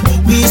life?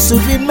 We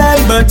should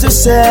remember to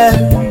share.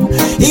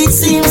 It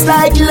seems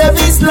like love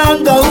is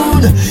long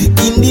gone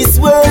in this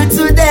world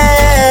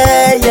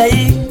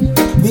today.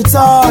 With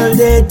all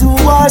they do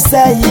or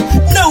say,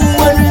 no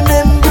one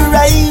remember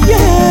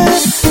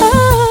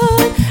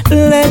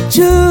let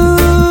your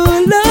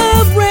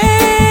love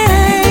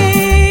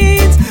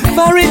reign,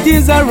 for it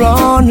is our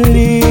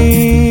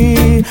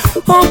only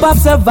hope of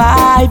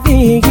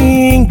surviving.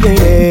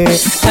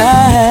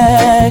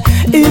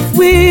 If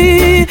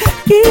we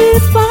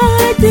keep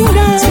fighting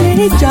on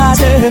each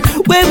other,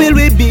 where will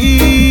we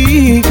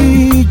be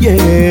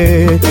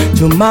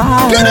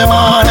tomorrow?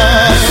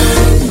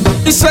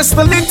 It's just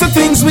the little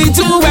things we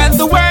do and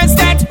the words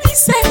that we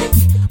say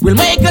will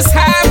make us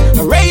have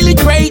a really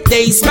great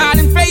day.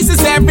 Smiling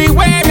faces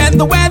everywhere and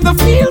the weather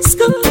feels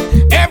good.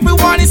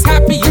 Everyone is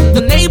happy in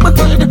the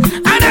neighborhood.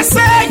 And I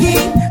say,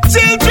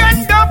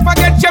 children, don't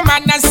forget your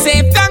manners.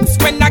 Say thanks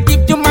when I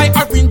give you my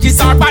oranges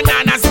or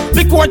bananas.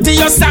 Be to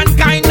your son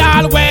kind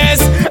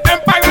always.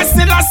 Emperor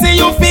still I see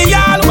you feel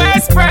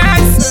always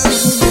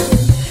press.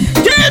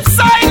 Keep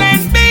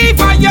silent, be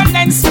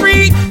violence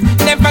free.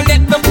 Never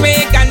let the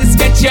pagans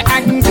get you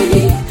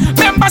angry.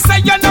 Remember say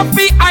you're not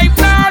be hype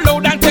now.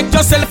 Load and take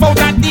yourself out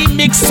of the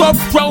mix-up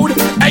crowd.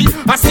 Hey,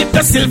 I see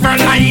the silver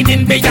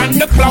lining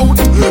beyond the cloud.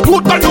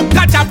 Who don't look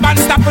at your and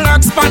stop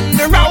lurks on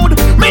the road.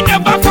 Me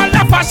never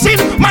follow fashion.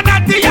 Man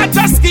at the I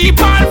just keep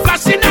on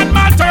flashing. And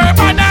my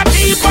turban I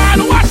keep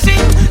on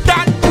washing.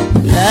 That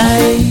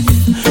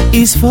life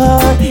is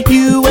for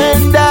you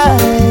and I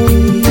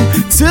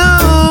to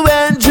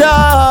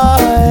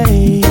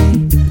enjoy.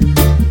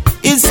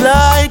 It's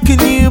like a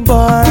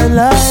newborn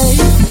life.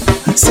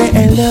 Say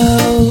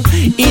hello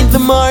in the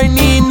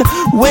morning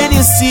when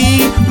you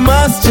see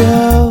Mas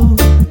Joe.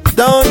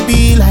 Don't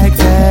be like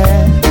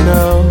that,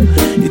 no.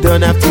 You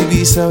don't have to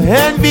be so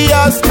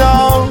envious,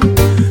 no.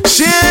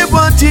 Share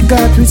what you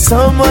got with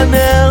someone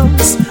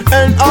else,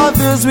 and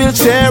others will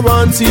share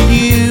unto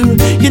you.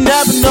 You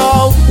never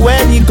know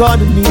when you're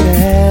gonna need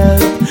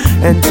help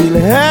until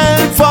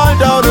help fall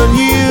down on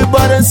you.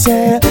 But I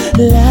say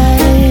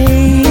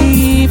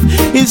life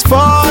is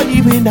for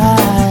you and I.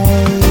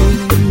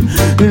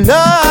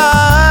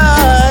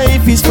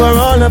 Life is for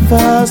all of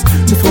us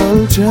to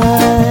full joy.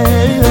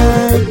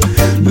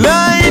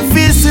 Life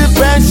is so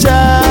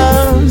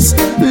precious.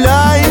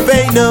 Life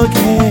ain't no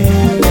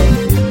game.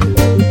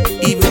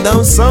 Even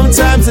though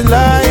sometimes in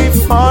life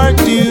hard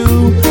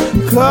to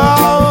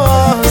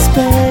cause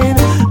pain,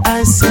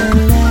 I say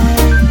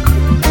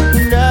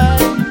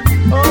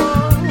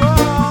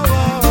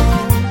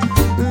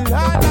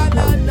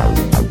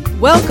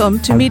Welcome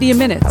to Media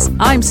Minutes.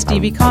 I'm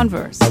Stevie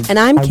Converse. And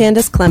I'm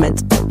Candace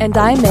Clement. And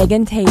I'm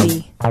Megan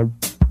Tatey.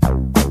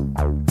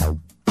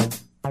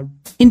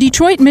 In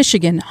Detroit,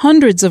 Michigan,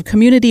 hundreds of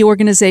community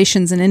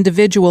organizations and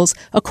individuals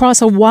across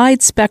a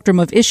wide spectrum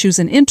of issues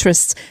and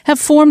interests have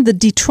formed the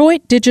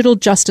Detroit Digital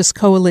Justice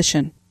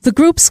Coalition. The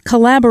groups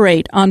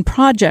collaborate on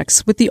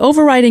projects with the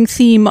overriding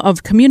theme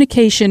of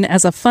communication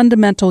as a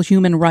fundamental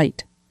human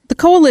right. The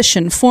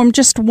coalition, formed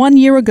just 1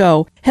 year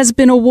ago, has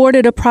been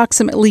awarded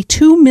approximately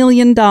 $2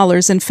 million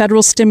in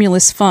federal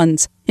stimulus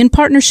funds in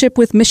partnership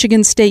with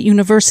Michigan State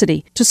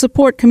University to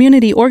support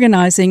community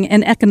organizing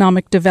and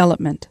economic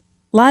development.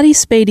 Lottie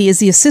Spady is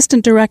the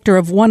assistant director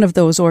of one of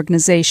those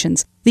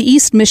organizations, the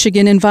East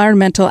Michigan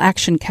Environmental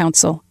Action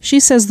Council. She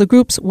says the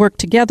groups worked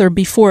together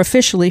before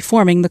officially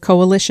forming the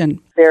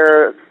coalition.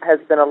 There has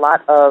been a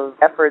lot of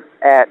efforts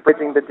at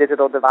bridging the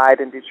digital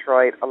divide in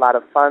Detroit. A lot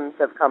of funds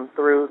have come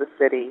through the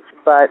city,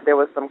 but there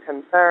was some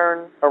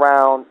concern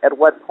around at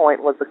what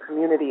point was the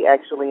community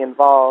actually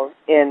involved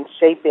in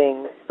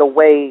shaping the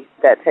way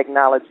that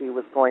technology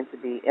was going to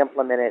be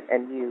implemented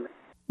and used.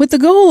 With the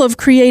goal of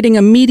creating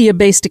a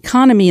media-based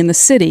economy in the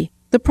city,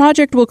 the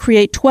project will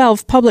create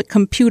 12 public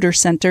computer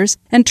centers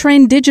and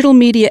train digital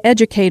media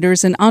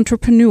educators and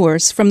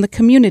entrepreneurs from the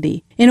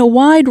community in a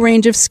wide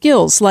range of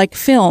skills like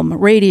film,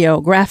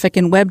 radio, graphic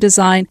and web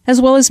design,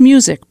 as well as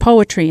music,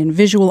 poetry, and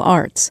visual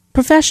arts.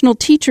 Professional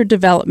teacher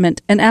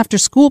development and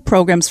after-school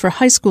programs for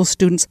high school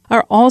students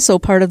are also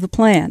part of the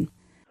plan.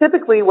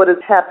 Typically, what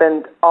has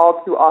happened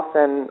all too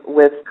often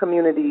with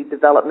community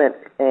development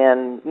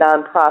and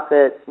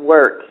nonprofit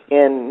work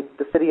in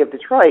the city of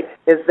Detroit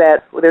is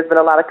that there's been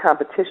a lot of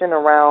competition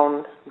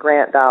around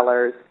grant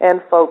dollars, and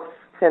folks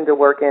tend to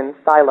work in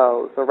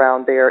silos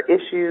around their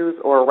issues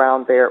or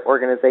around their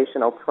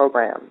organizational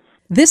programs.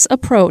 This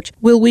approach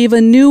will weave a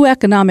new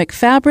economic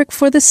fabric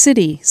for the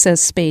city, says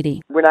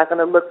Spady. We're not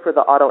going to look for the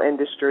auto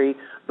industry,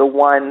 the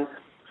one,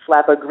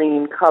 slap a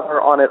green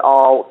cover on it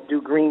all, do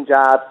green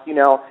jobs,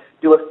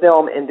 do a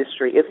film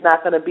industry. It's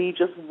not going to be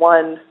just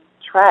one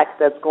track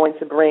that's going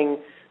to bring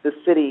the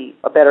city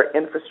a better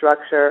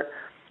infrastructure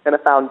and a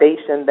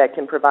foundation that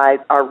can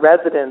provide our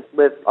residents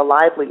with a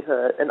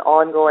livelihood, an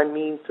ongoing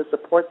means to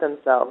support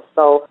themselves.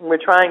 So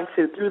we're trying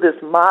to, through this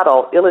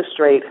model,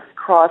 illustrate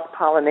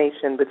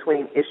cross-pollination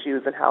between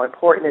issues and how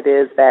important it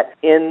is that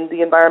in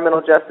the environmental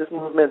justice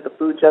movement, the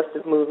food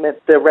justice movement,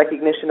 the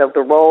recognition of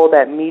the role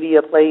that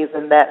media plays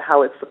in that,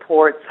 how it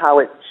supports, how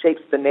it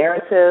shapes the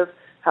narrative,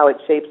 how it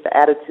shapes the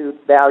attitudes,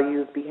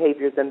 values,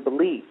 behaviors, and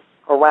beliefs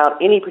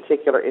around any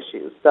particular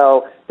issue.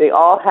 So they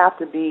all have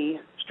to be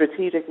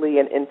strategically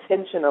and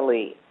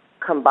intentionally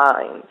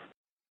combined.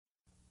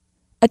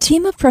 A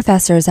team of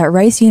professors at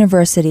Rice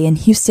University in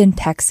Houston,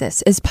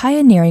 Texas, is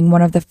pioneering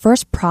one of the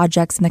first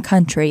projects in the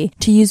country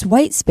to use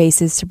white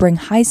spaces to bring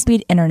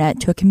high-speed internet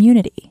to a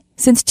community.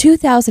 Since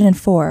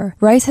 2004,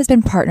 Rice has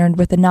been partnered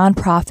with the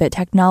nonprofit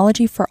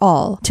Technology for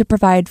All to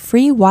provide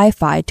free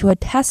Wi-Fi to a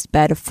test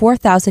bed of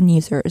 4,000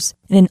 users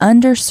in an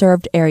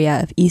underserved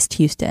area of East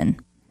Houston.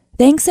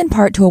 Thanks in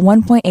part to a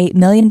 $1.8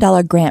 million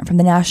grant from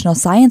the National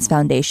Science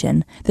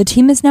Foundation, the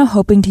team is now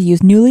hoping to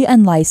use newly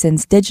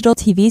unlicensed digital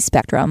TV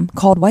spectrum,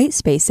 called white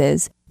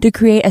spaces, to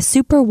create a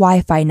super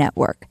Wi-Fi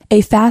network,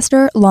 a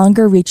faster,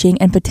 longer-reaching,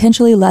 and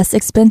potentially less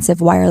expensive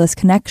wireless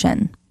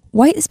connection.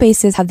 White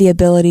spaces have the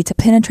ability to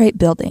penetrate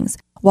buildings,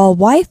 while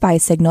Wi-Fi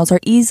signals are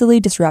easily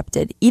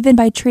disrupted, even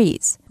by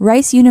trees.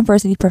 Rice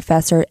University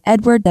professor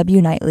Edward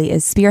W. Knightley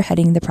is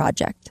spearheading the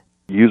project.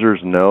 Users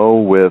know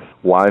with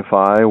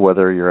Wi-Fi,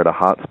 whether you're at a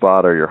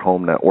hotspot or your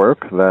home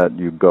network, that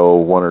you go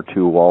one or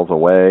two walls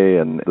away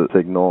and the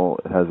signal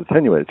has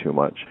attenuated too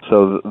much.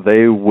 So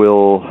they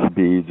will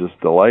be just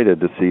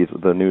delighted to see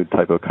the new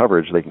type of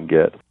coverage they can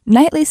get.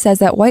 Knightley says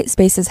that white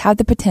spaces have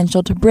the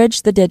potential to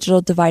bridge the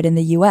digital divide in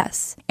the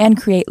U.S.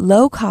 and create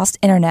low-cost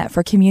internet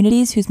for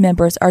communities whose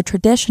members are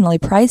traditionally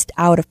priced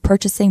out of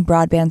purchasing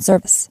broadband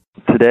service.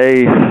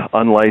 Today,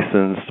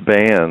 unlicensed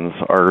bands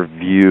are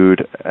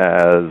viewed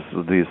as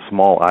these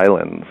small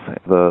islands.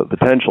 The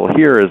potential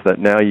here is that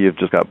now you've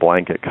just got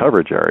blanket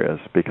coverage areas,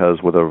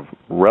 because with a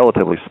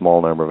relatively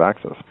small number of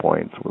access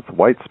points with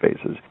white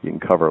spaces, you can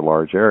cover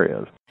large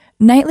areas.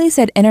 Knightley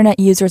said internet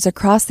users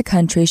across the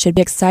country should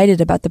be excited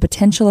about the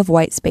potential of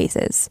white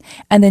spaces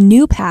and the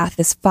new path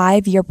this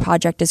 5-year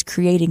project is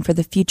creating for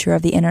the future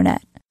of the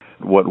internet.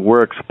 What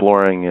we're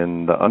exploring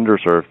in the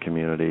underserved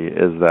community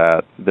is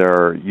that there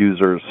are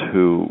users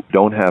who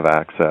don't have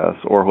access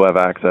or who have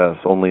access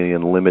only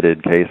in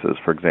limited cases.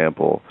 For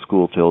example,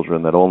 school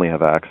children that only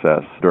have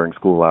access during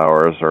school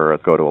hours or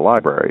go to a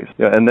library.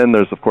 Yeah, and then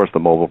there's, of course, the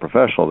mobile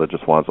professional that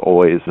just wants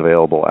always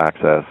available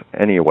access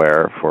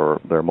anywhere for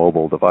their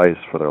mobile device,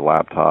 for their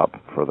laptop,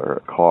 for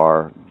their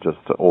car, just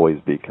to always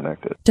be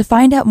connected. To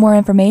find out more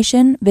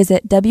information,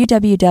 visit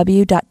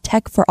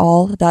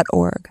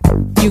www.techforall.org.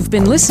 You've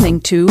been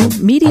listening to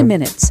Media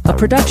Minutes, a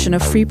production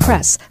of Free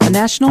Press, a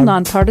national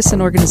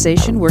nonpartisan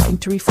organization working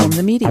to reform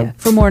the media.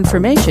 For more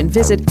information,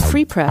 visit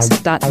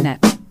freepress.net.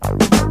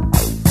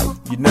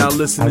 You're now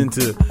listening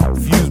to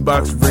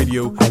Fusebox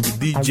Radio with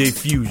DJ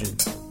Fusion.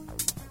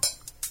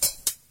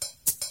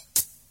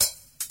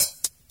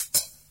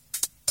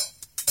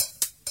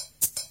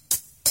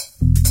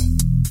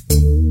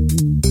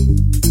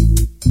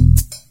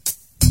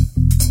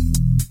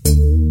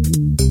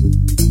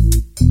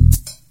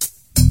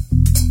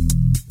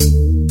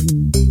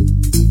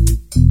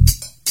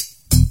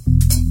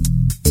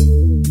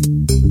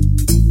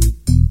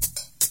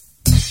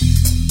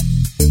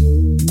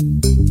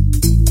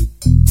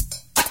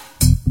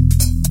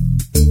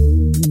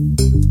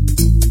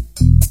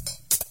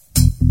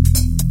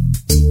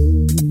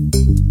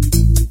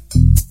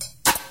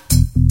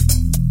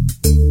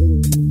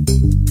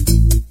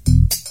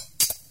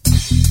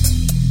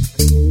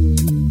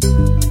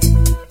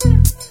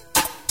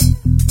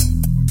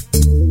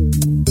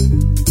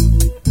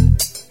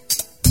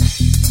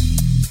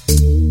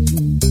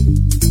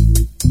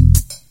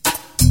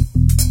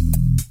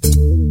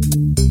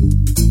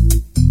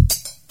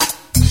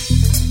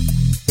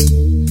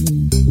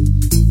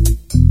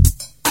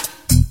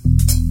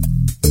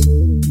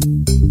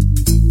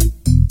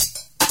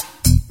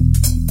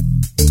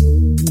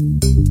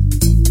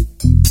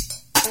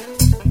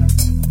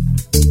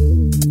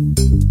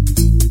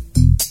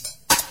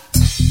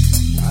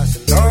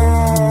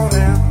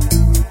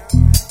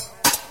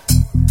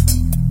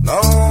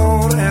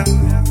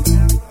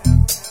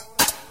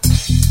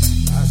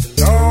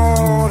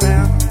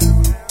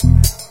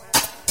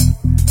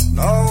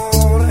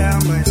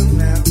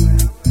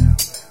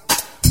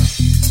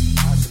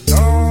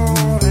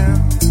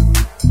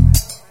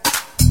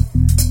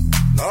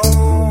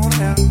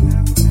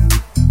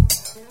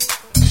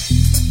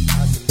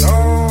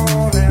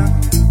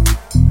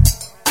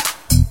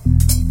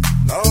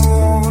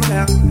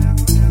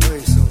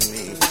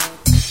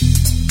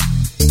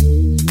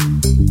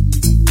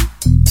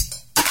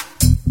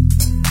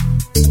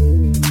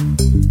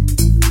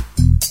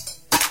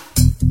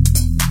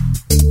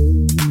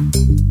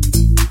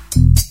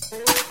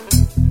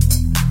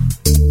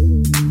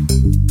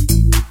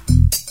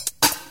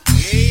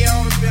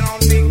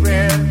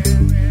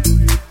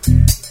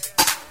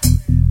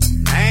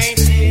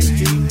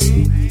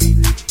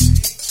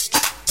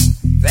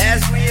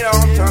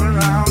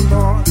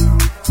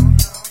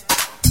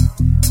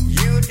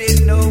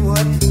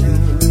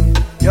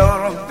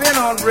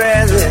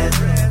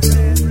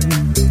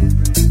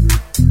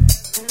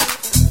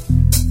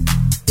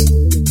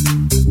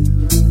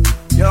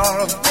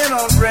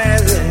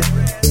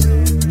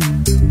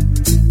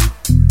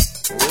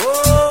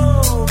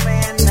 Oh,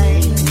 man,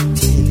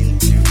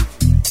 1982.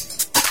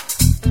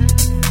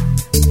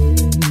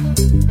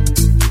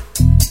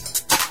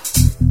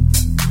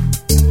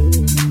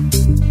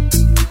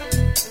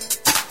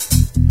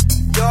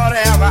 You ought to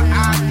have an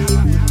idea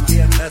wouldn't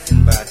care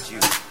nothing about you.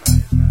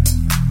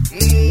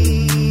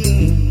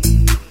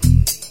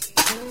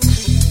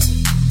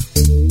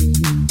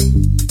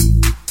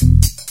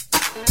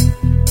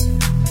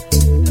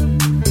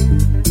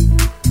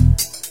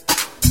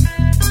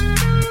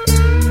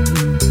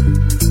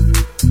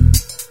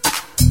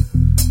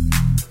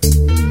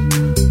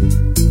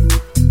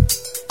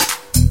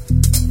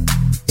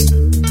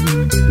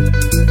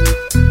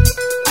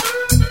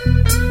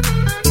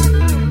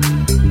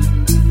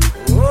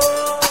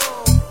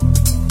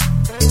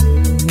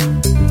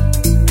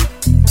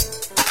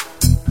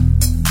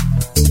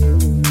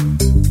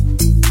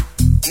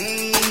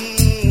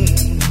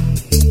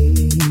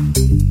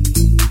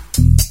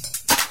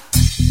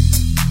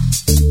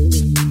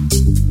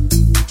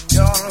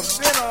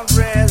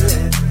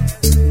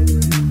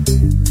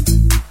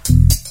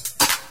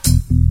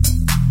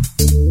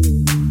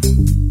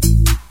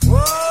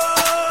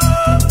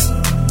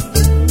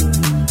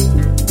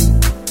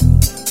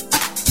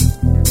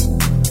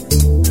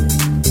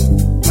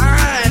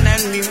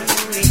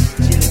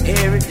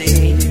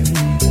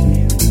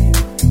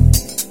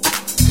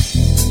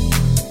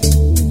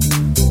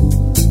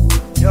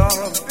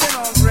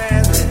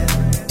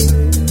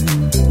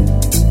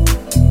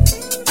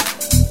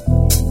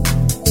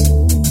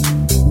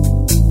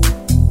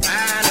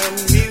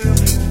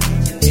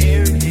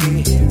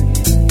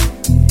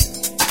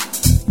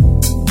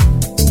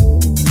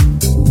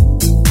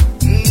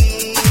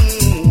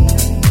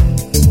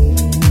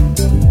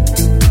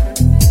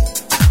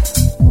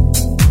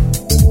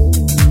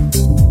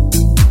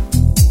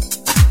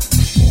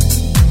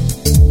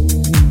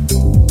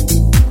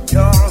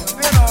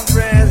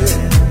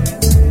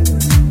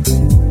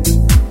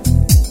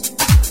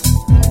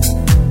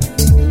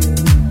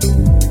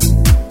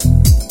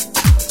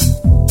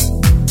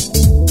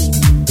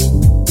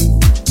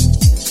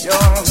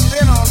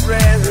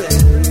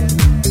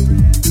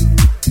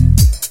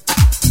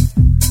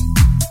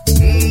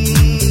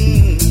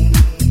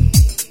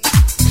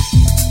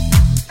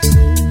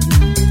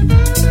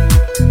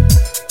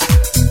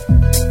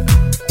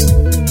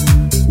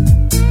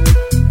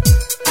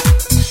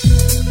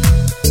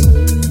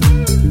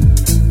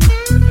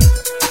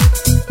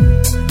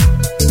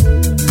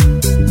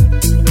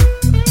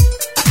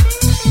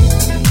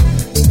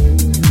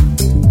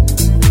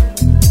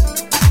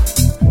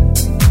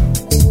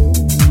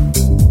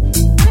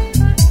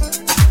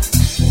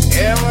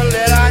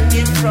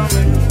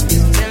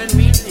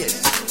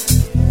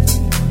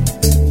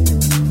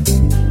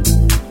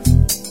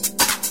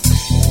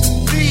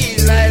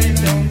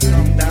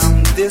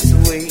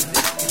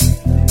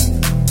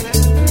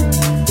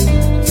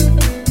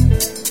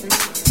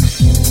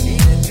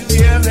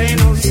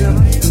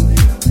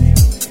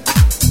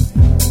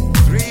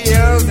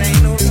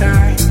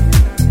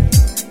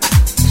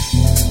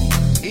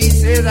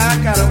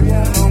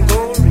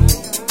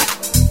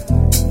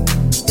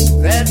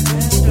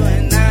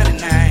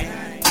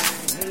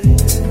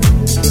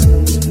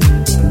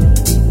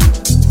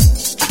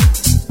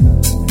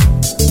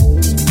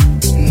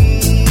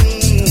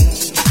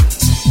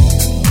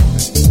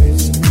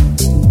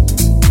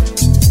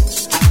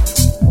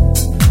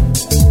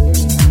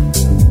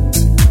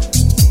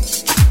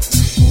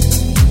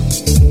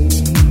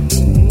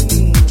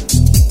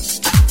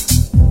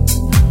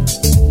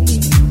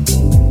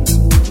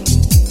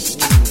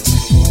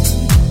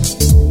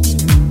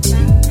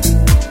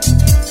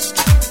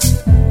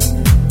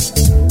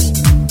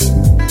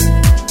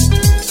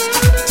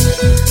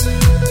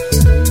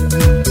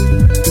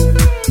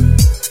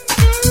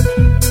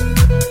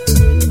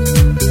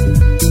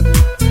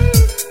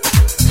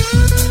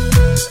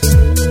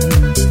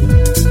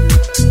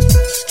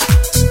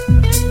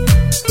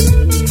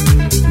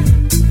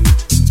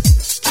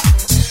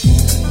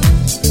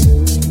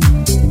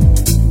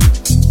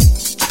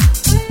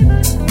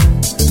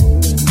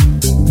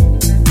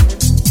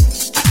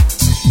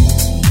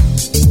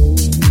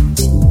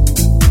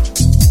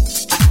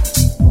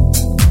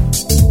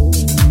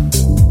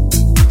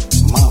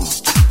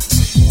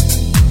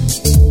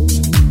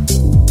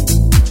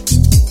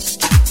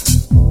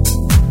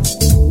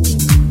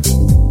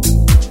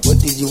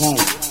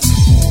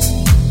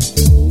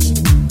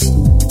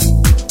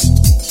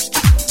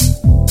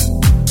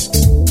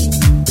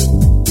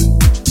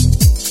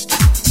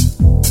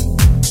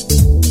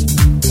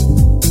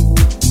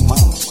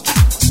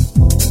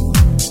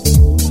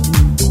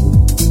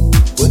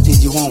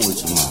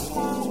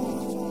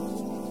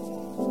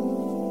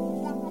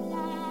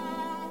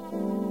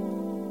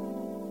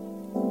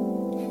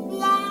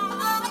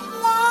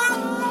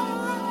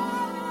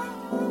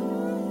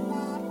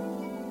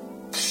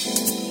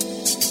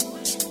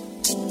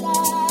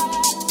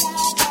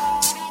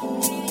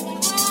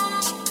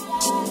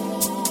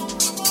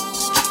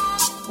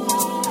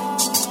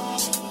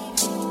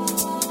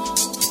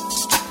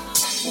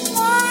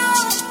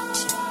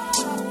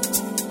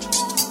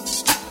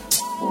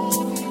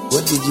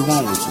 What did you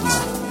want with your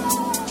money?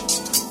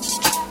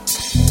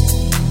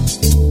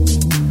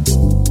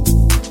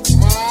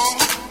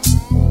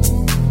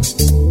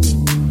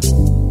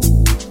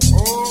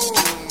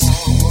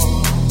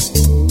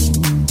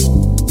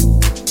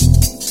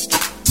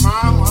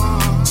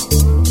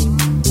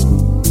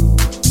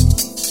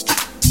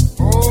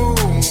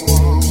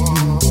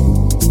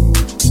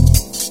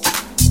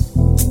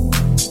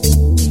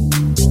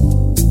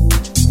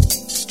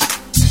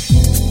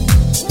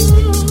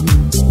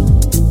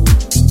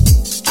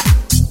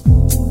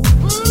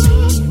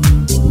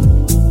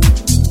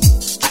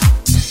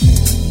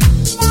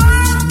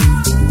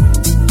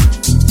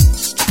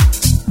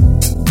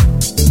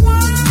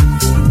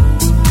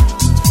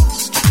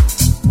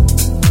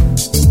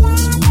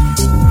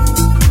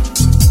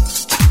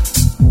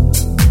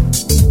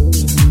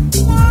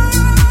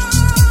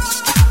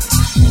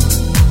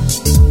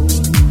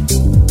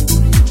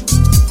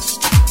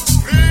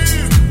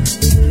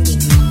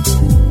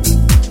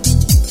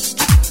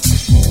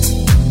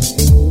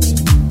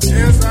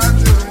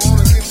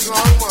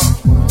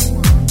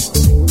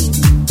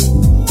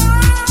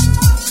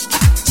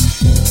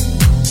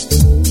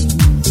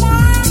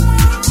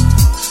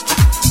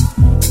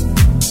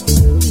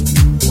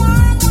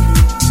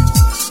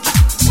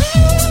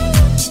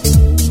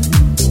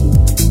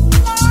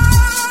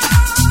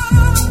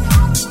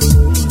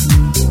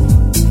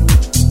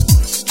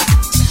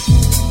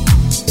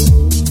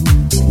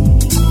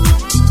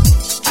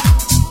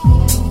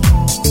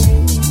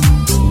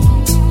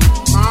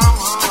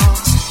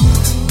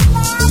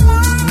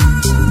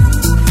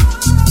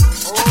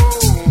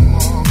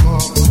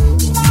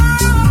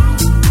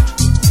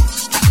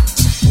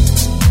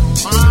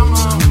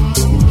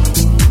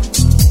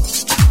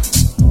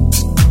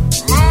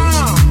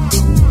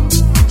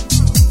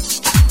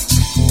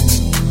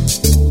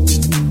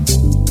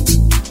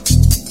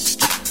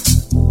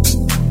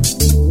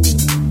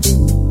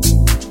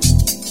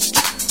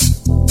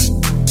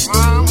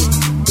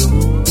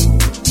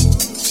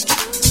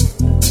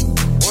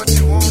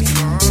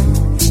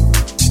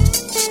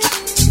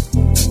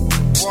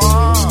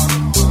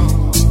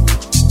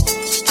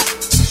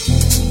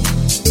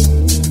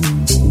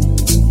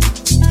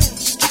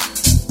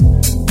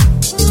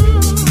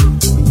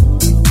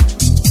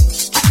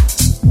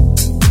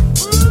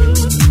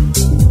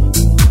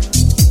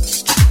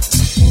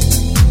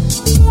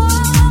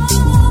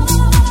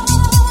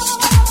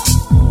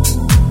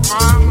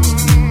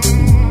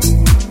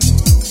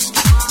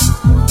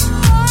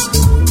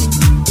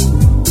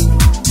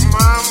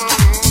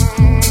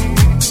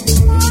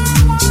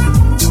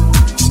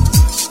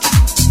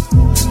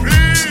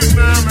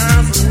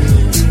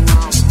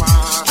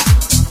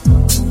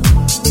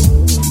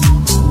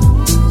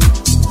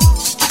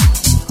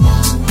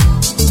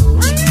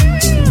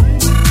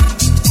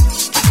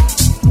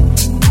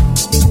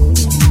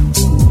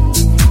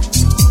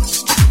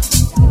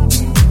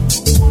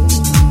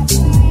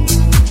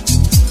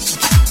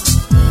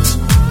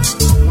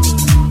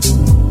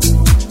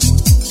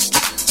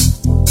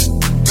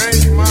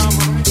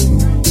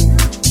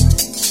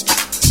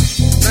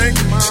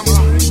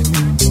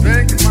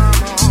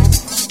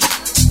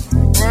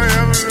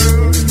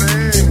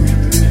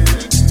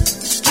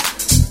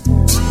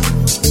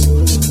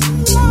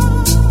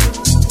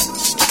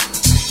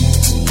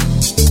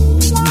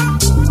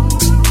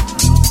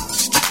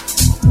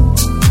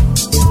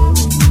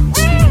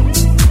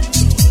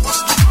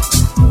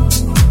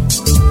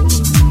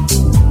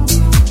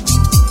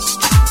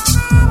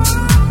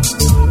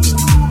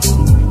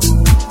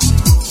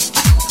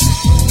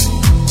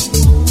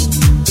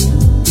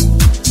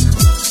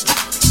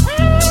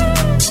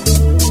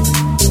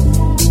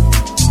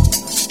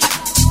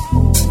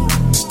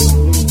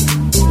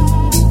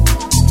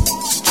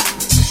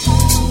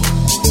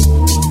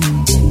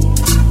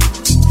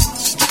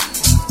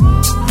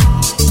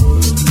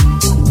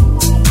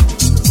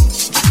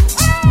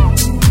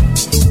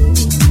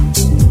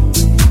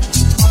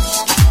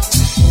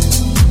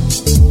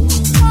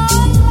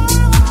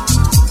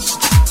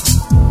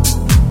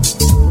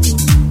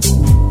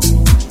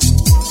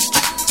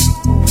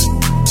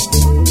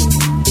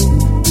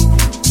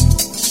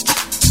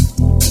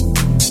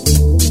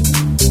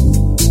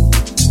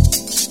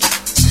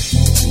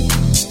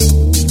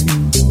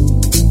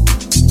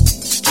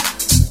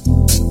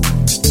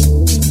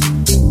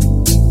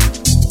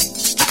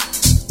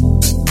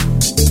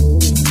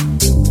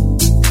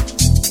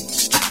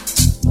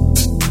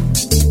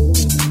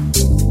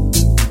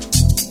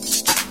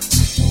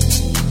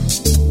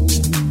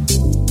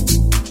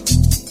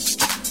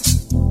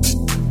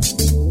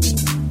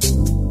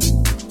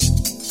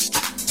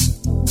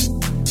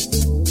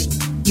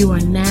 You are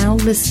now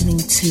listening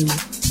to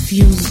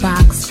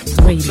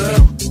Fusebox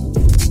Radio.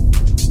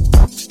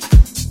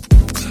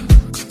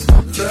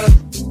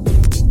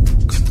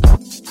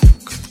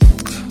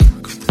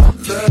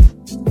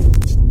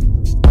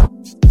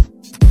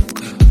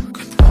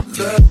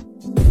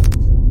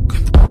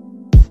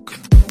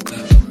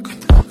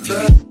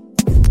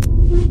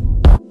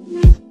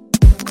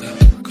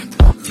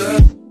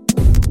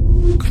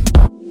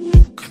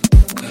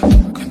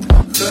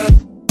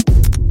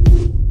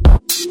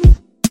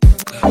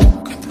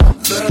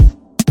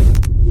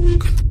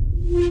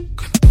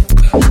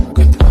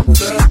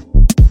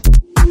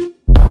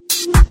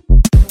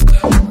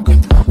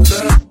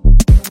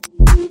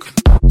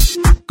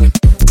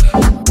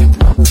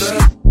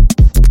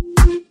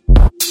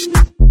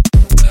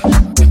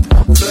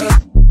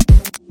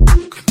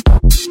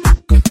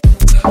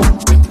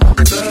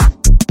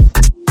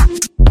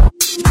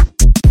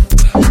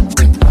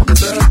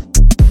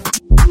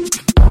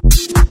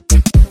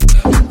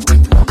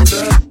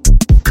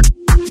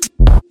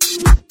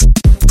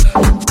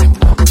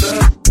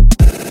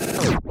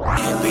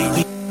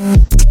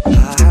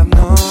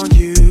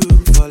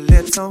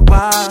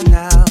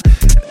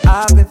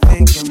 I've been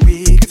thinking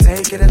we could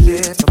take it a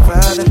little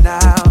further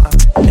now.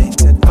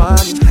 Ain't it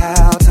funny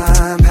how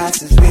time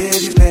passes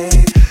with you,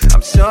 babe?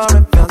 I'm sure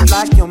it feels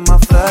like you're my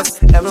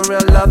first ever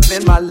real love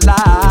in my life.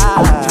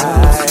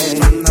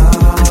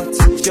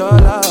 Your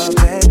love,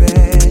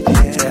 baby,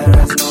 yeah. There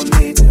is no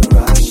need to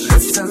rush.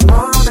 This is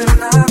more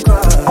than a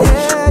crush.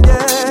 Yeah,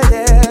 yeah,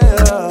 yeah.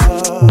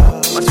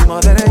 Much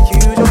more than a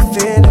usual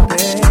feeling,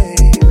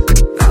 babe.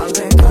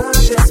 Darling, could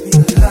this be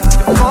love?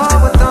 Your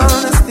forward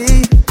honesty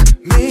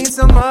means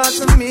so much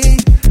to me.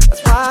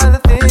 That's why the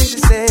things you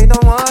say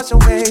don't wash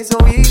away so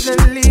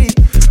easily.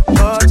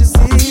 What you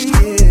see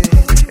is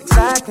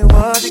exactly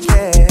what you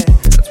get.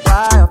 That's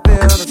why I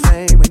feel the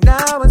same way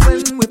now as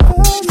when we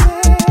first met.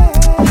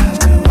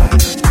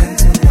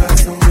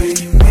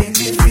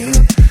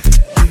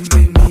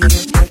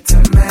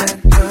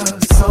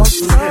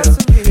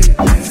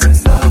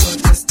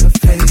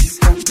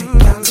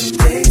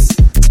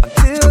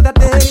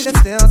 There's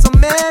still so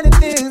many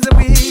things that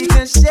we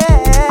can share.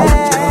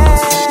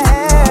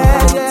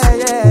 Yeah, yeah,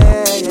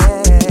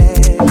 yeah.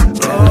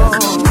 Oh,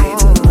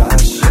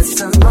 this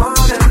is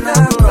more than a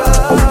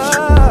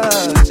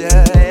rush.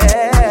 Yeah,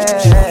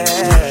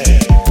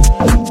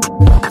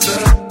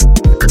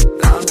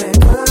 darling,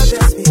 could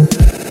this be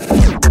love?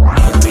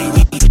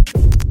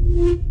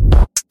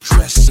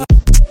 Dress up.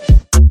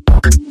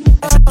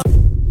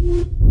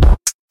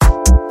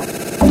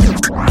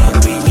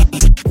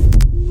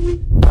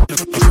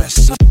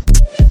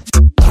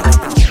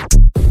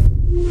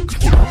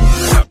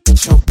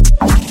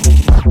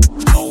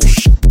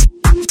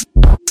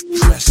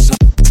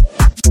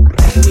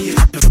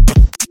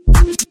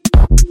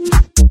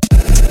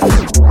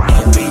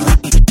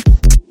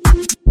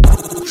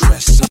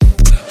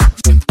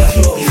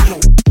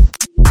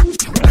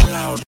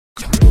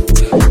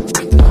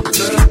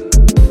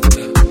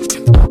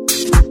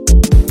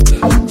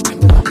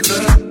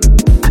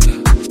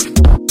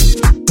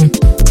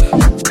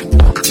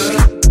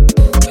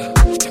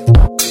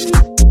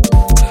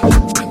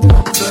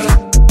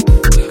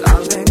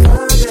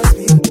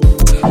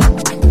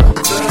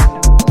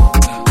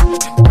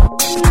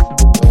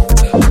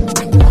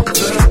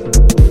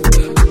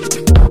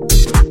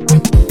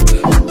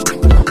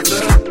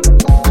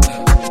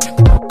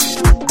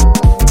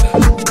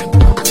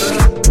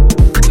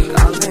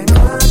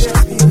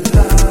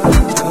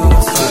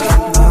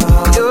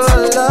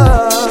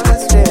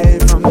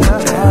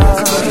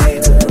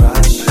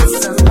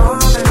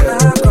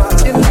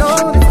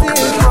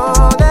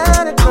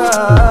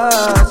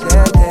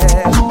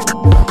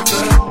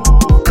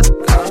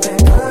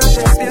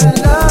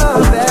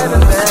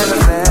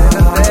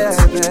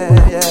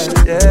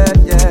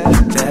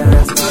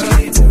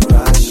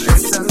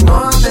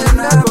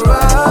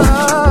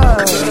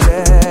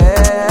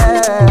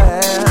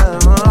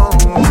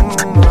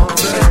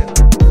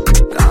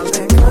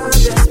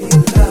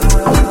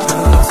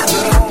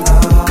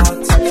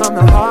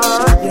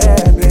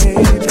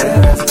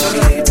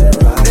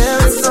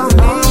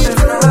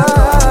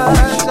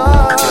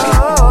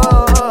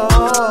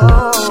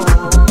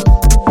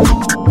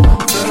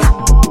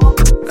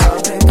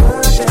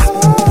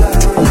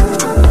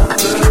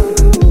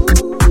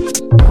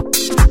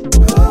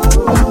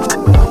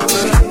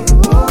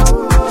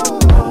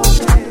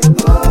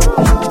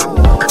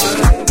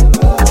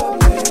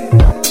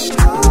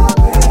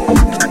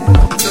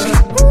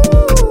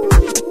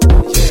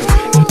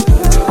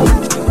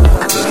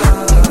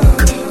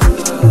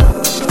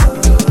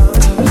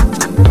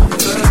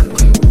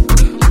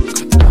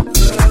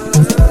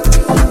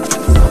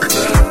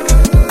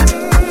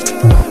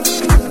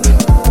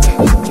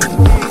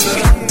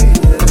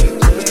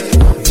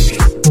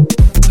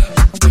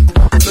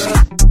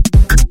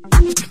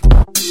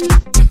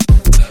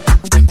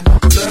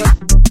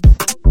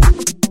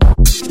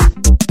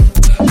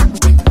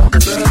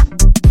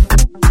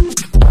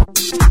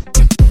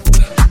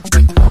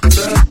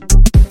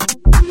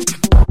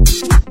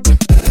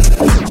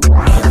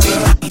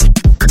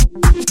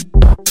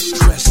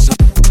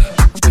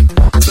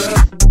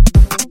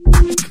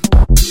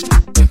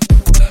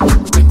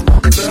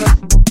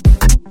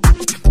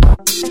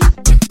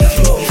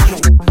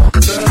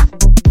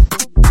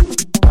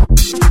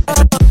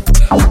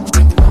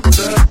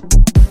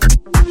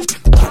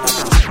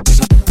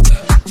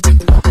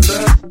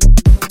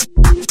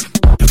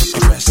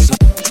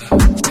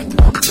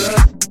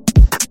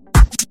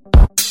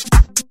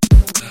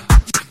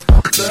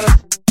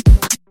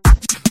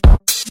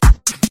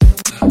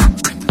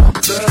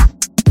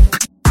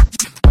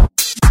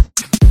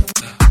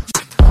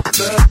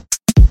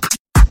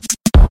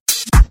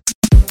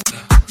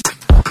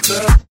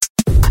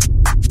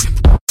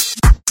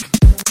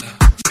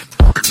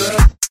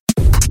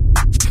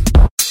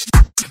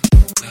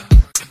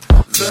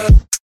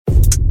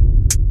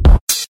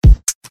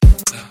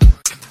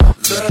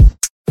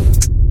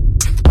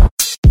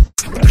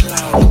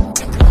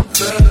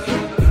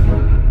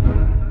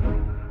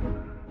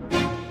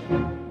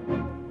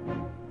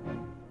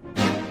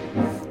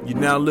 You're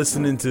now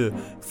listening to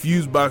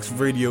Fusebox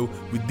Radio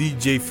with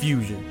DJ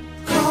Fusion.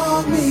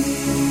 Call me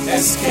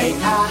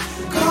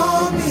S-K-I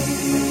call me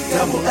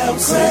Double L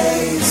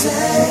crazy.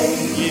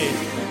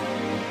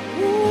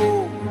 Yeah.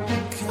 Ooh,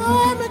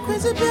 call me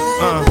crazy, baby.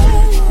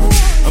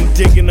 I'm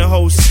digging the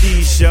whole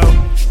steez, yo.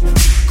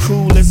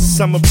 Cool as a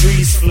summer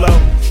breeze flow.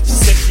 She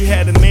said she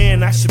had a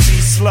man, I should be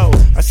slow.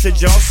 I said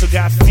you also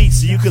got feet,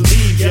 so you could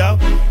leave, yo.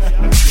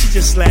 She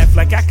just laughed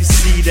like I could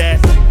see that.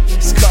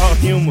 It's called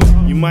humor,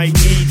 you might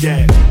need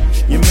that.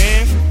 Your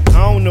man,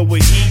 I don't know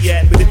where he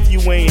at, but if you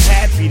ain't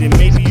happy, then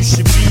maybe you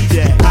should be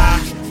that.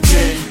 I've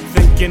been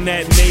thinking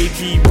that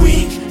maybe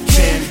we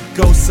can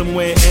go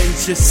somewhere and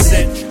just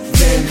sit.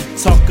 Then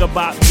talk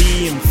about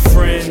being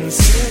friends.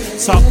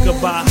 Talk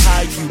about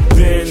how you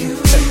been.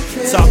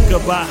 Talk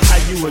about how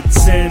you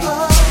attend.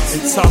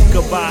 And talk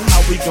about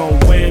how we gon'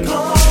 win.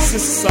 Since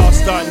it's all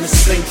starting to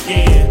sink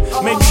in,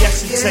 maybe I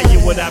should tell you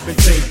what I've been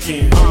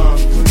thinking.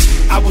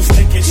 I was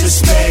thinking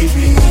just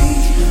maybe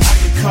I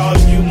could call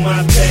you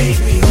my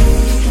baby.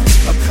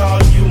 I'll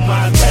call you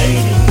my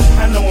lady.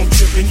 I know I'm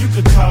tripping, you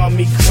could call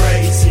me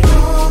crazy.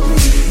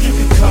 You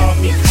could call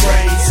me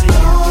crazy.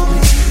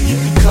 You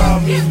could call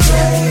me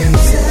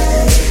crazy.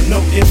 No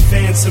ifs,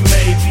 ands, or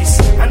maybes.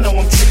 I know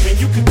I'm tripping,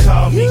 you could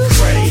call me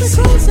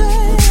crazy.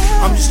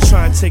 I'm just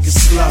trying to take it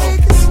slow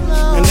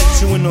and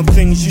let you in on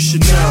things you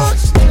should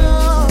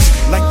know.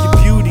 Like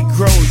your beauty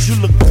grows, you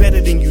look better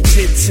than you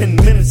did 10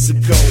 minutes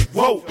ago.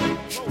 Whoa.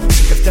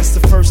 If that's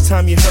the first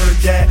time you heard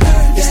that,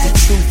 it's the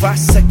truth, I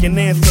second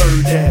and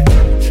third that.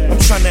 I'm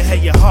trying to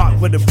have your heart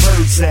where the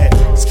bird's at.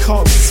 It's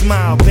called a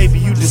smile, baby,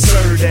 you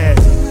deserve that.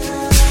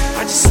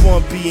 I just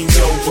wanna be in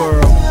your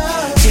world.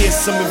 Here's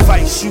some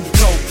advice, you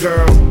go,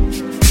 girl.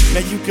 Now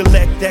you can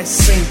let that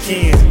sink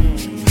in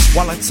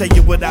while I tell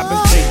you what I've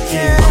been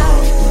thinking.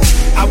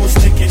 I was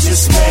thinking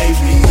just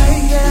maybe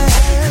I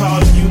could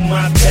call you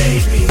my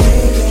baby.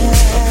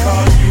 I'll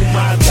call you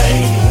my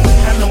lady.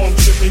 I know I'm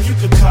tripping, you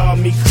could call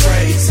me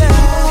crazy.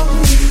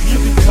 You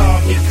could call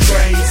me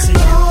crazy.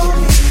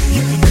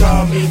 You could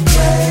call me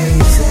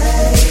crazy.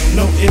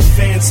 No ifs,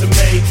 ands, or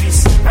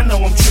maybes. I know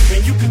I'm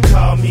tripping, you could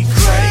call me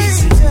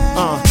crazy.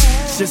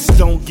 Just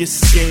don't get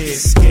scared.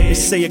 They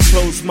say a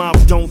closed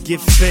mouth don't get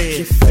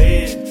fed.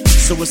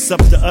 So it's up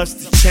to us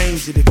to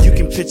change it. If you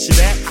can picture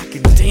that, I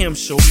can damn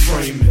sure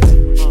frame it.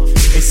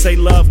 They say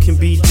love can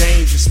be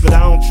dangerous, but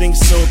I don't think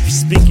so if you're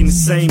speaking the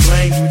same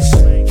language.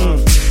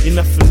 You're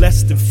nothing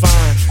less than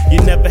fine. You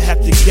never have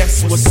to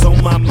guess what's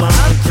on my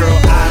mind. Girl,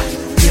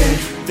 I've been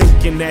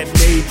thinking that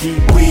maybe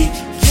we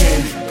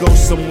can go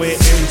somewhere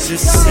and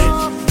just sit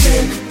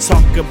and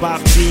talk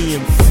about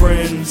being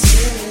friends.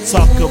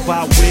 Talk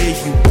about where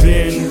you've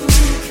been.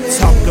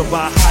 Talk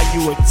about how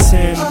you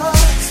attend.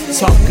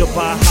 Talk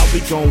about how we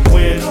gon'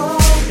 win.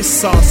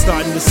 It's all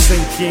starting to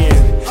sink in.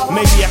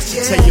 Maybe I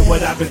should tell you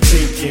what I've been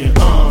thinking.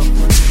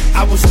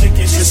 I was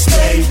thinking just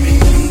maybe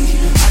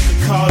I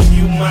could call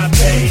you my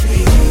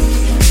baby.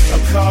 I'll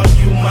call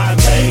you my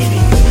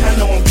lady. I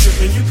know I'm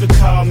tripping, you could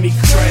call me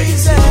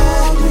crazy.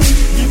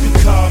 You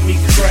could call me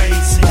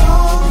crazy.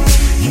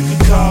 You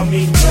could call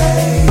me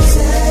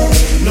crazy.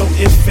 No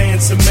ifs,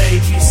 ands, or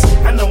maybes.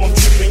 I know I'm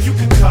tripping, you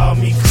could call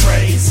me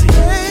crazy.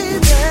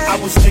 I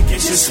was thinking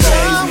just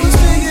maybe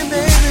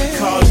I could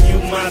call you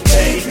my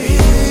baby.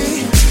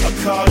 I'll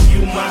call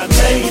you my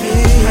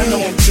lady. I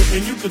know I'm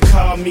tripping, you could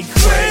call me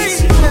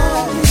crazy.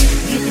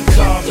 You could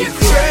call me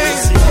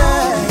crazy.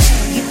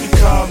 You could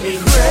call me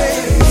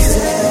crazy.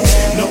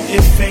 No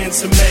ifs,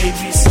 ands, or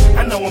maybes.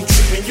 I know I'm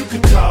tripping, you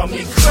could call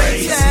me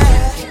crazy.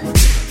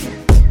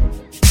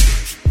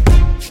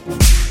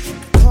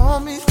 Call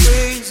me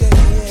crazy.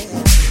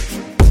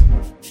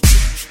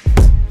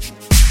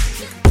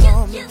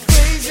 Call me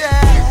crazy.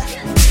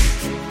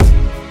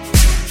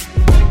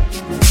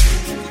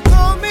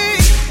 Call me.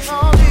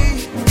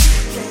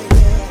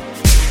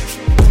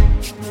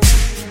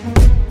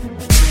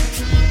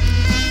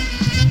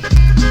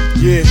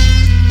 Yeah.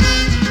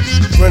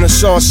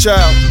 Renaissance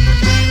child.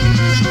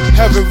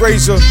 Heaven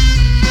raiser.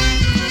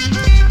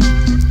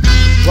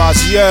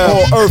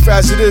 Raziel. On earth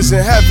as it is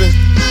in heaven.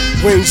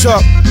 Wings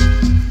up.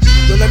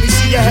 Yo, let me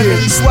see your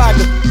heavenly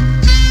swagger.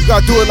 You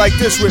gotta do it like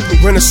this with me.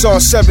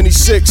 Renaissance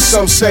 76,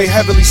 some say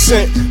heavily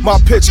sent. My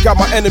pitch got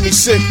my enemy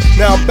sick.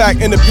 Now I'm back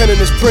independent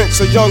as Prince,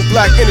 a young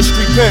black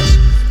industry pimp.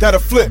 That'll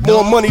flip,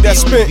 more money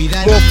that's spent,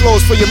 more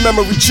flows for your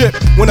memory chip.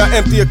 When I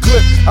empty a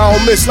clip, I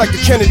don't miss like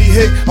the Kennedy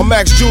hit. I'm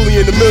Max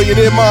Julian, the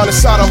millionaire mind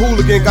inside a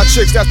hooligan. Got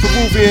chicks that's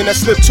Peruvian that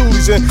slip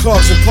toolies in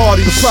clubs and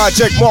parties. The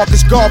Project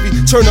Marcus Garvey,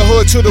 turn the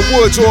hood to the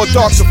woods or a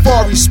dark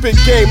safari.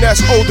 Spit game that's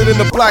older than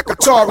the black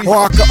Atari.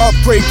 Or I can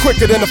upgrade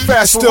quicker than a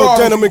fast Still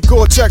denim and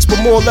Gore-Tex, but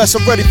more or less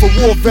I'm ready for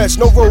war vets.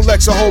 No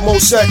Rolex or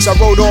homo sex. I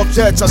rode off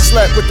jets, I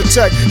slept with the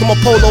tech in my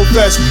polo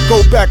vest.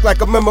 Go back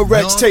like a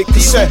Memorex tape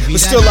cassette, but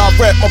still I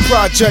rep my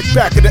project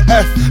back of the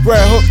F.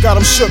 Red Hook got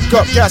him shook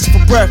up, gasping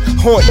for breath.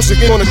 Haunt once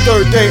again on the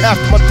third day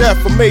after my death.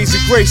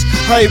 Amazing grace,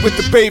 I ain't with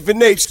the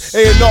bathing apes.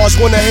 A&Rs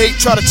wanna hate,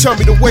 try to tell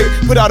me to wait.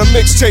 Put out a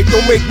mixtape,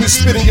 don't make me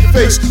spit in your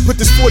face. Put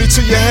this 40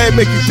 to your head,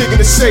 make you dig in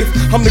the safe.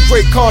 I'm the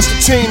great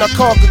Constantine, I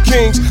conquer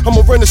kings. I'm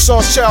a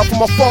Renaissance child from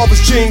my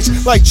father's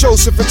genes. Like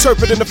Joseph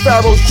interpreting the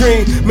Pharaoh's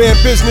dream. Man,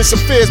 business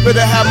affairs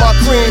better have my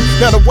cream.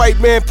 Now the white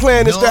man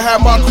plan is to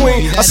have my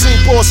queen. I seen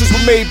bosses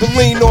with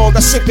Maybelline on.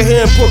 Got sick of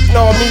hearing book,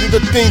 now I needed a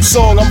theme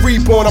song. I'm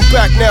reborn, I'm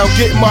back now,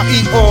 getting my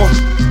eat on.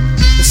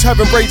 It's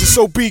heaven raising,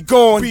 so be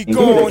gone. Be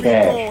gone.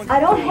 I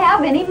don't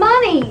have any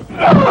money.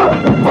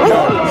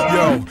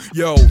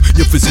 Yo,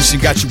 your physician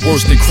got you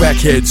worse than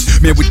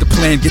crackheads. Man with the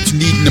plan, get you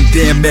needing them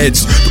damn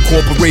meds. The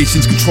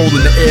corporations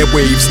controlling the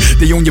airwaves.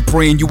 They own your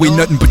brain, you ain't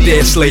nothing but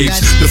their slaves.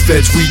 The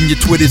feds reading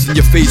your Twitters and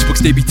your Facebooks.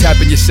 They be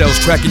tapping your cells,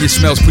 tracking your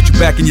smells, put you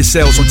back in your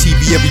cells. On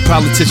TV, every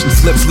politician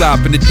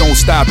flip-flop and it don't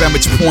stop.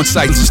 Amateur porn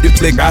sites, stiff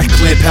click,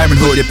 Planned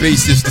Parenthood, their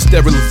basis. The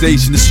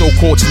sterilization, the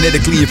so-called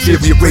genetically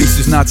inferior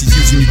races. Nazis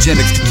using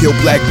eugenics to kill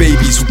black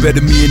babies. Who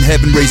better me in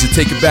heaven raise it,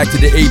 take it back to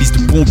the 80s. The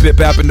boom, bip,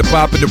 bap, and the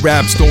bop, and the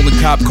rap. Stolen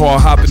cop car,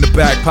 hop in the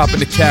back, popping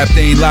the cap.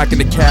 They ain't locking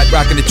the cat,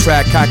 rocking the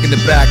track, cocking the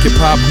back. Hip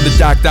hop from the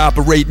doctor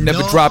operating,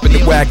 never dropping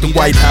the whack. The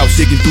White House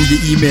digging through your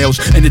emails.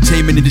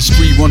 Entertainment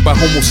industry run by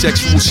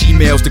homosexual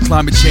she-males. The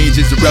climate change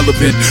is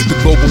irrelevant. The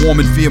global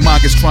warming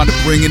fearmongers trying to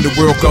bring in the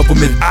world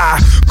government.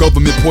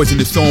 Government poison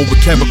its own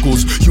with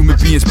chemicals. Human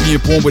beings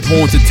being born with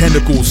horns and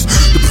tentacles.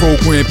 The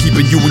program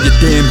keeping you in your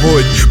damn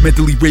hood.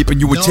 Mentally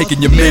raping you and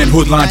taking your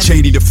manhood. Lon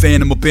Chaney, the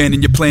phantom,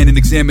 abandon your plan and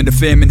examine the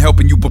famine.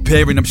 Helping you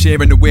preparing, I'm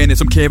sharing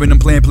awareness. I'm caring, I'm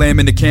blam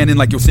in the cannon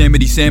like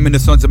Yosemite Salmon. The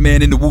sons of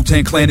man in the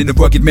Wu-Tang Clan and the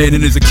Rugged Man.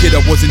 And as a kid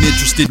I wasn't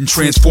interested in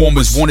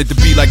Transformers. Wanted to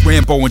be like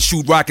Rambo and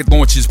shoot rocket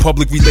launches.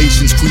 Public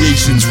relations,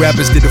 creations.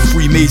 Rappers did the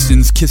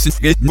Freemasons. Kissing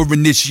more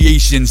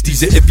initiations.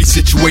 These are iffy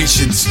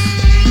situations.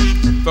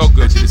 Felt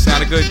good, did it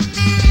sound good?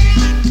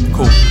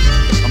 Cool,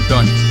 I'm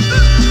done.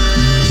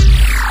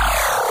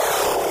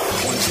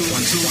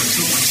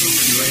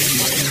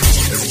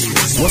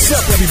 What's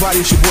up, everybody?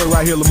 It's your boy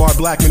right here, Lamar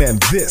Blackman,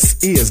 and this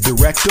is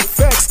Direct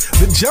Effects,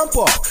 The Jump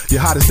Off, your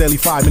hottest daily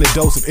 5-minute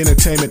dose of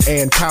entertainment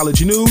and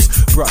college news,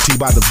 brought to you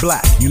by the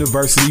Black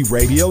University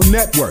Radio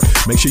Network.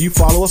 Make sure you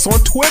follow us on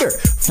Twitter,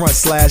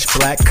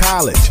 /Black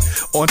College.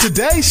 On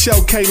today's show,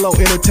 K-Lo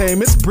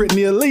Entertainment's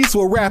Brittany Elise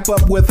will wrap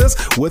up with us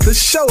with a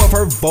show of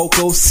her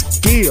vocal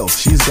skills.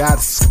 She's got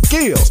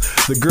skills.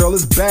 The girl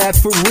is bad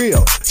for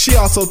real. She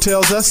also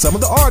tells us some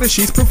of the artists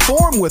she's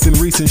performed with in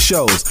recent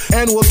shows,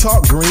 and we'll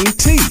talk green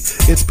tea,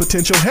 its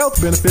potential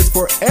health benefits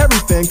for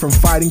everything from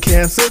fighting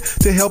cancer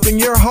to helping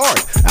your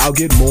heart. I'll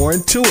get more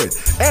into it.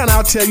 And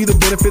I'll tell you the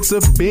benefits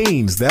of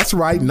beans. That's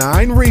right,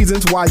 9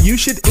 reasons why you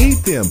should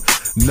eat them.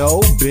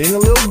 No, being a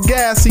little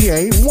gassy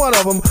ain't one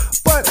of them.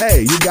 But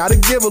hey, you gotta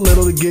give a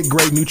little to get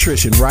great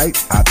nutrition, right?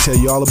 I'll tell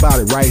you all about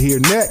it right here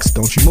next.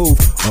 Don't you move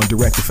on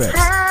Direct Effects.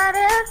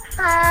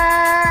 Satisfied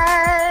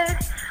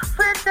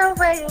with the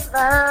way you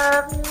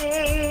love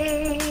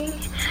me,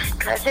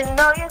 'cause you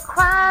know you're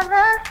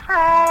qualified.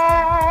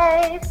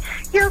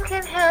 You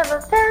can handle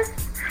this,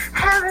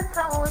 having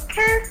someone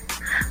kiss.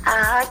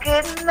 I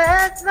get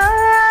mesmerized,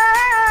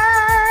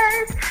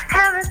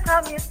 having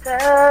someone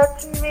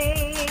touch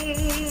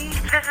me.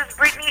 This is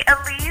Brittany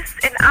Elise,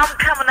 and I'm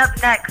coming up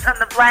next on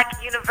the Black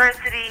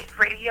University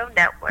Radio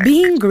Network.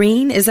 Being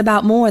green is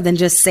about more than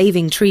just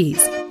saving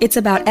trees. It's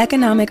about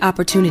economic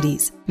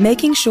opportunities,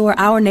 making sure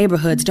our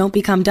neighborhoods don't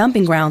become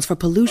dumping grounds for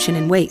pollution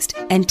and waste,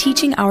 and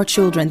teaching our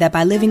children that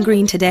by living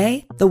green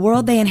today, the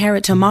world they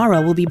inherit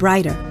tomorrow will be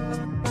brighter.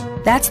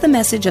 That's the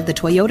message of the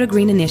Toyota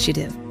Green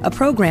Initiative, a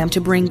program to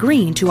bring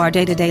green to our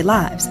day-to-day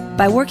lives.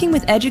 By working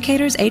with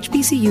educators,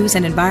 HBCUs,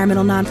 and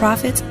environmental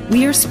nonprofits,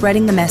 we are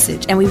spreading the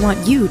message, and we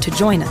want you to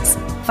join us.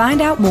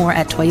 Find out more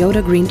at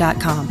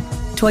toyotagreen.com.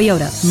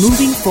 Toyota,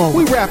 moving forward.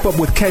 We wrap up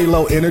with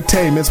K-Lo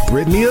Entertainment's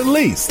Brittany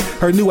Elise.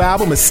 Her new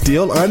album is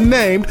still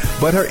unnamed,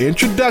 but her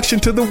introduction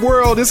to the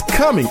world is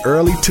coming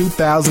early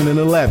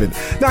 2011.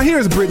 Now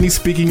here's Brittany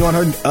speaking on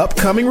her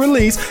upcoming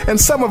release and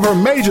some of her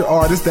major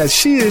artists that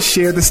she has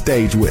shared the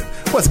stage with.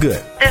 What's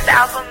good? This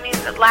album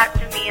means a lot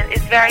to me.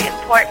 It's very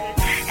important,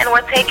 and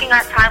we're taking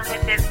our time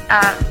with it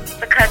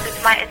because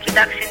it's my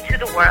introduction to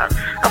the world.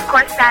 Of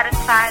course,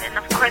 Satisfied and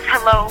of course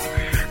Hello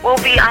will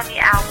be on the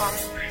album.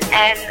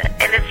 And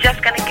it's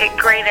just going to get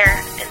greater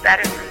and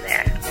better from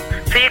there.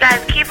 So you guys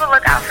keep a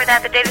lookout for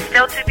that. The date is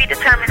still to be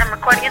determined. I'm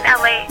recording in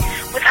LA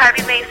with Harvey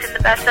Mason,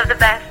 the best of the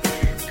best.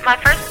 My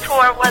first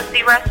tour was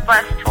the Rest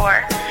Bless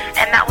tour,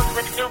 and that was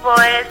with New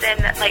Boys and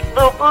like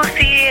Lil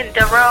Boosie and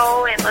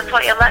Dero and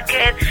LaToya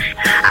Luckett.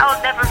 I will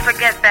never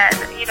forget that,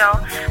 it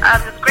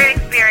was a great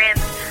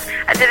experience.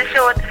 I did a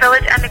show with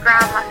Village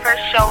Underground, my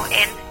first show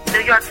in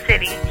New York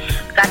City.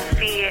 Got to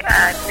see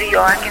New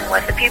York and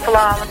what the people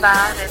are all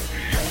about, and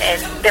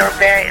and they were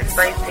very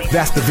embracing.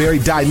 That's the very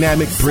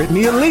dynamic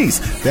Brittany Elise.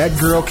 That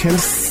girl can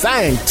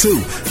sing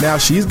too. Now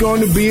she's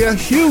going to be a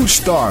huge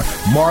star.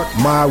 Mark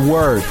my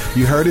word.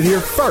 You heard it here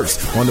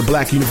first on the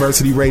Black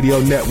University Radio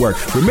Network.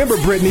 Remember,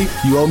 Brittany,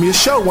 you owe me a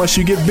show once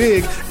you get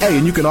big. Hey,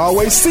 and you can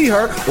always see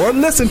her or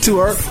listen to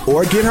her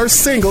or get her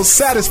singles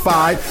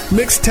Satisfied,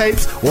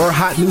 mixtapes, or her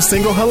hot new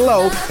single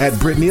Hello at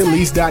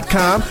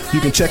BrittanyElise.com. You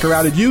can check her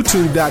out at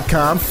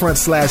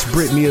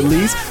YouTube.com/Brittany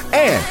Elise.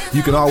 And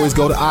you can always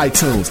go to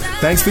iTunes.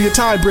 Thanks for your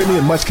time, Brittany,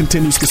 and much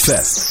continued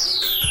success.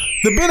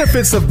 The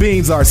benefits of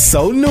beans are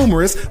so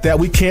numerous that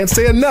we can't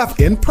say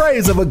enough in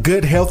praise of a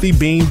good, healthy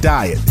bean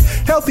diet.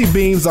 Healthy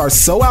beans are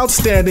so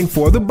outstanding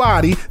for the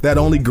body that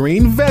only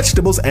green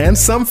vegetables and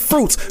some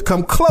fruits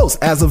come close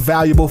as a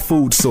valuable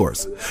food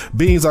source.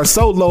 Beans are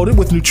so loaded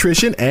with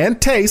nutrition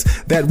and taste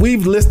that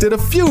we've listed a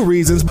few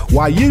reasons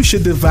why you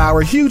should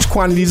devour huge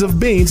quantities of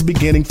beans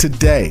beginning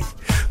today.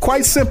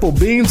 Quite simple,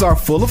 beans are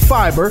full of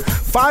fiber.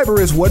 Fiber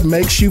is what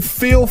makes you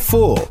feel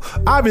full.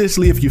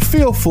 Obviously, if you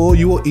feel full,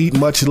 you will eat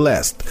much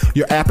less.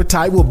 Your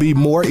appetite will be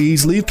more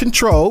easily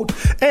controlled,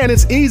 and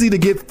it's easy to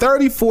get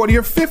 30, 40,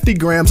 or 50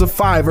 grams of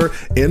fiber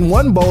in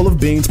one bowl of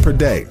beans per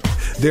day.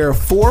 There are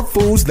 4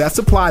 foods that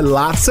supply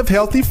lots of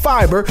healthy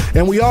fiber,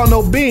 and we all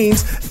know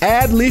beans.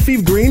 Add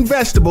leafy green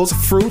vegetables,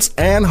 fruits,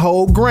 and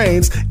whole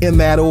grains in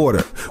that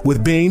order,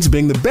 with beans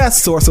being the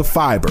best source of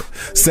fiber.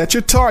 Set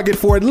your target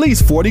for at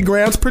least 40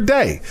 grams per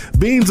day.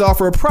 Beans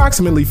offer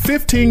approximately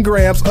 15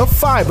 grams of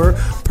fiber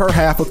per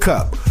half a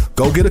cup.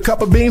 Go get a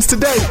cup of beans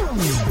today.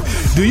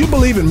 Do you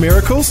believe in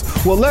miracles?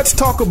 Well, let's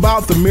talk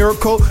about the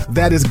miracle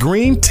that is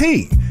green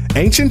tea.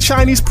 Ancient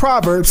Chinese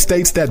proverb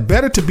states that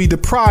better to be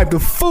deprived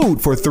of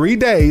food for 3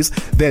 days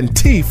than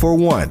tea for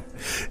 1.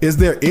 Is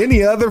there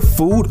any other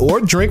food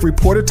or drink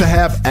reported to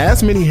have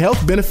as many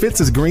health benefits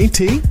as green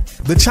tea?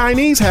 The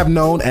Chinese have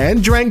known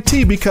and drank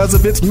tea because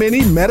of its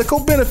many medical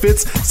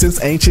benefits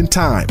since ancient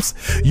times,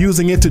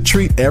 using it to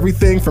treat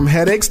everything from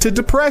headaches to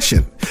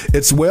depression.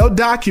 It's well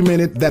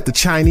documented that the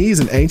Chinese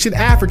and ancient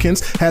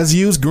Africans has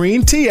used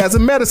green tea as a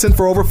medicine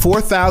for over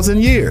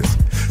 4,000 years.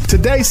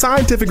 Today,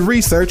 scientific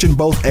research in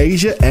both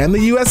Asia and the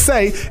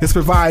USA is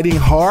providing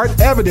hard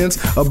evidence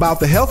about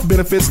the health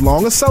benefits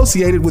long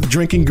associated with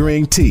drinking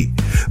green tea.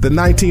 The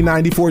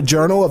 1994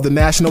 Journal of the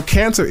National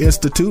Cancer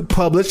Institute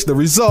published the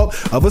result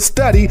of a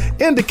study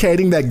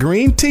indicating that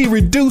green tea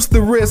reduced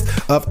the risk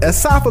of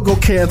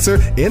esophageal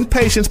cancer in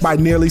patients by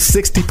nearly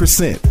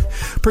 60%.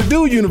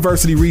 Purdue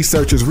University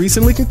researchers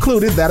recently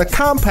concluded that a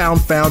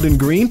compound found in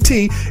green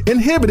tea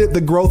inhibited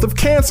the growth of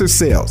cancer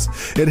cells.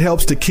 It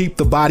helps to keep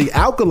the body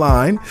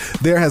alkaline.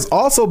 There has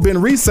also been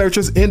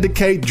researchers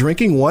indicate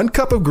drinking 1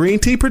 cup of green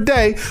tea per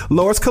day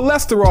lowers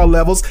cholesterol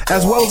levels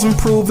as well as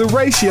improve the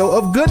ratio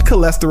of good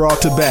cholesterol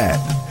to bad.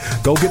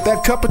 Go get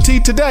that cup of tea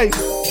today.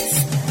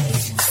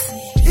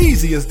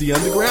 Easy as the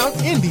underground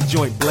indie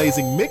joint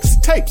blazing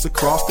mixed tapes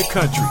across the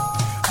country.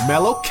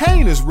 Mellow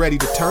Kane is ready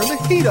to turn the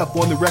heat up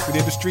on the record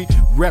industry,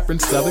 repping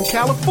Southern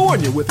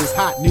California with his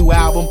hot new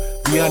album,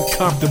 The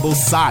Uncomfortable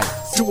Silence.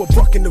 To a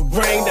buck in the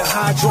rain, the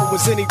hydro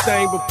was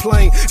anything but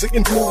plain.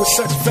 Sitting through with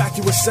such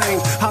vacuous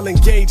saying, I'll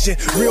engage in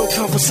real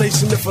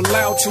conversation if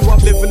allowed to. I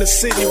live in a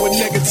city where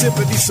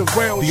negativity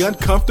surrounds. The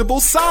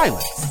Uncomfortable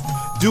Silence,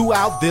 due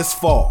out this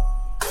fall.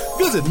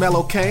 Visit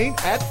Mellow Kane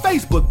at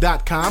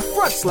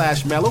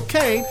Facebook.com/Mellow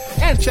Kane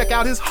and check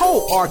out his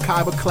whole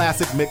archive of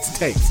classic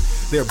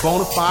mixtapes. They're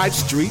bona fide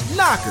street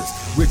knockers,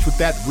 rich with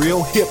that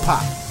real hip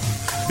hop.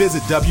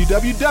 Visit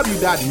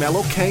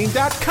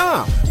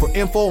www.mellowkane.com for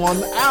info on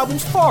the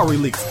album's fall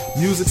release,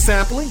 music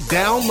sampling,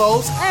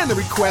 downloads, and the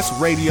request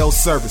radio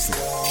services.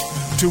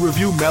 To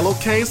review Mellow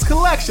Kane's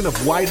collection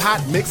of white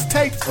hot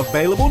mixtapes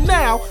available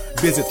now,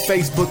 visit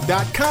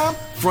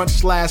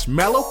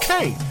Facebook.com/Mellow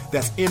Kane.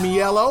 That's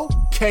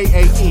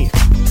MELOKAN.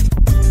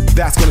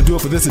 That's going to do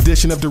it for this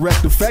edition of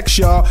Direct Effects,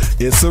 y'all.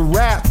 It's a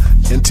wrap.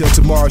 Until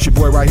tomorrow, it's your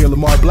boy right here,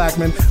 Lamar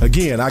Blackman.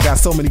 Again, I got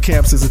so many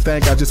campuses to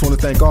thank. I just want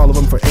to thank all of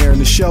them for airing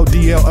the show.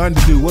 DL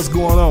Underdo, what's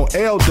going on?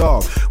 L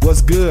Dog,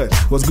 what's good?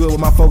 What's good with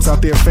my folks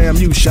out there,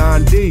 FAMU?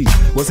 Sean D,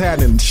 what's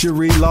happening?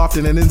 Cherie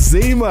Lofton and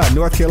Enzima,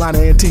 North Carolina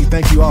A&T.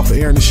 Thank you all for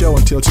airing the show.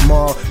 Until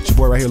tomorrow, it's your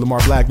boy right here,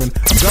 Lamar Blackman.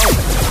 Go.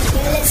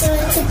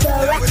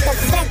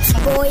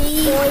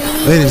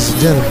 Ladies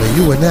and gentlemen,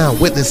 you are now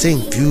witnessing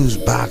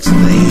Fusebox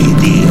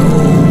Radio.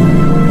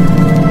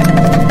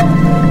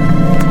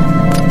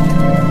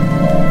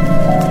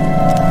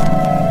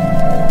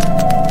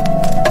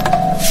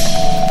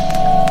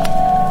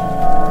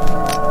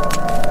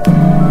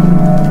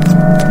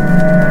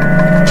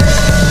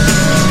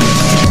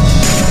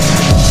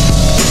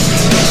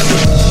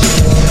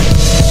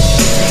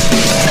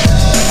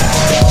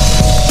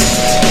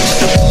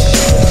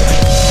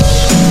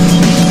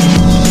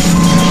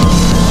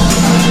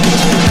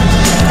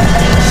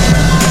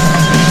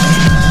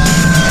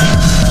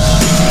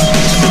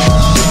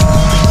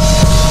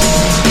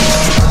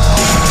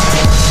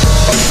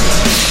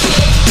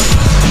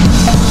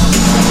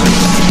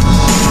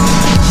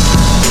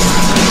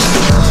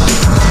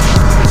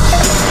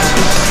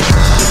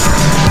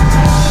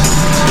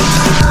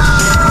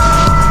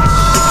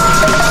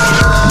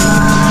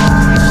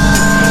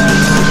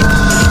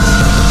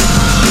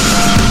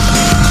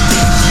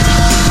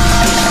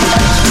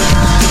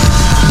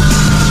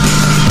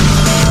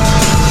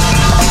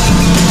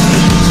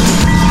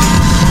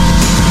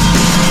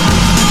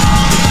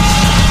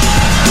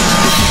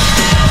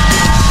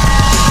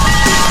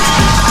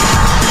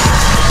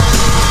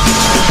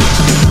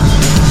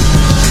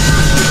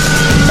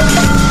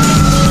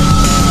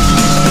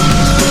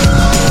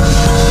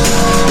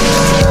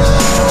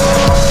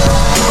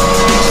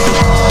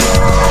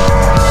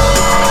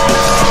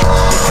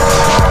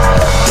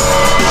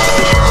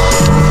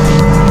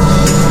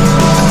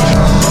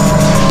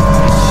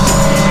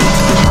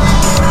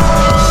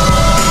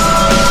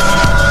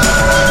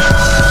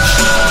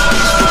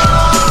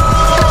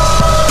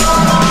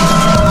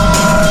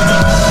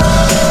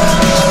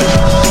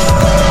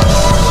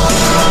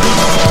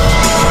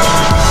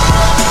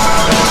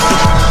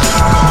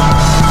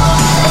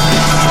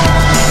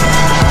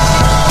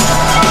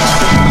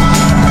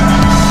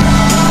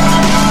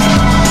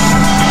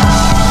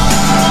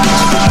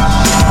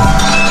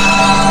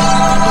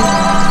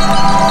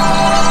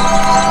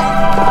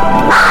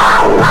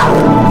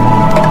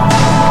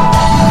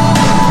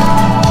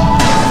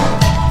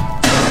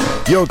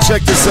 Yo,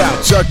 check this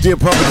out. Chuck D and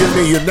Public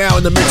Enemy, you're now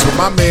in the mix with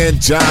my man,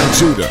 John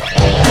Judah.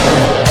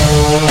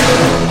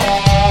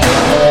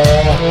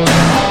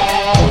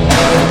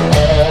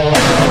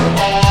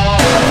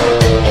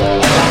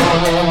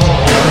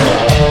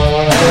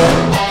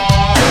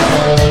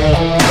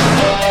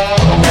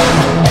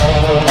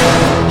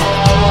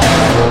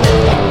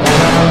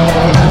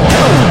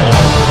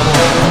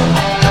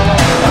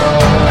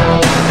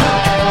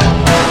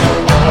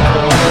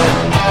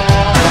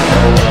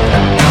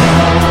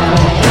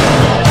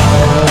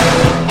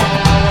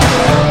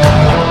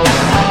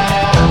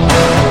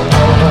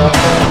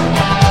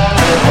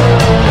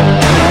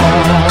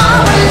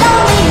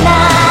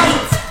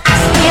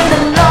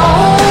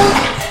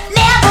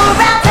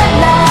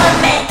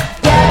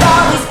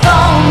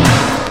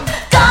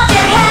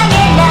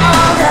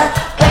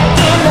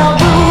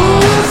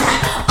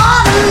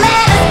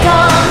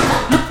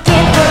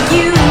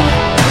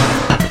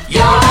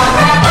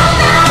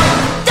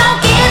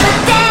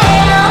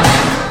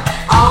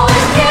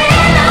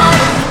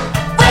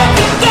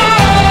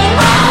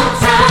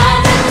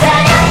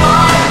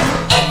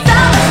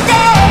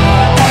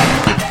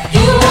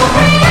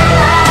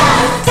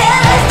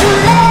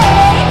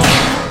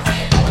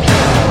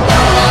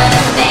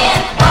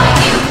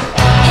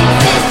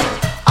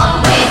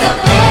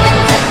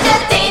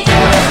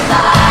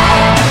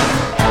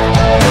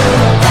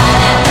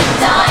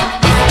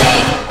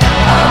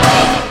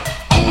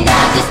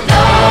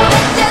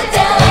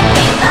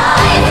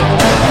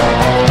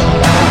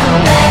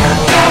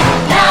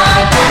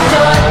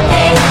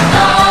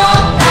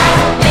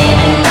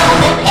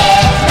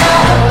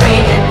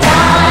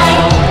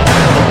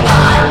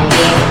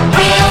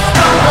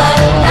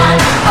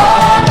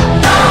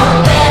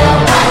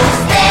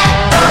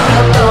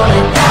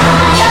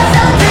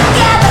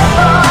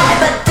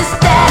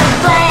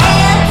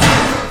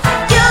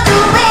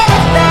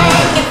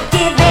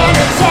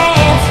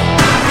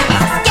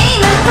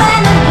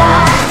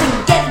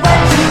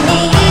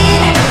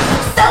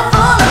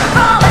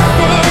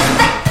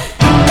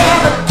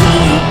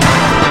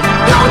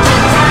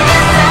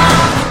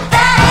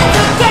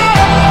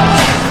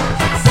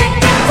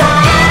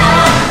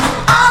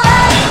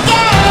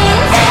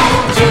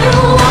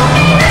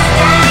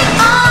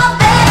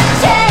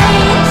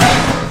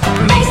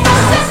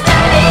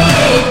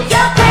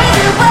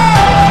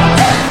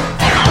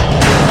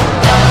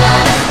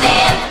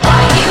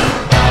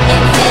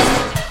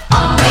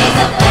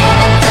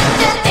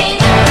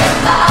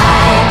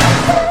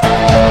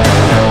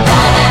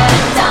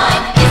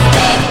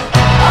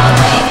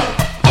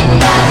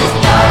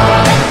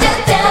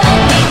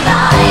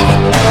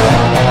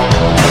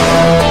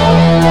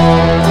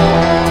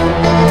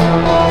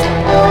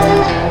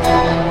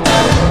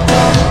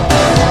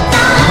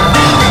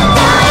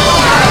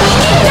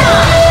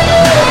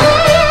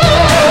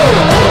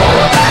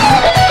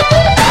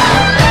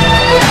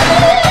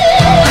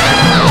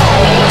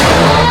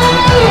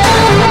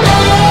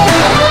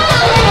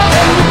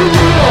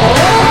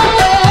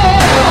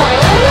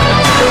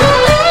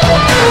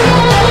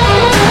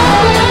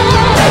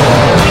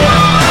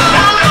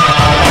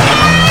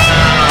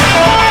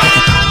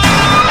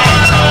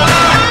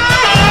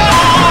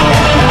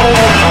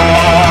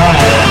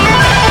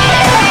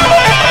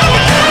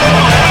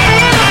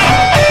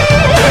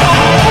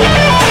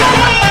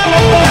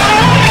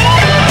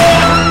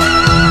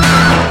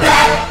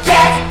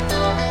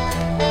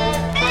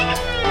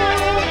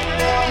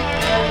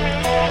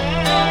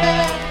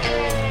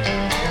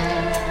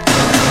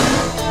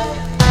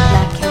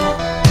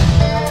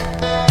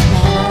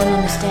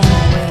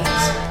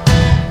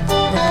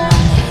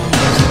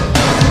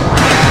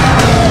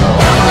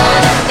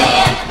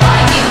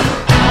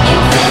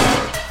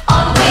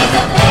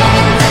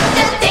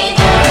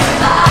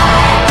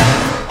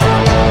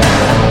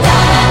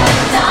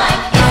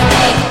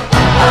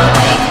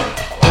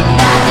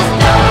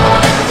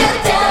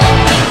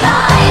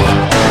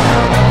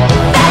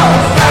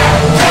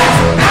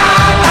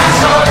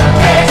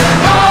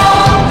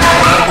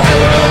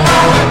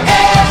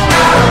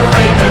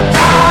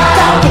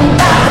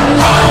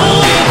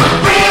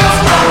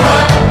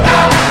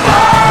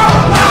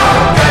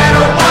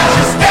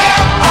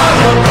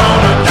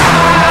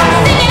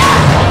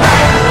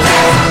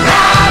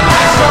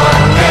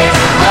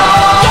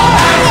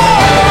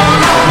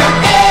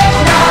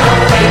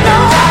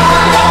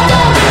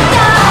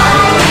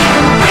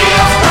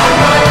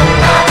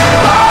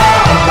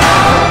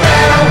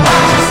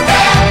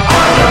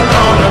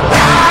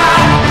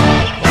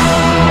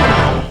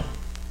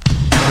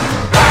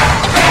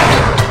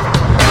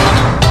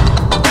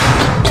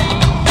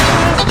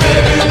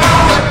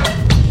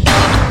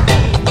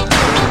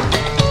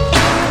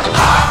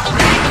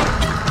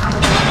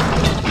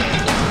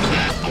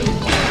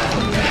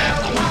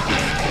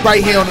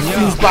 right here on the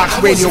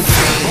Fusebox Radio.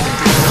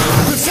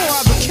 Before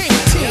I became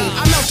teen,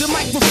 I melted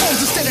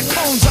microphones instead of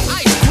cones of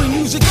ice cream.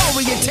 Music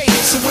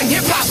orientated, so when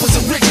hip hop was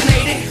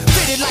originated,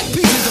 fitted like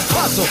pieces of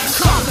puzzle,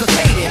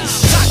 complicated.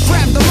 So I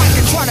grabbed the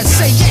mic and try to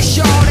say yes,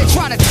 y'all. They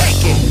try to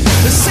take it.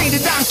 They say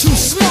that I'm too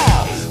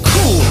small,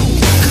 cool.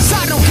 Cause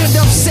I don't get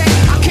upset.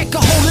 I kick a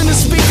hole in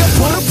this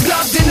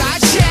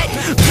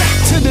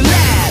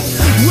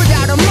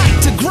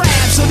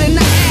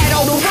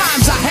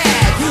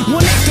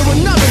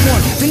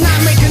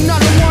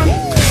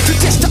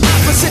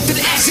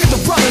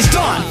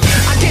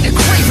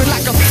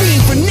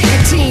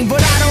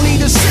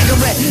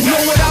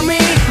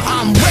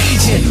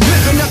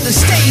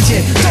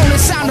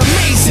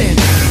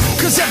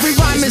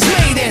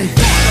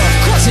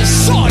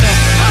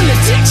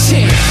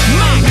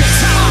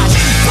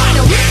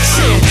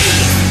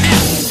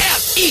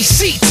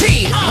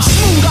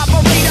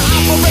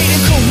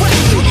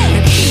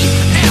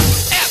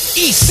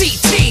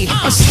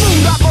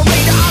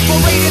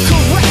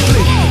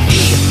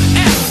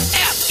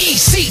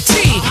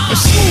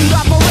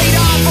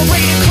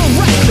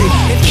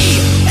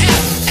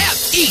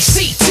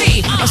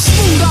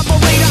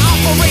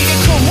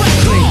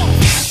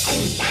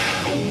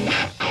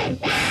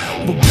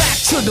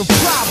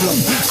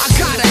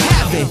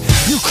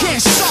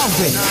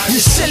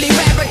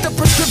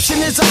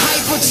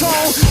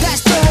Patrol, that's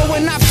thorough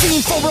when I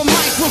fiend for a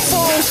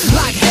microphone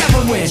like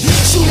heroin.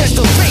 Soon as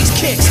the bass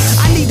kicks,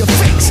 I need a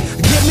fix.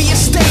 Give me a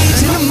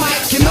stage and a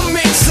mic and a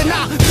mix, and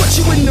I'll put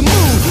you in the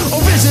mood. Or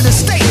is it a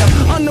state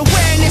of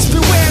unawareness?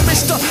 Beware,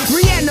 it's the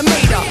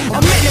reanimator, a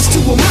menace to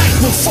a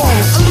microphone,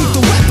 a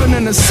lethal weapon,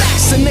 an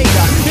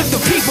assassinator. If the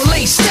people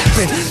ain't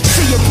stepping,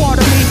 see a part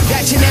of me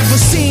that you never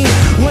seen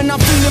when I'm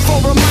feeling for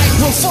a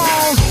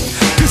microphone.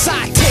 Cause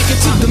I take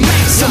it to the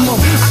maximum.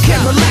 I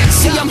can't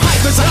relax, see I'm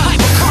hype as a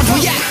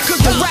hypochondriac.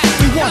 Cause the rap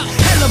we want,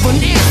 hell of an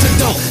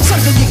antidote.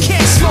 Something you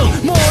can't smoke,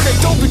 more than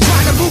dope. You try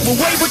to move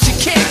away but you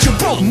can't, you're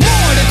broke.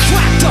 More than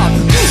cracked up,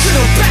 losing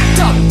or backed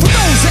up. For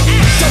those that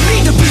act up,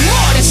 need to be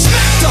more than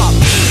smacked up.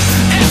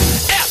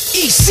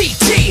 E-F-F-E-C-T,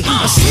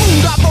 a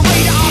smooth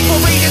operator,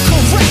 operated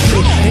correctly.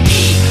 And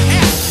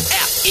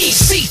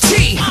E-F-F-E-C-T,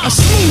 a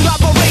smooth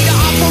operator,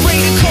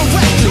 operated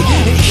correctly.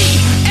 And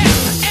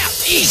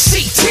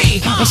E-F-F-E-C-T,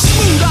 a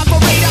smooth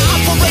operator,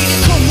 operated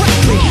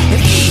correctly.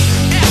 And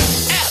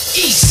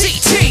E-F-F-E-C-T,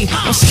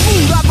 a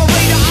smooth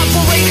operator,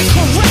 operated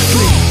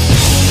correctly.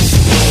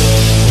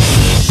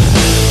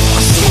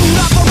 A smooth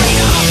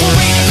operator,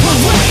 operated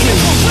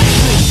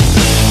correctly.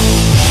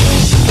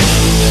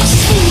 A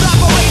smooth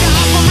operator,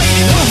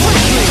 operated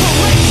correctly.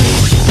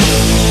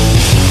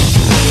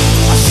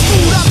 A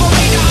smooth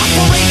operator,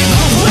 operated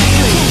correctly.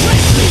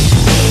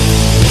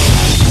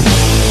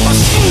 A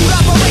smooth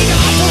operator,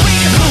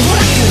 operated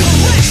correctly.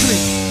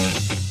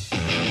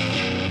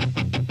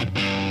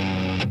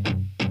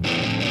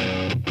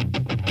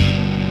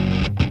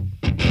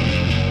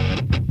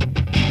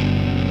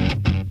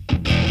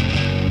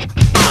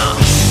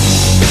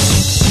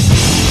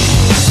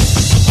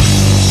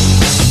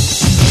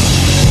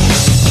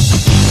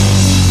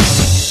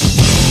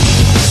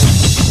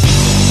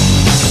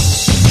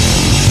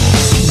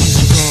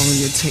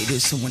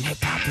 So when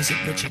hip-hop was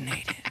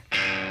originated,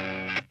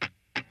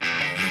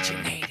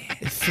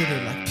 it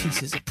fitted like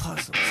pieces of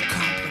puzzles,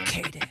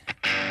 complicated.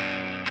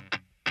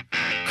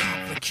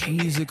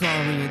 Music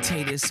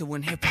orientated, so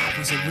when hip-hop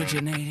was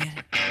originated,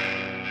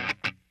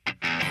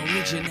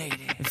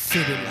 it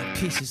fitted like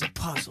pieces of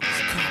puzzles,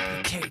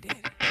 complicated.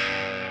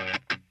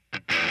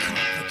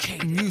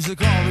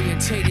 Music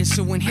orientated,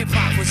 so when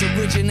hip-hop was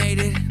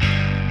originated,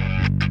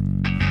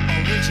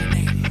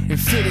 it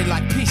fitted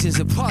like pieces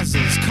of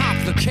puzzles,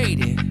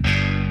 complicated.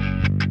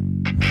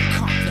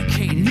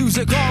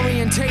 Music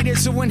orientated,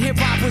 so when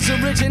hip-hop was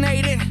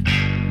originated,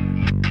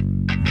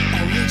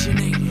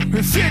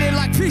 it fitted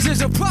like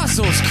pieces of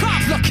puzzles,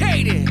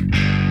 complicated.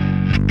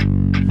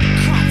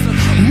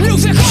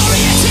 Music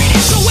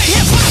orientated, so when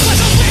hip-hop was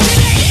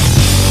originated,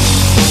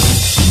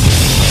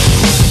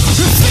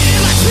 it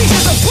fitted like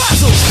pieces of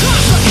puzzles,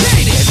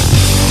 complicated.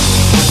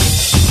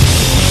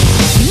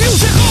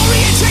 Music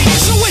orientated,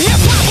 so when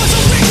hip-hop was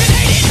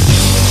originated,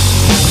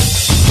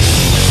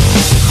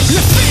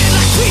 it fitted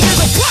like pieces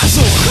of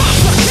puzzle,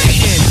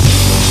 complicated.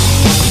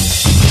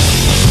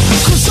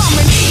 Cause I'm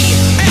an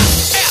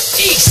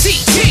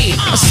E-F-F-E-C-T,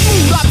 a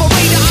smooth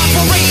operator,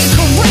 operating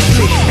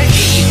correctly. An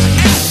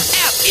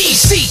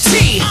E-F-F-E-C-T,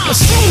 a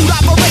smooth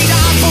operator,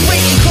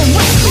 operating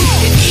correctly.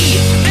 An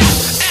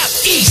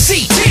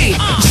E-F-F-E-C-T,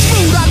 a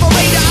smooth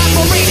operator,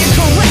 operating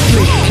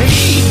correctly. An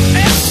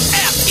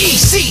E-F-F-E-C-T,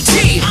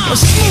 a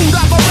smooth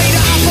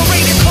operator,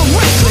 operating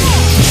correctly.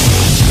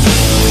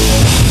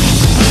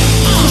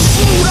 A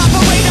smooth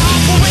operator,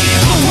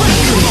 operating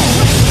correctly.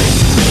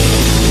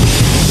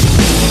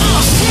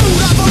 A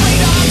smooth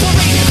operator,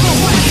 operating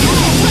correctly.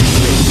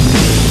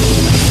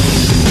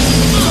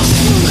 A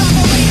smooth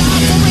operator,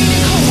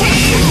 operating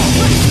correctly.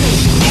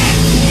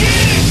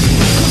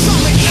 Cause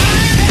I'm an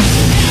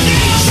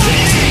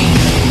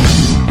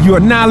E-F-F-E-C-T. You are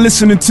now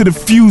listening to the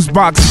Fuse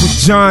Box with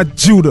John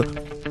Judah.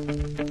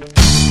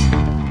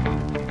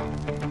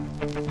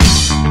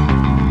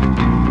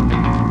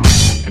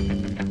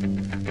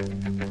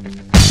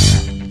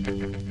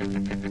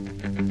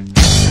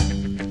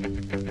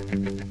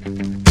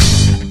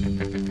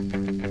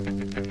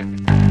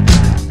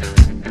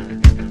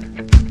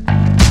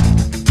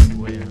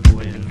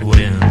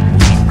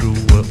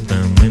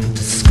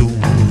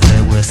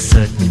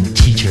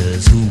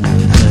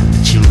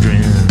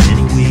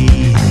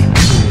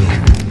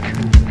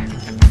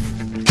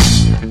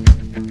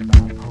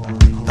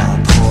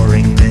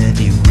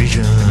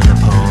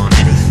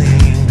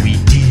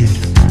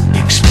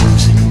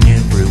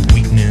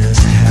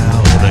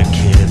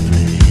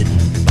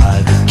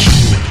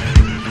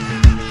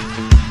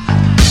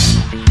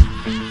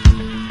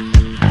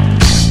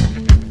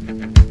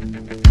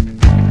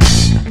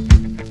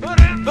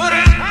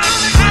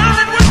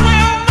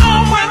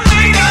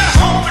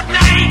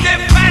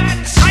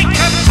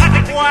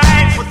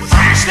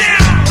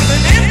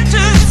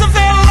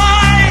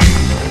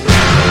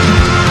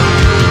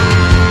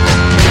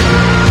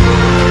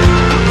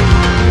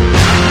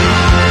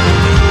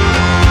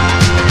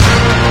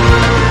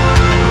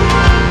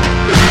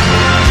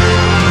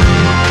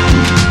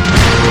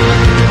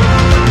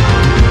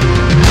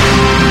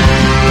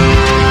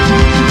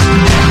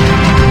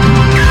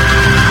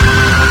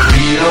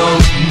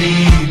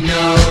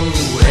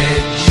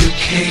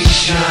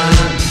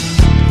 satisfaction.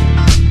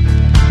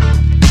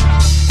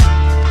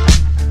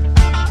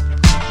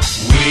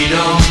 We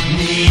don't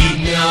need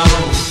no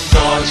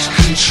thought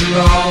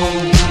control.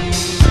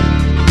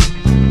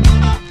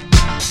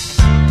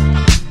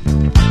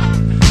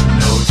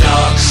 No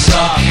dark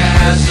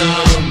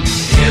sarcasm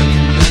in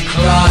the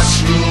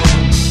classroom.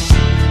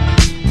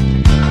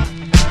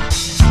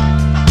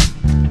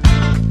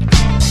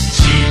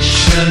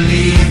 Teacher,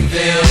 leave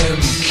them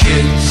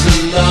kids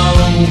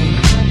alone.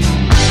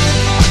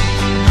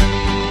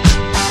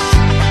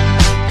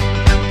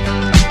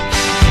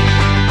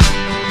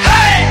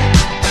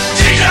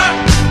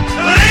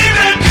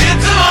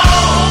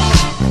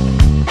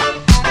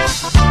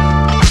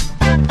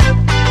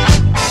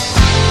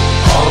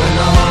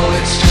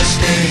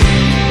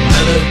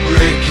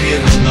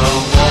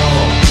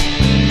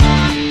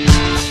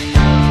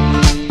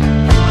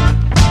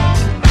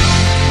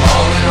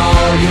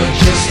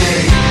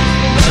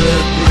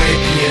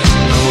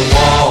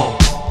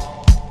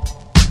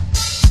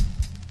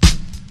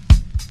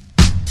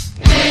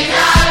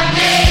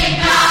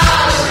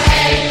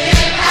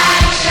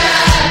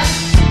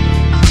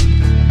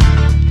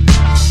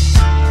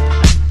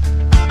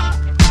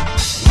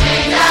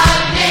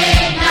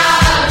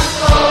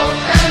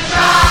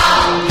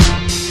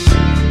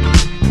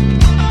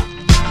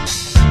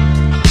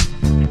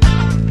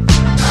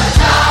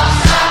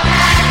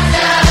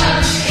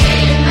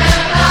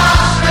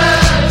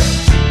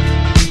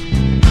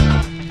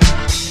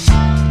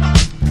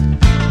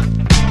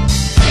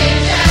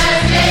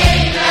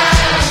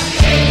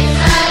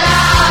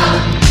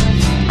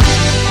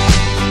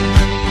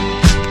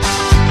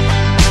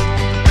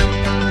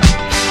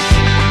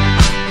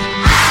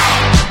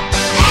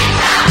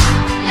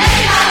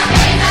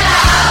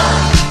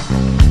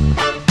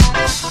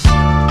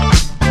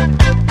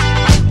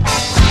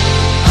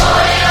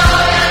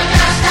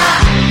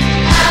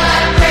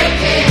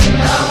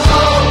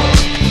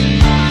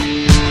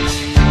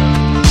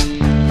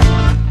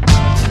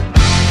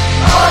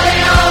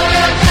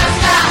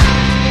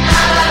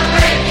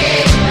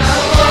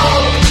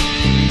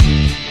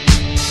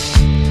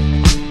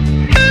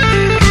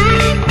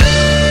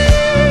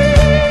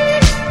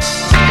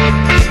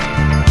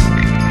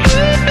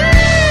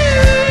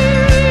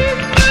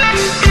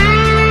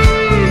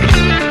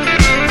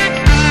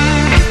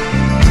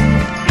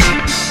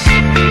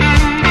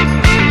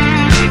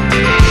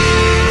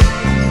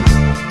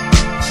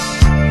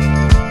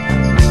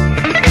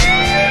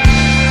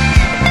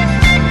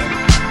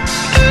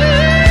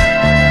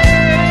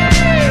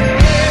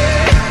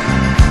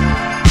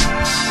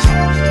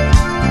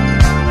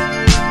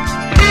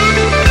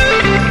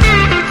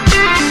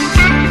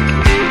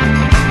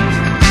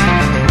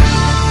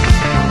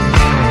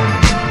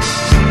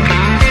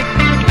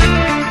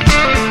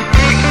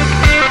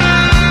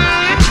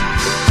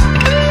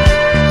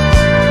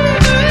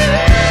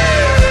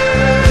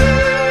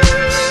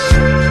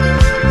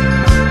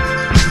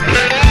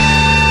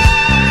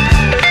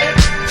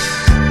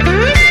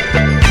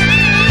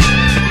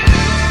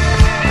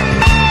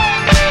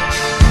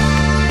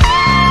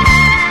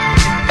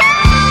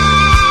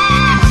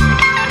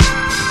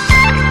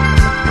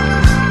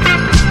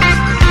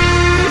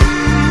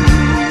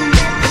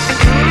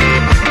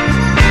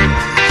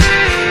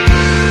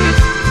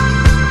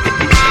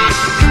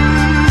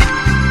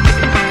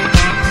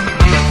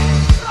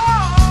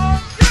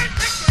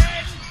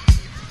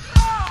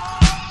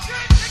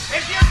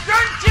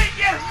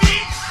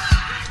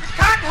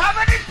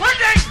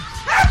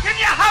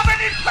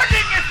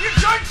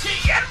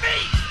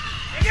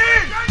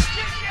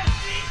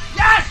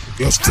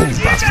 Your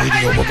Fusebox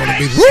Radio, we're gonna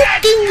be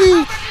rocking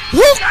you,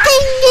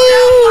 rocking you.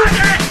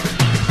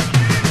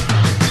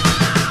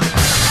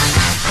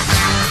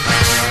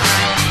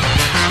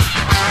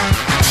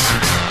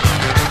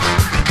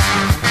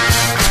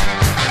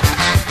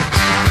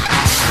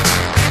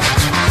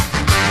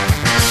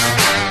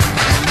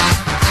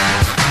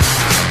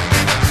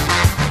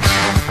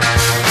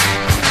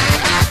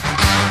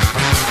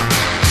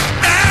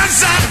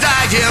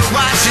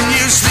 Watching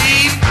you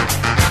sleep,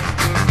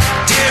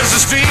 tears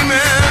are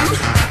streaming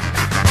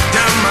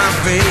down my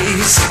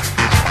face.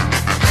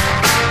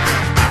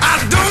 I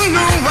don't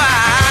know why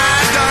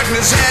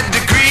darkness had to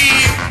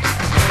creep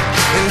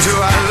into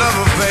our love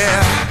affair.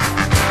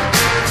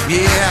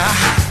 Yeah,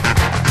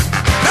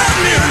 love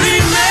me or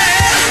leave me,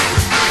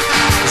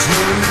 there's no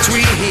in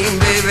between,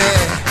 baby.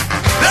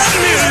 Love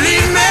me or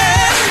leave me,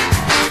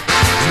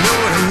 you know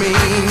what I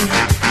mean.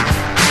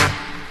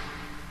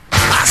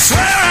 I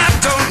swear I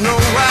don't know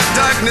why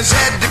darkness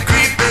had to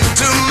creep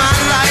into my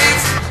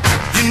life.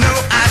 You know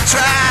I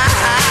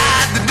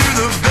tried to do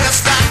the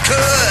best I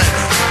could,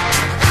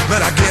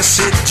 but I guess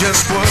it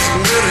just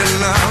wasn't good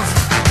enough.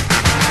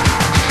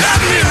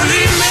 Love me or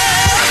leave me,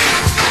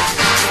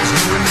 there's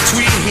no in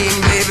between,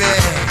 baby.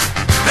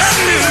 Love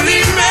me or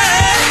leave me,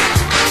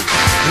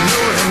 you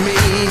know what I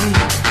mean.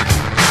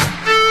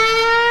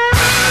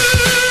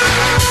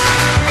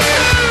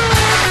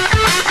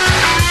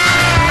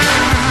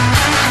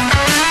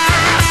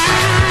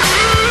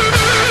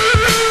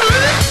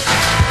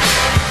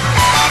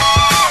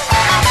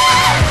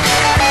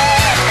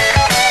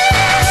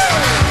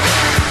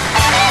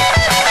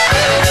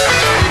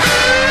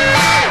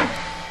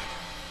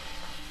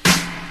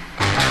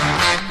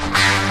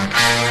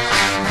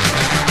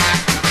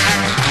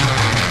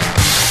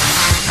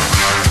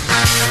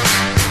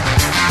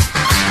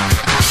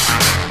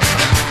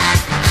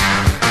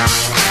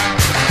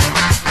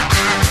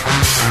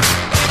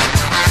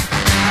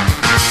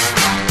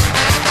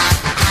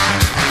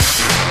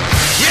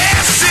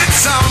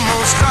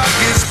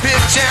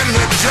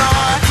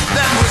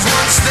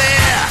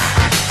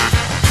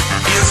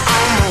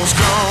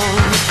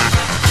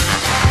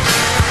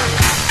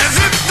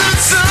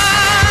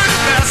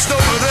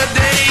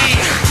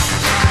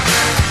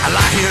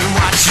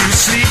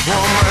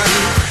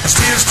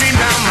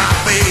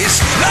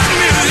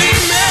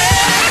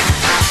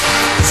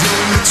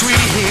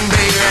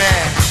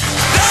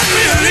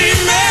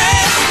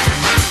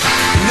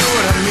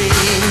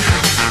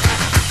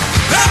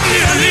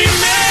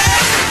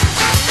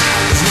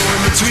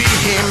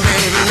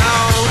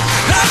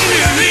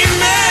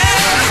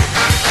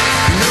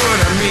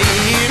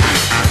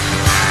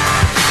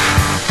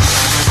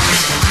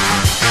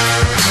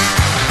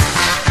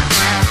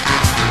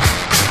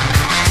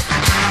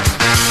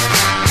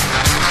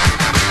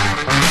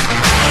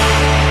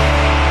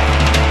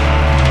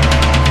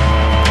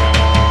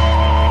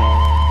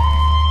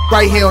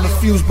 right here on the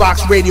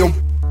Fusebox Radio.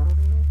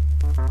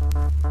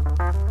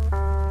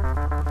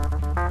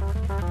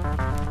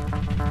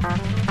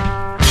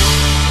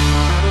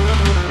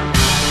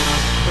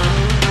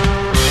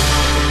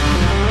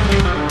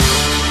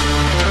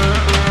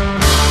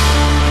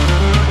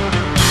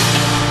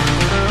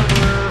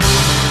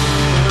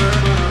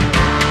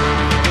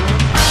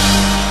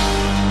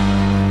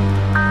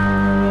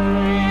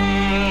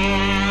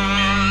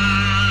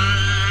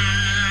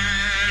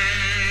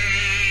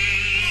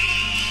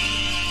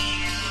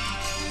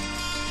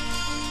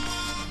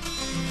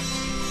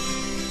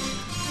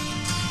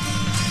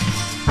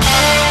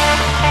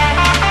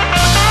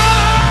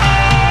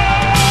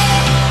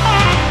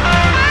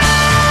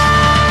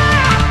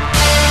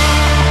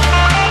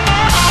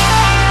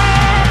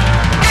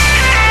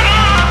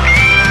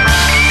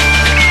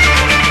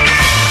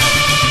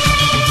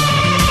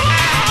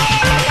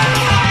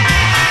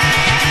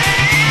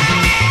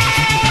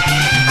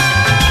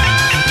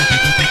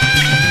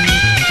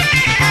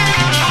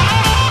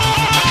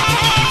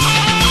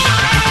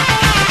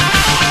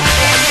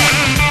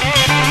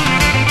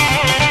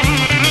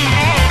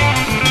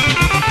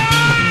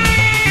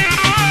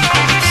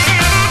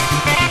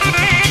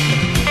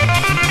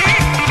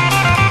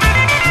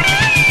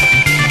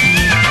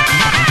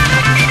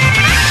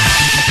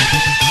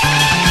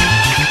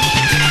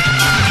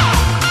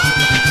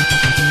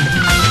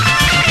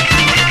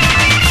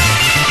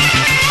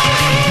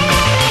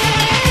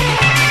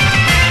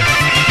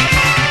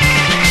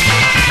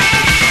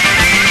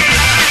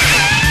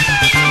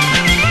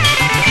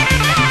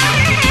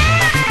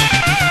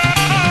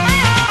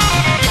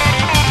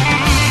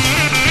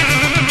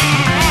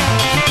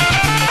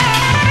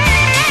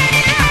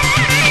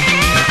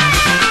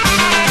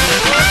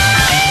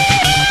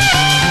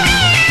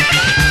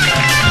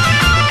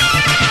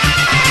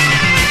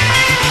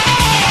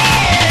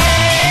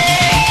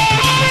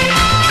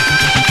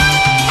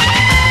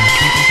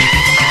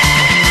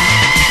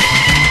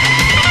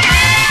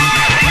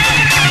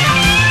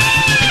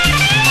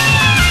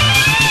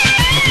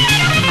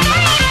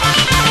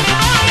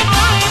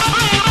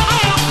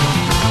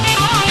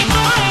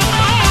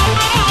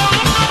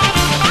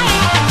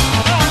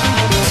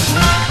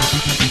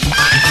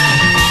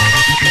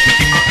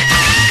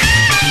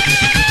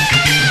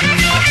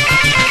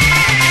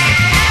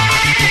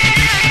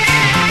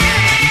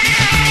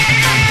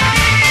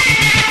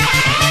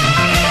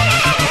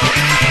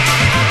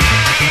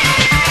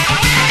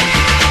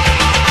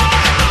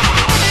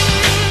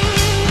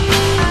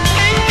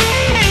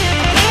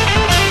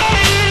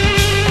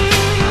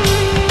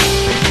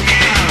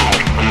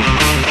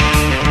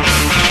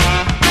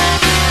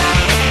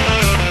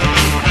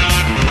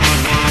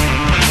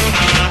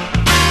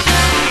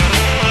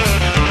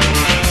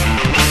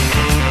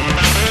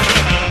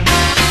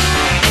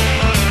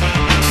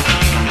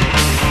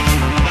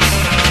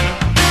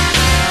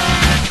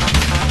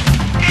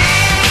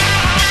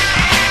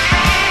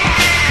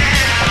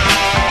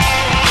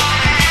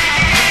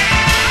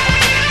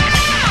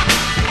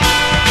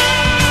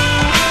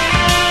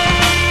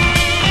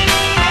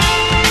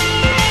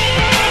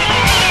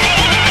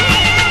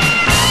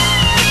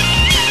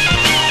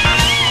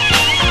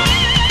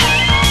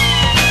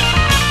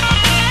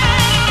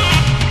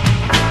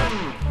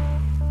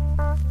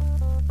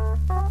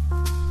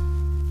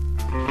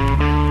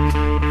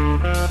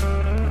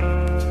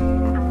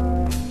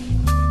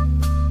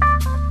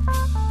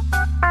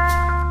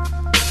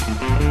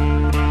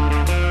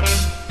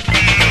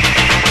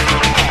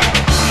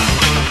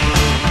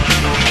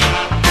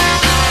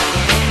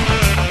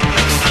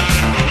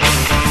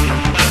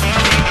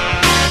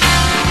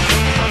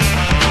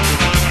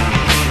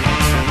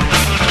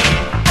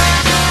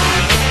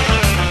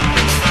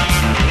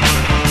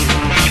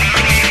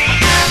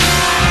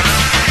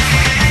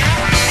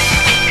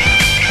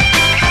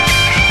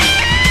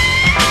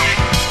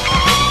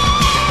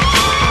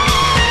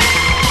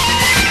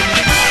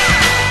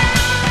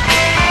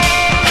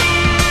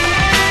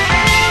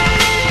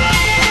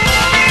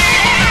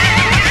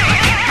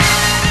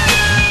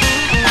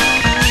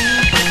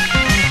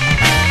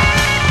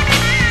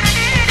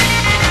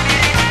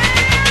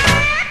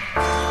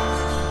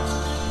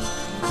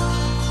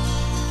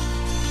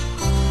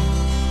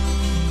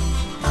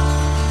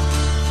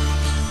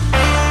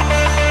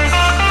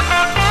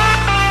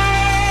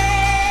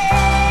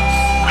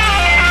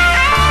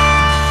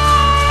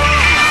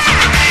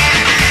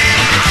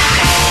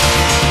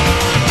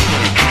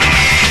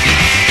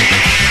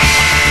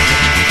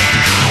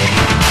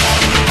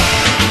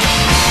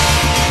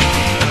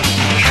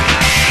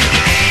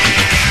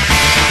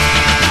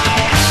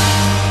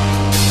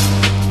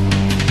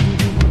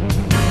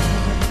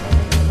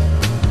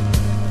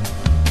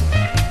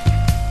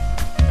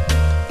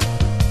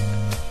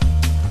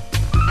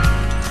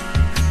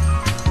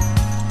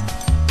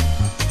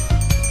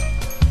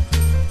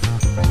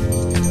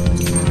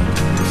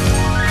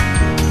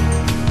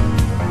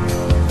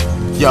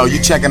 Yo,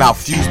 you checking out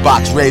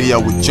Fusebox Radio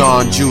with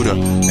John Judah,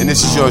 and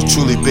this is yours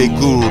truly, Big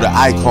Guru, the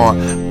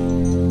icon.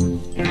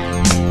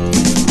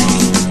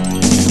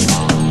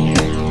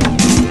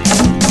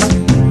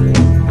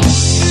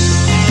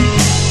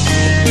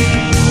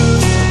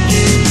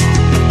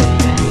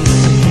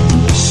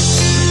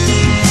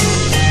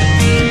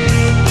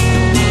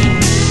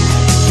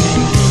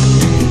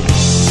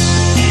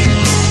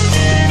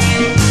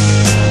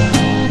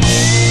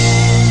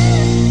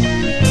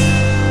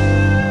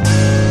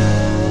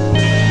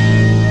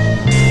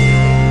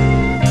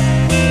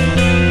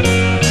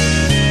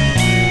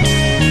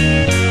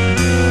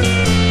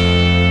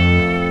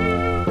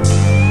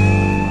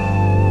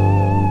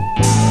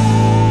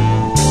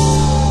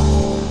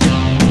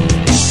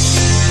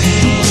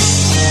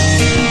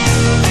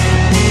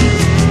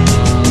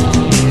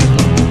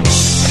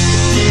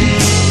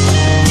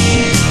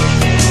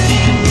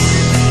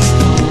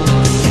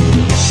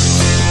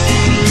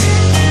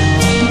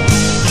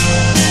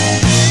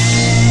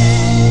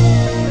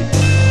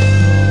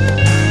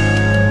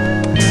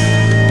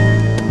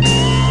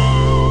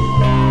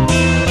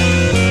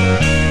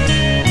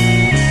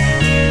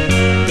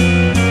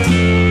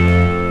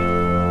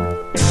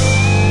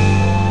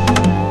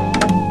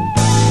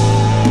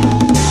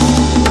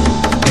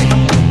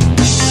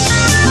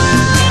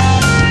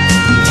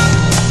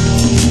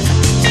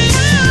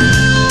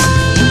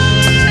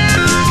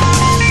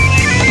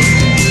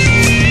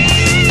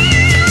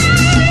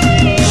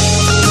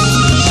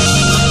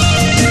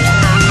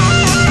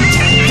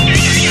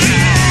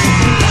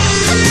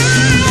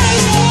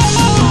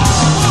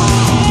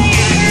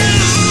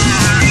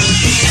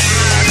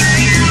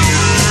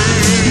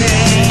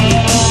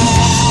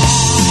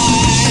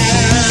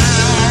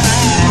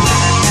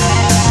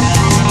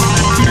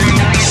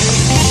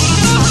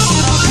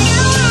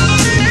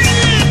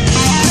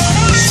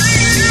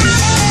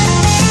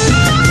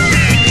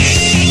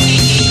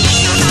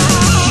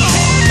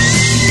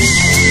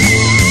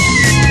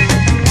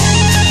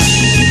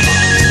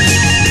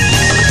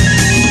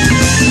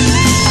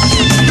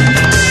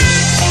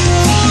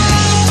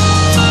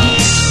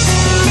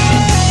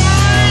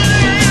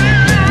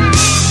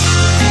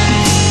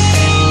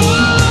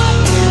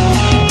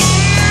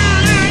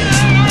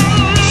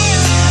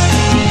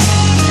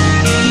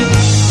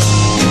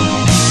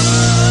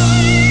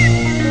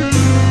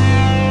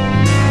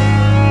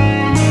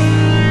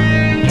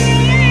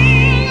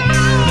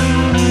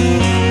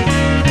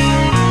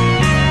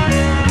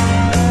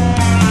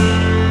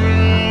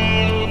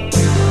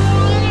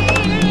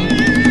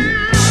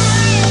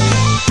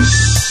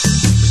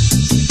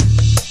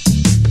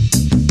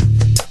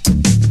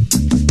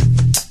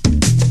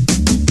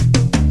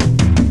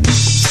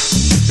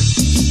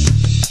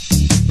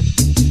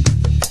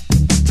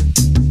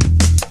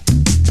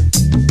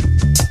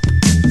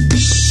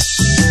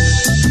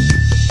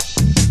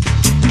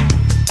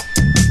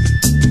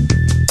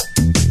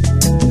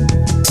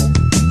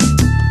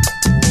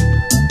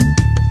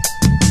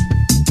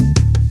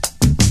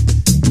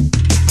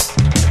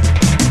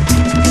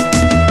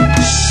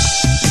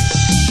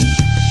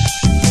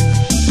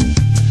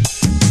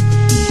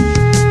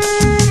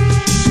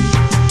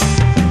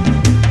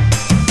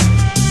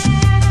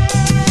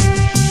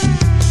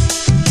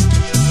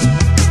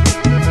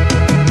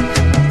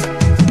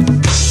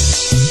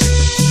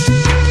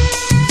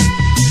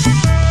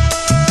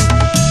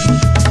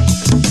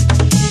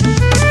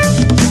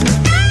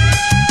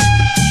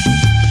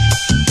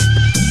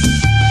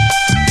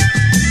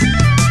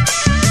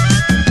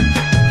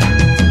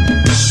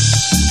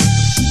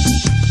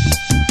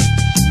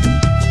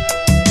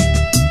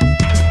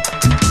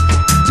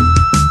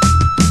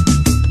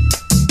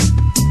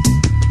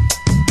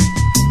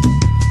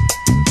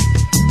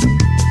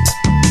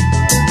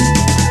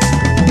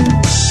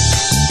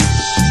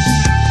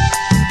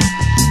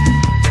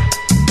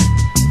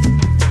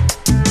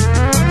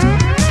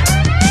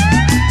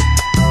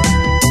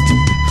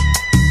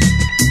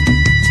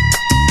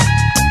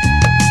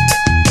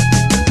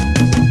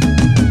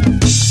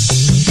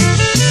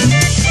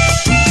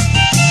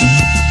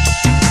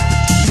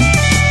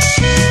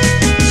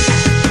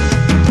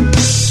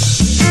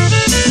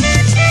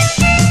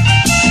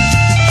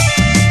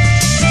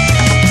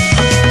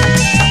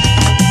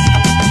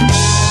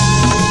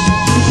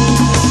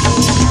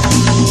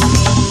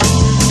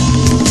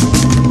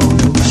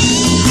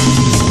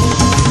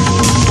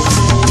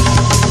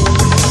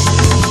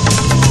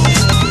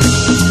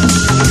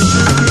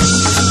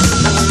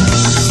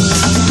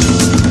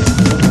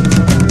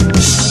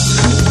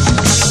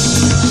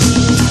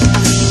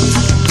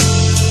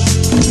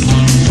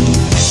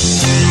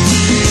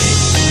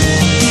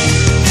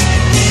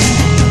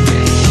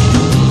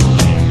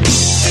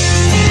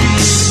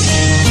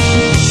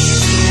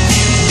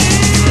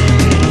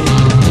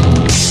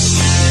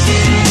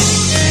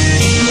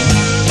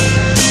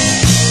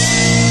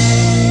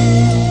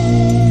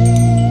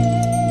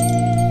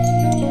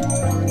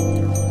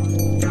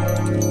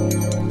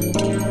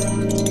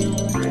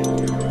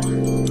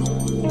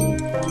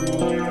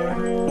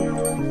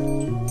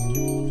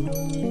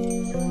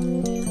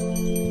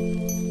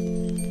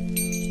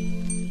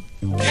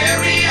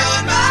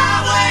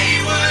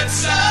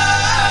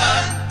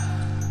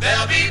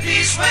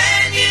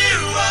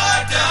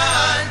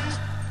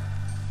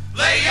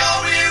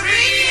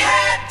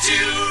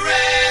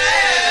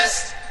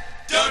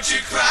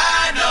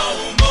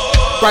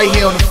 right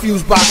here on the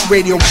Fusebox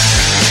Radio.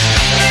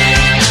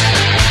 Hey,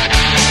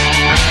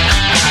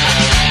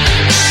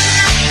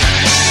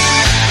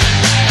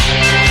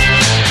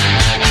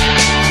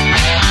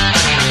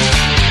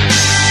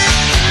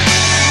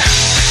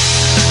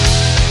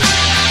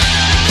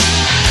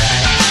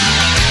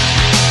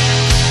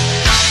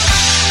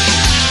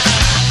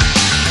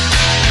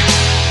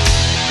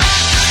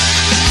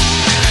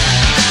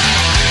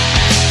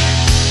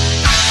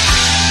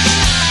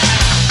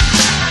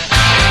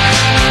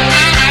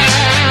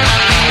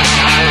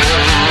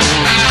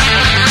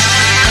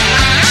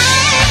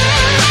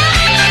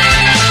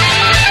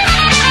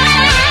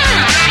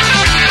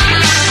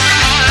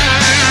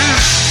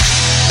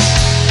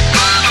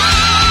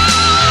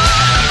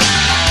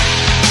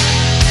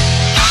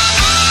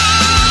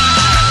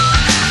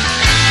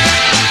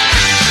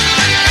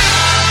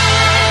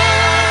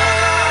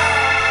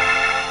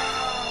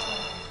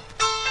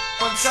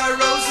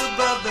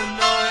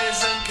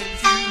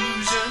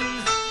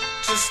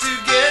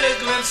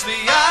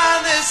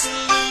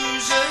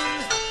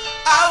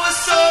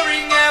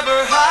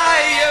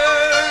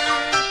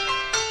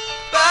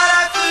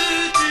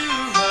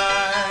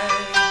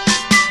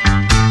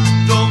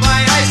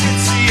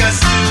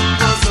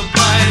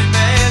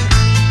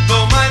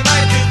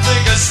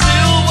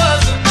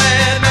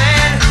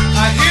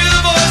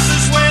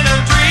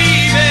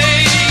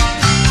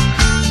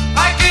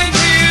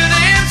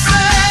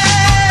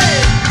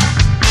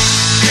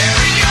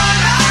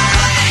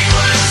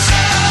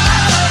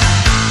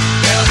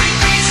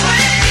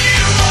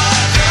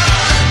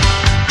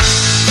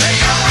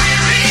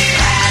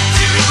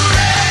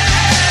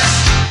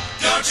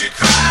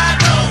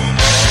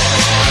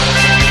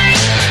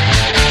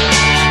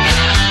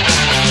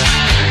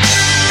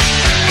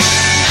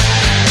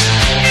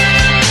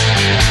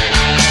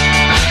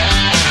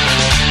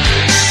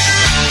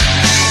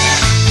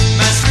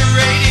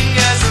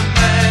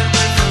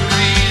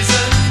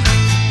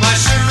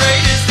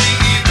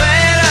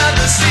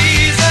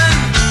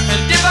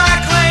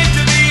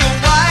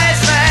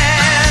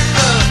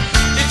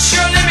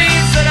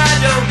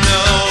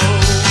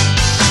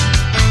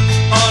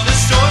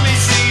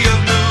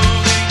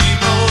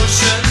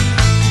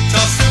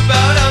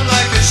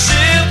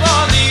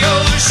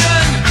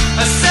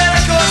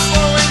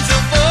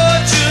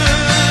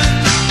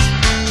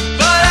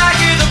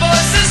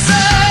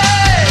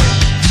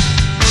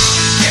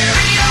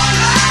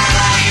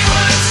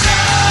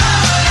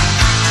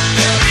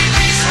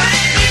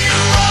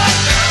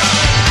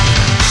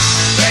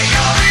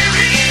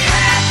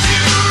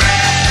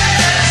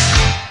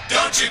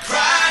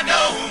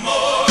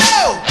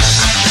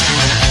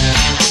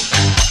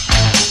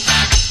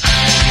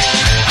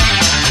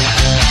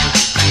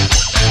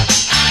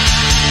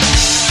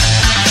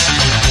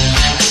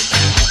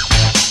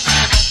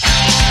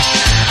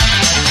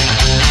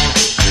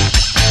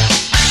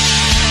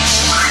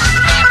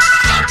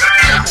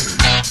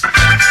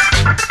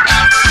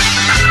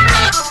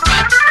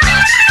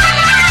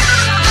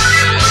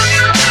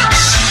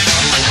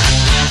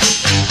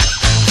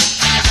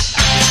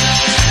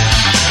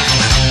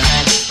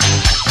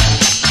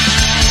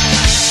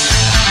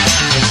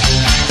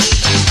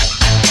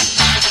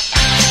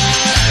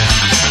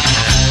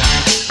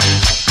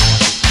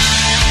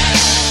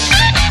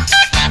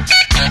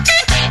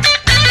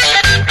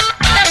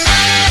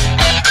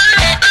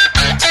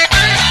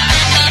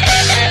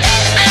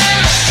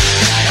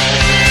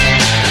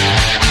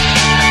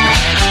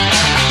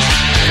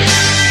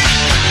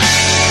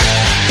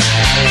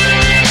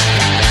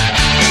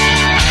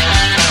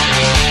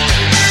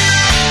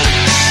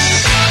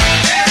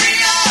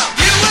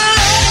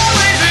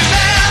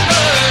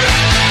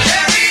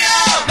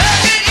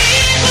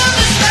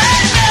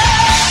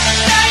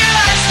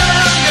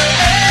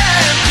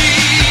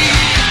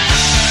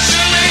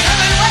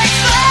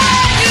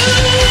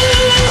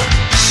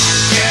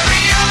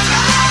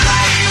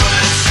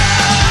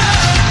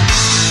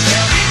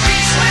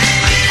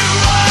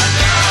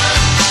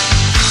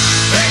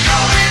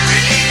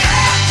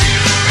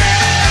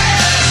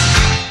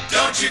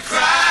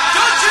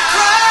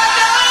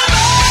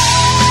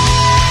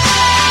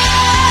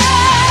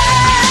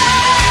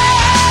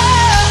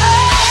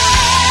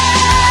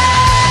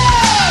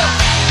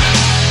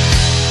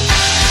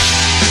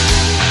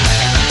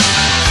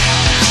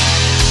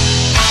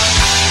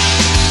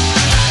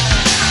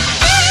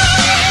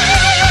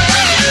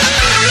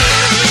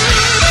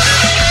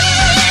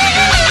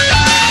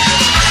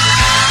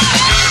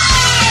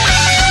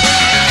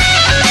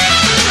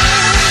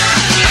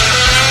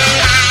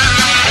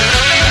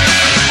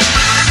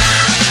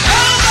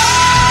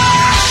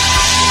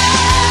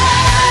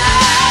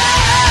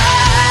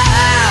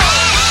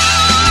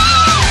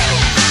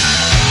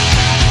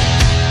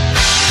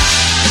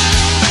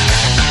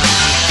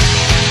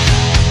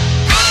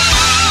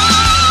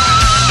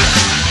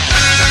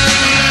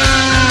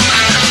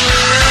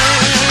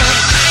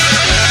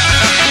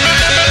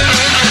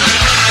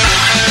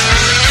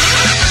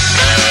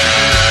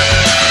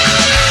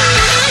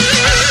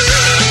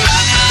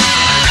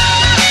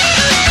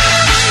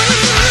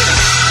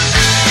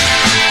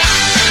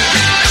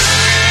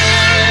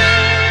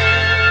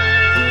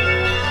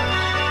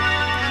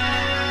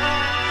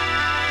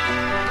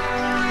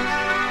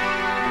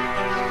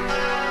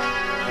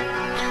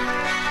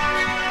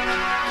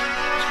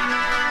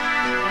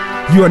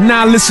 You are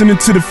now listening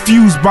to the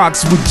Fuse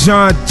Box with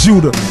John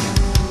Judah.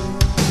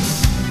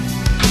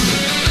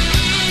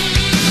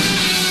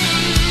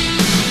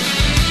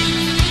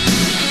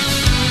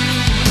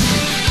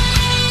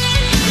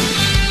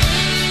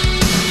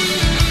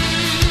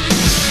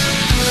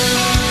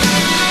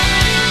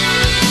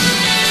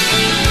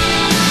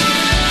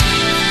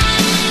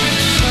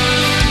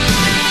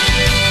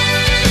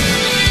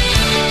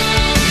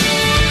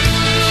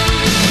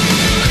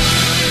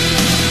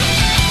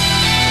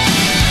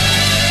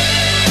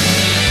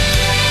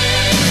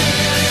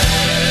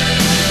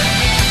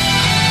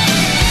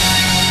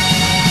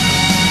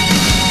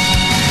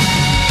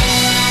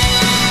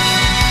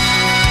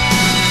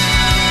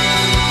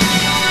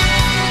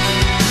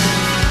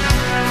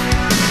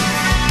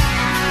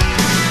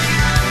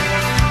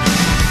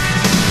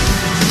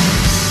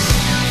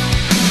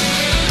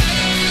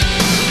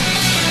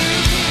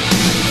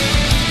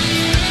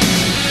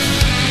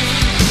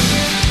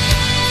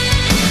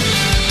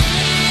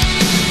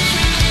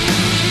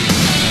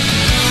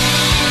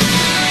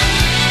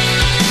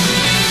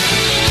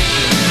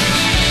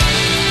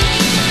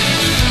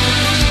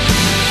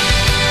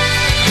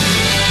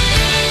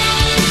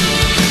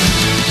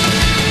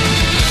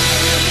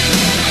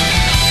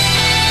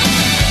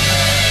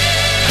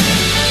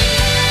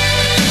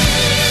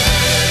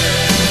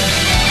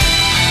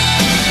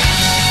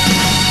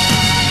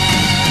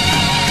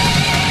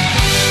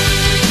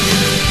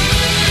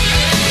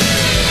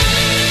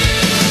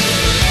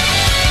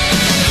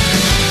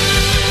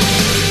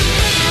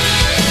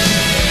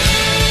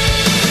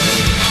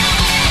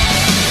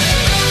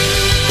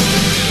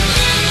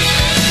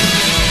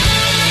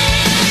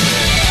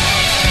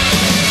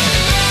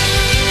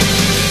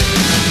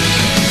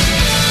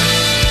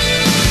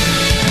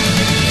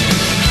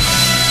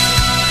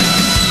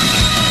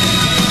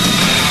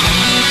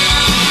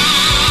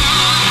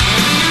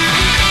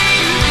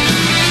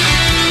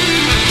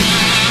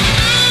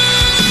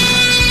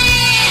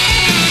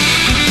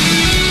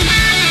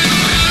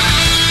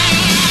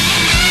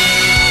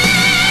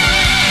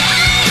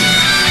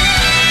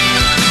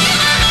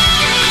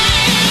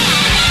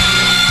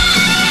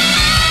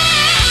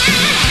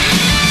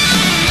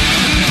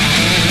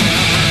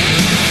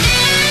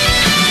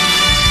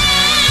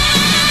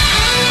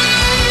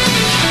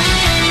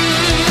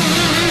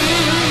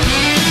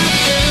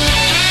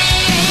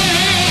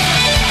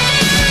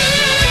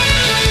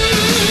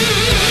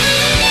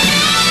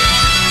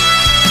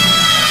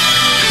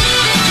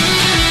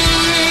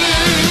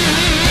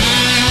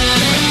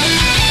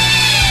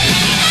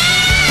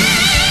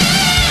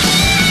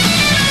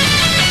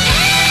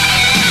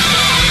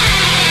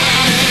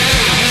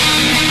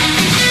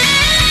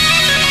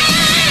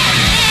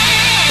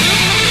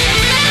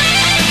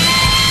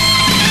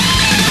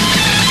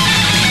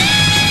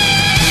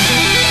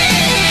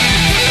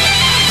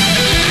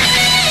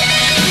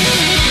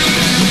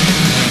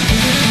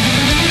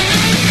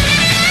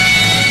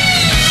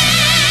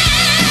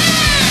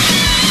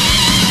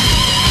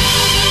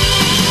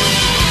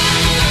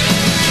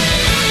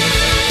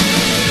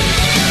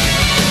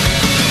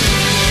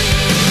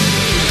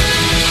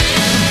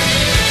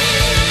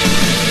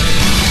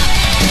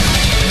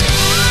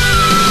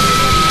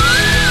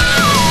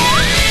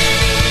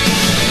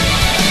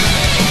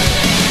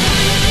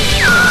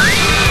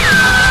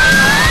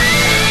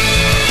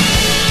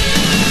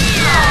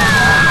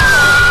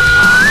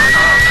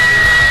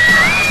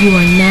 You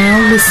are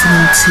now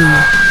listening to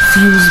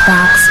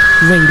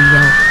Fusebox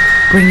Radio,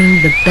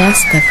 bringing the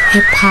best of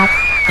hip-hop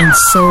and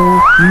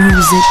soul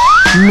music,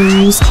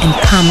 news, and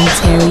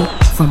commentary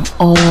from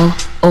all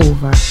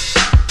over.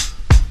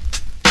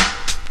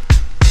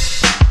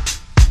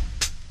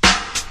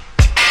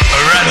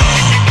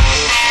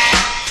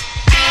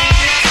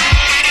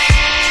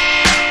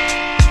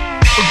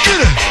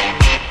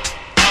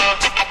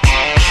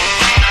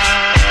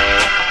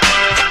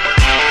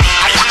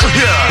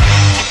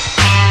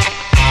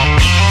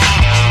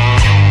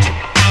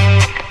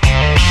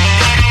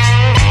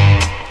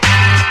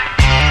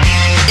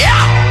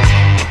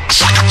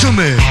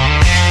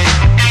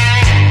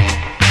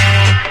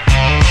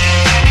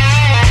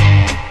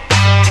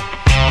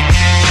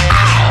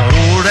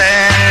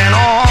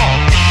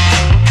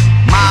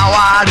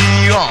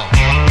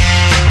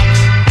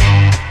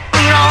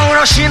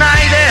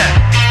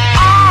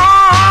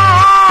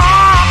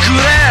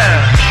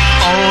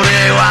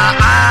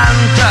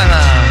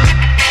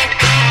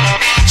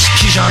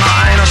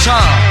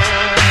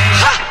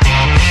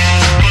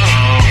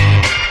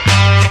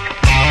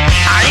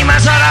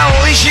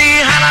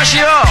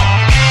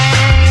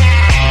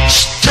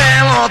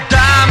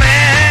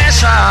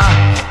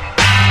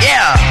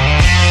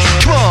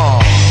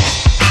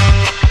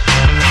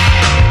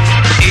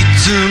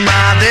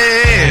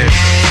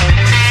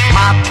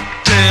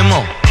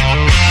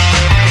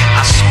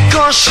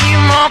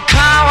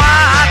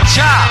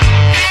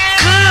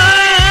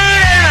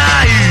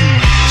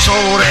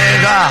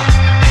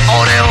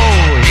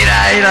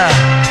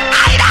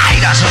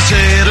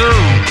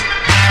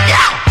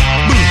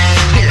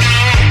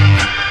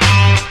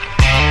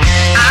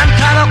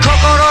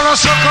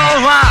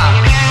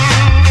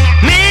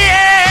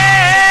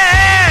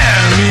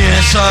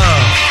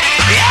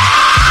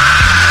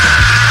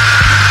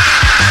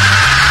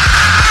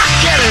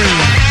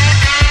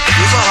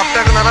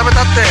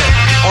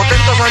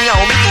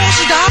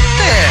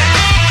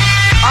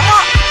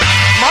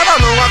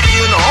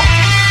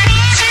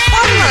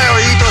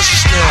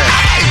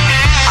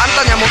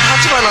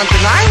 なんて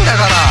ないんだか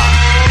ら。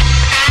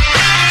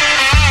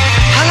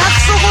鼻く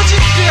そごじっ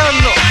てやん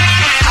の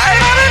耐え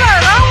られな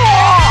いな。もう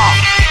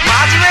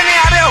真面目に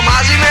やれよ、真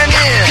面目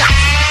に。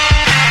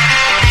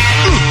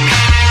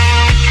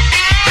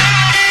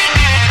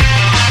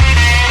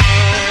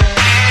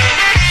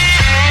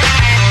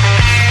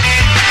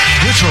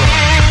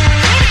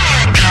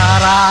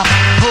空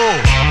を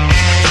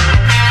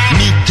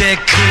見てく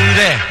れ、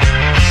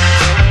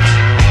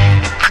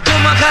ご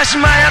まかし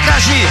まやか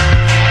し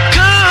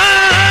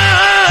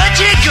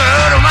口車、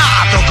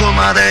どこ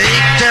まで行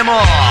っても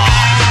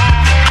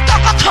とこ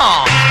とん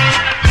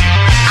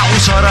お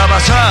さらば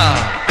さ。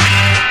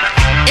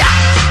や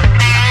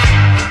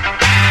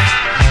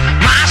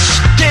ま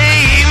して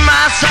今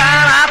さ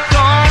らど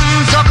ん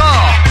底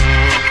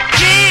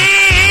傷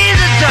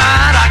だ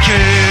らけ。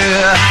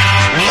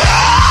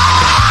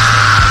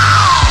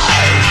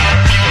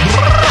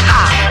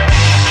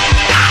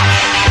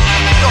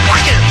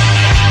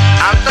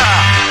あんた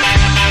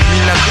み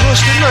んな苦労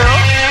してんのよ。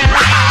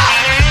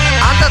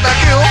あんただ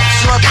けよ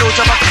座ってお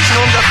茶ばっかり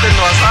飲んじゃってん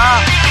のは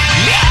さ。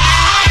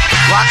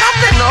分かっ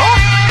てんの？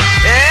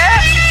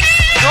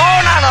どう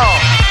なの？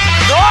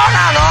どう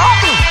なの？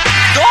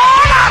どう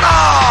なの？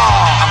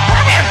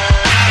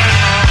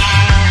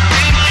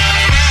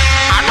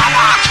あらま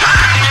た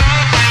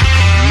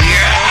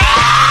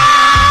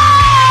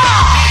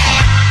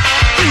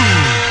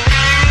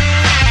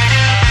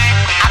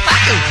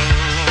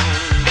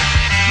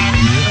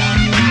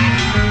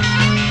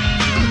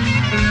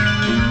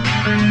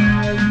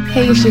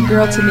Hey, it's your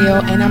girl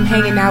Tennille, and I'm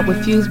hanging out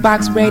with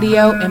Fusebox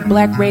Radio and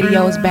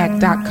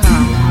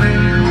BlackRadiosBack.com.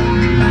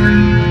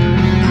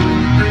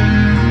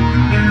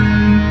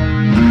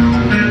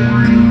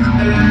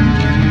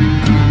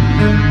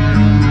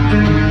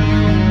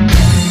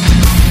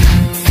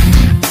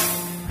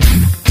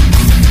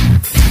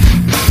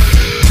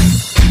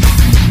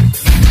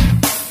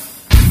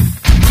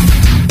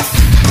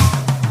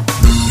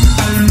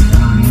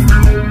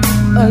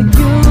 A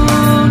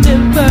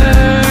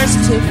universe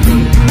to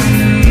feel.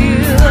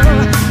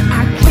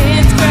 I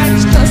can't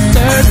scratch the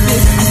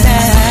surface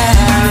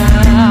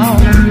now.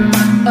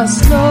 A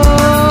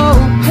slow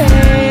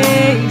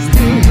pace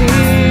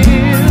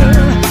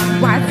thrill.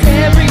 Why's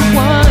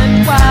everyone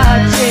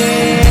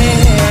watching?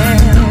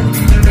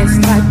 It's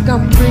like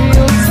I'm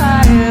real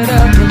tired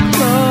of the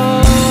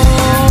clothes.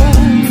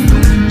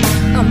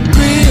 I'm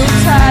real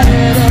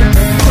tired of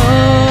the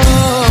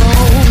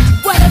clothes.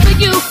 Whatever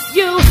you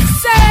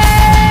say,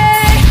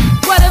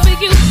 whatever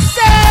you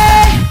say,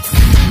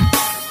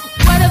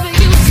 whatever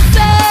you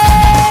say.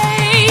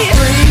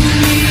 Bring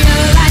me a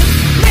light,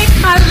 make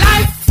my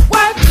life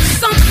worth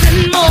something.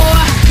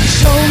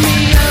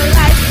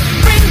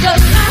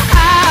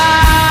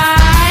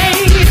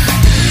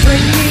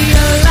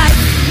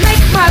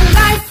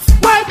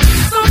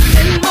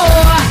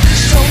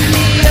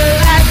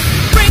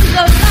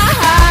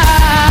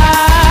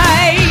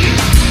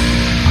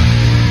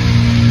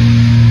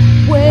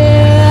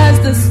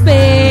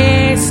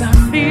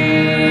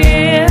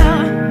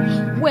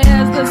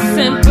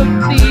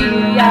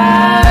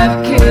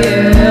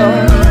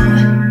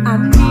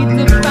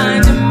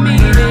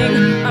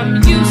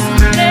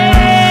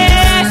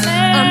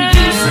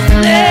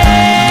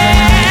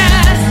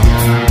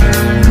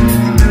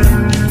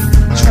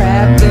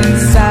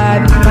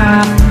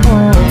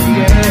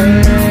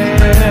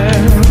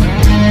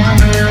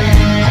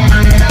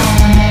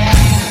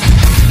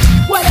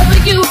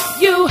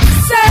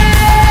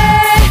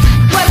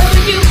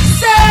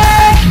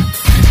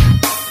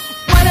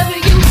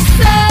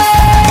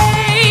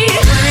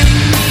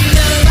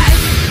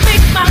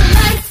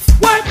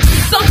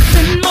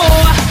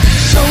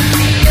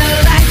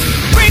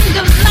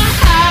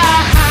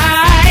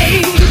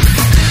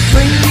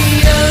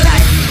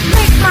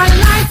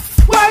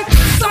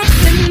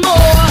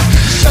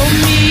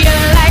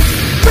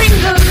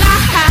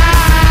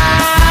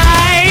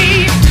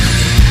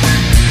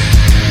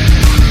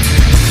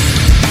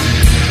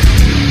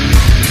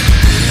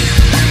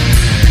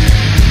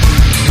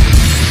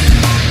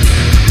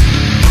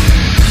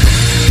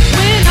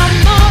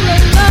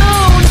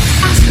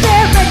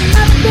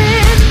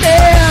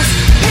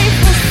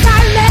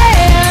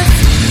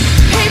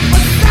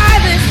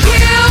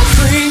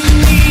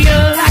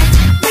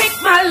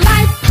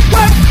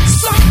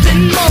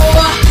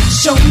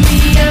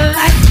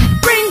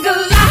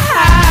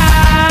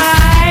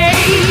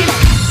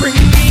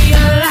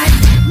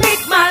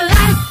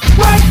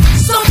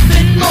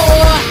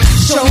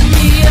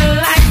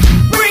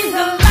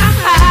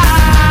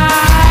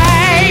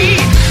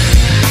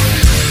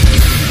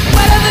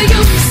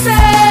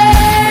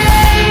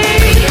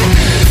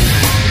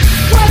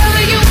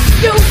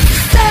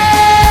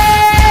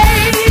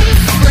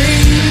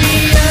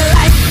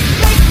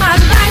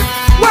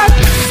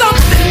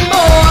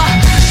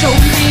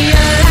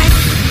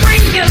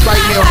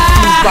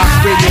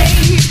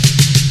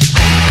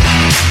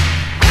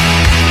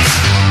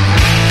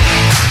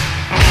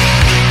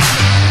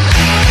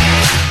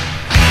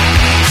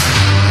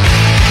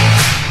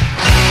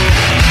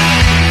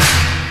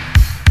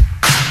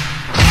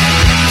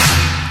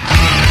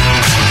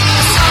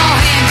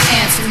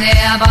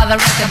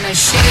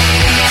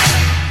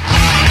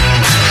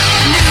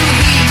 I knew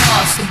he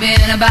must have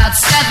been about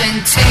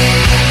 17.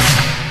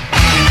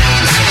 He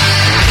was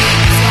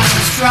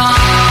going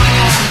strong,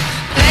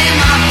 playing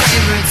my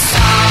favorite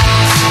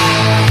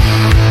song,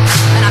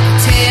 and I could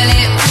tell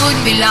it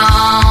wouldn't be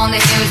long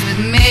that he was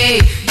with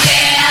me,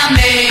 yeah,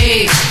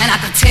 me. And I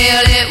could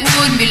tell it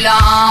wouldn't be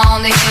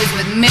long that he was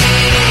with me,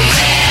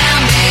 yeah,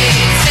 me.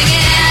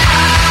 Singing,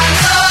 I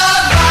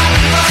love rock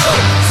and roll,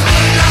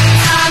 spend up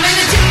time in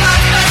the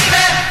jukebox,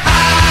 baby. I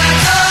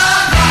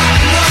love rock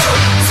and roll,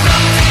 so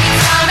take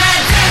time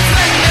and dance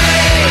with me.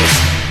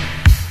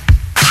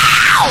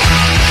 Ow!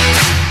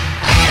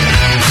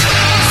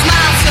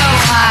 Smiled so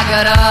I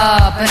got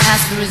up and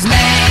asked for his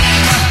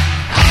name.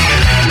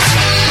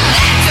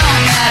 That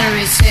don't matter,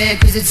 he said,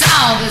 'cause it's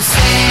all the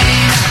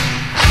same.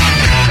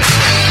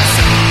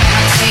 So can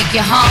I take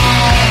you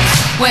home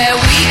where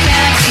we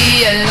can't be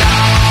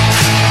alone?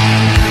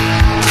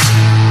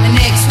 And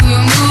next we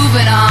were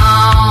moving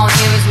on,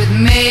 he was with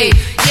me,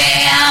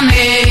 yeah,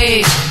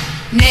 me.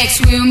 Next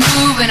we were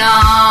moving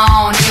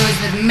on, he was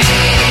with me,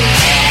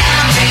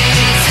 yeah, me.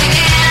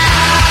 Singing,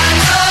 I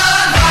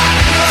love rock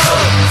and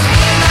roll,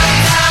 spend my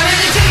time in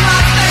the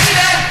jukebox,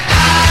 baby.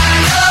 I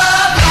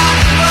love rock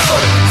and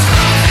roll, so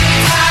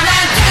take time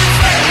and dance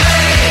with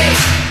me.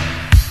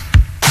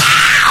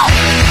 Ow!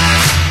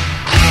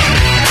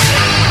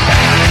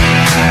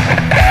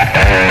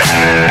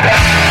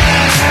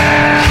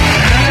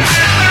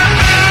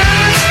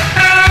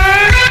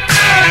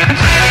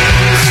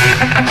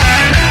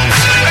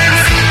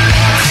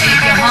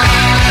 Take you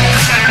home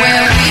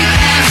where we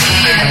can be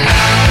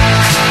alone.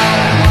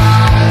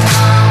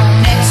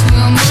 Next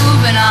we're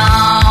moving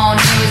on,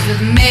 he was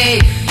with me,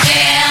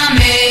 yeah,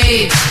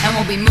 me. And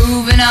we'll be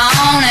moving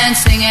on and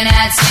singing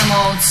that same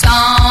old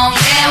song,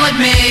 yeah, with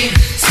me.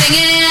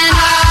 Singing,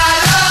 I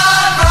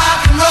love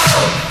rock and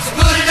roll, so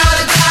put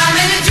another dime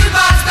in the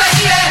jukebox,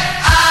 baby.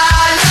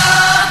 I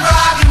love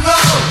rock and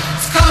roll,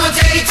 so come and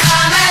take your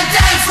time and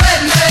dance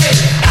with me.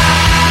 I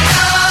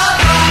love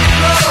rock and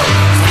roll,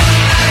 so put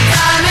another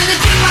dime in the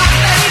jukebox,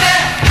 baby.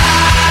 I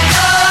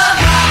love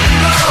rock and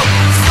roll,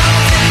 so come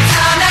and take your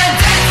time and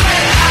dance with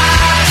me.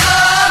 I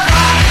love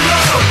rock and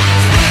roll, so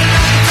put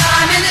another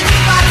dime in the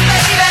jukebox,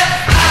 baby.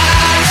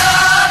 I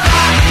love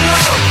rock and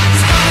roll,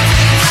 so come and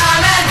take your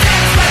time and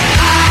dance with me.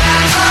 I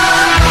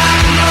love rock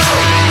and roll,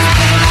 so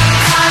put another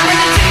dime in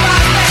the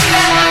jukebox,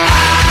 baby. I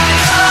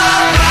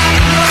love rock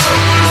and roll,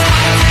 so come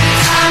and take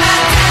your time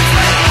and dance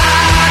with me.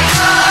 I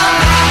love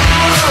rock and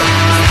roll, so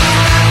put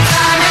another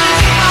dime in the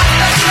jukebox,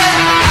 baby.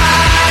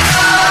 I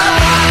love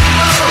rock and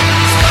roll,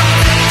 so come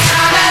and take your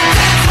time and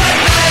dance with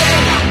me.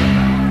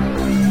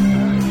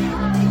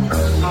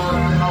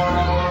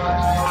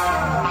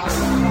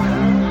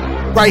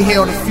 Right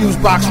here on the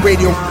Fusebox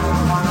Radio.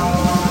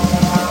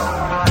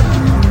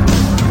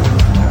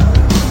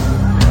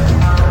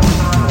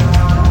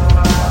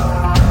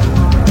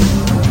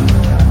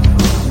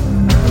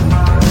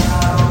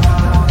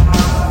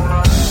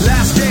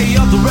 Last day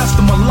of the rest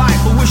of my life,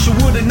 I wish I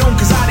would've known,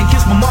 'cause I didn't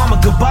kiss my mama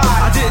goodbye.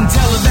 I didn't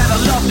tell her that I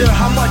loved her,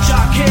 how much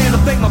I cared. I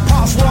thank my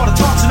pops for all the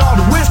talks and all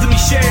the wisdom he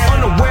shared.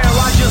 Unaware,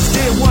 I just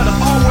did what I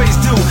always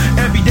do.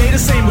 Every day the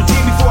same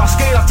routine before I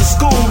skate off to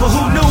school. But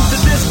who knew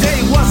that this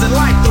day wasn't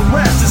like the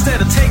rest?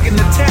 Instead of taking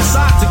the test,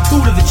 I took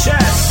 2 to the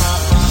chest.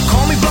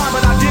 Call me blind,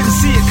 but I didn't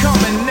see it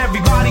coming.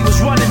 Everybody was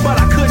running, but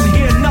I couldn't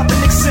hear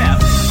nothing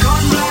except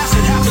gun blast.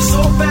 It happened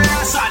so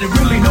fast, I didn't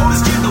really know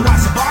this kid, though I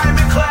survived him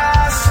in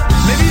class.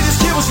 Maybe this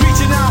kid was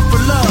reaching out for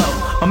love,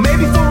 or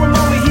maybe for a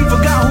moment he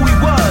forgot who he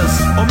was,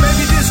 or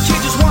maybe this kid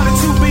just wanted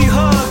to be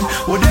hugged.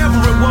 Whatever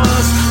it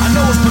was, I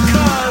know it's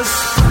because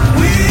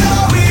we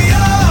are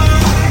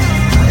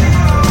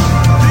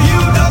the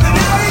youth of the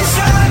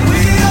nation.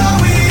 We are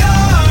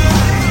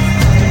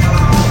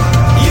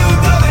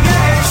youth of the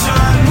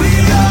nation. We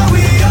are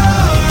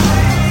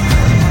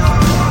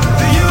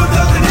the youth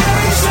of the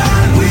nation.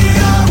 We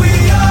are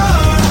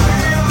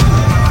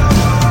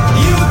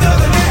youth of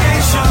the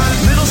nation.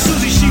 Little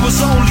Susie, she was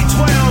only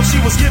 12. She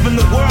was given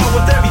the world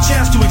with every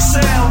chance to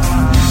excel.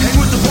 Hang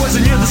with the boys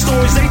and hear the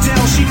stories they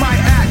tell. She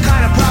might act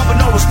kind of proud, but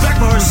no respect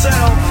for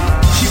herself.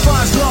 She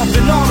finds love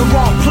in all the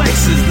wrong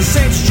places. The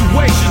same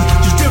situation,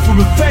 just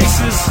different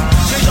faces.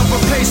 Changed up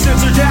her pace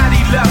since her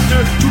daddy left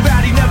her. Too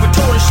bad he never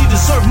told her she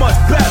deserved much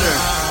better.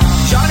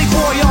 Johnny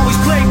boy always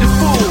played the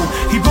fool.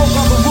 He broke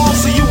all the rules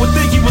so you would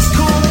think he was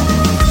cool.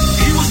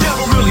 He was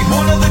never really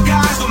one of the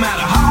guys. No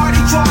matter how hard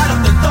he tried,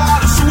 up the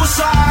thought of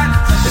suicide.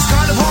 It's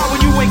kind of hard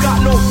when you ain't got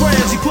no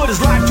friends. He put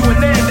his life to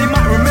an end, they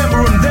might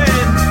remember him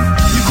then.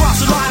 You cross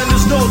the line and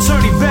there's no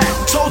turning back.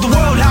 Told the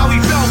world how he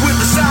felt with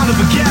the sound of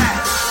a gat.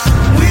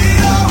 We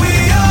are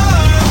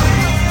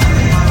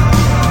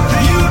the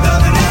youth of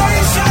the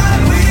nation.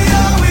 We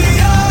are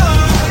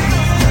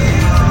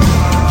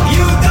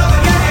youth of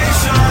the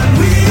nation.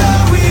 We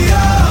are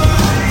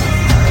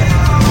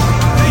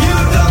the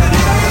youth of the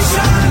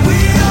nation. We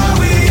are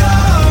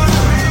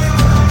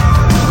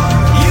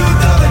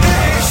youth of the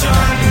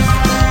nation.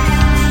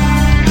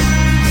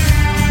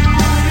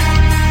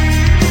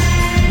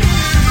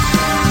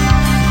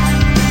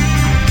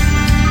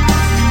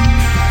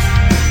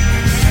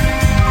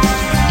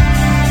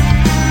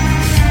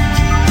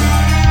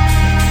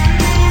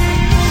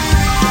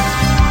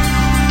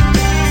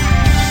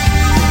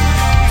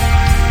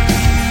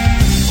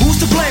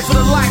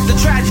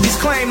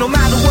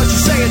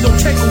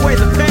 away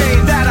the pain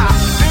that I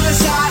feel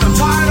inside. I'm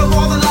tired of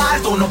all the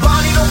lies, don't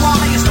nobody know why.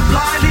 It's the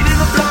blind leading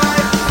the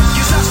blind.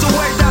 Guess that's the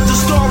way that the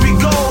story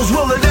goes.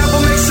 Will it ever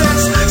make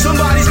sense?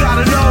 Somebody's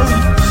gotta know.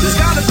 There's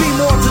gotta be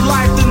more to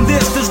life than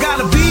this. There's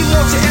gotta be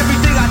more to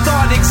everything I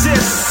thought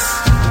exists.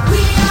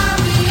 We are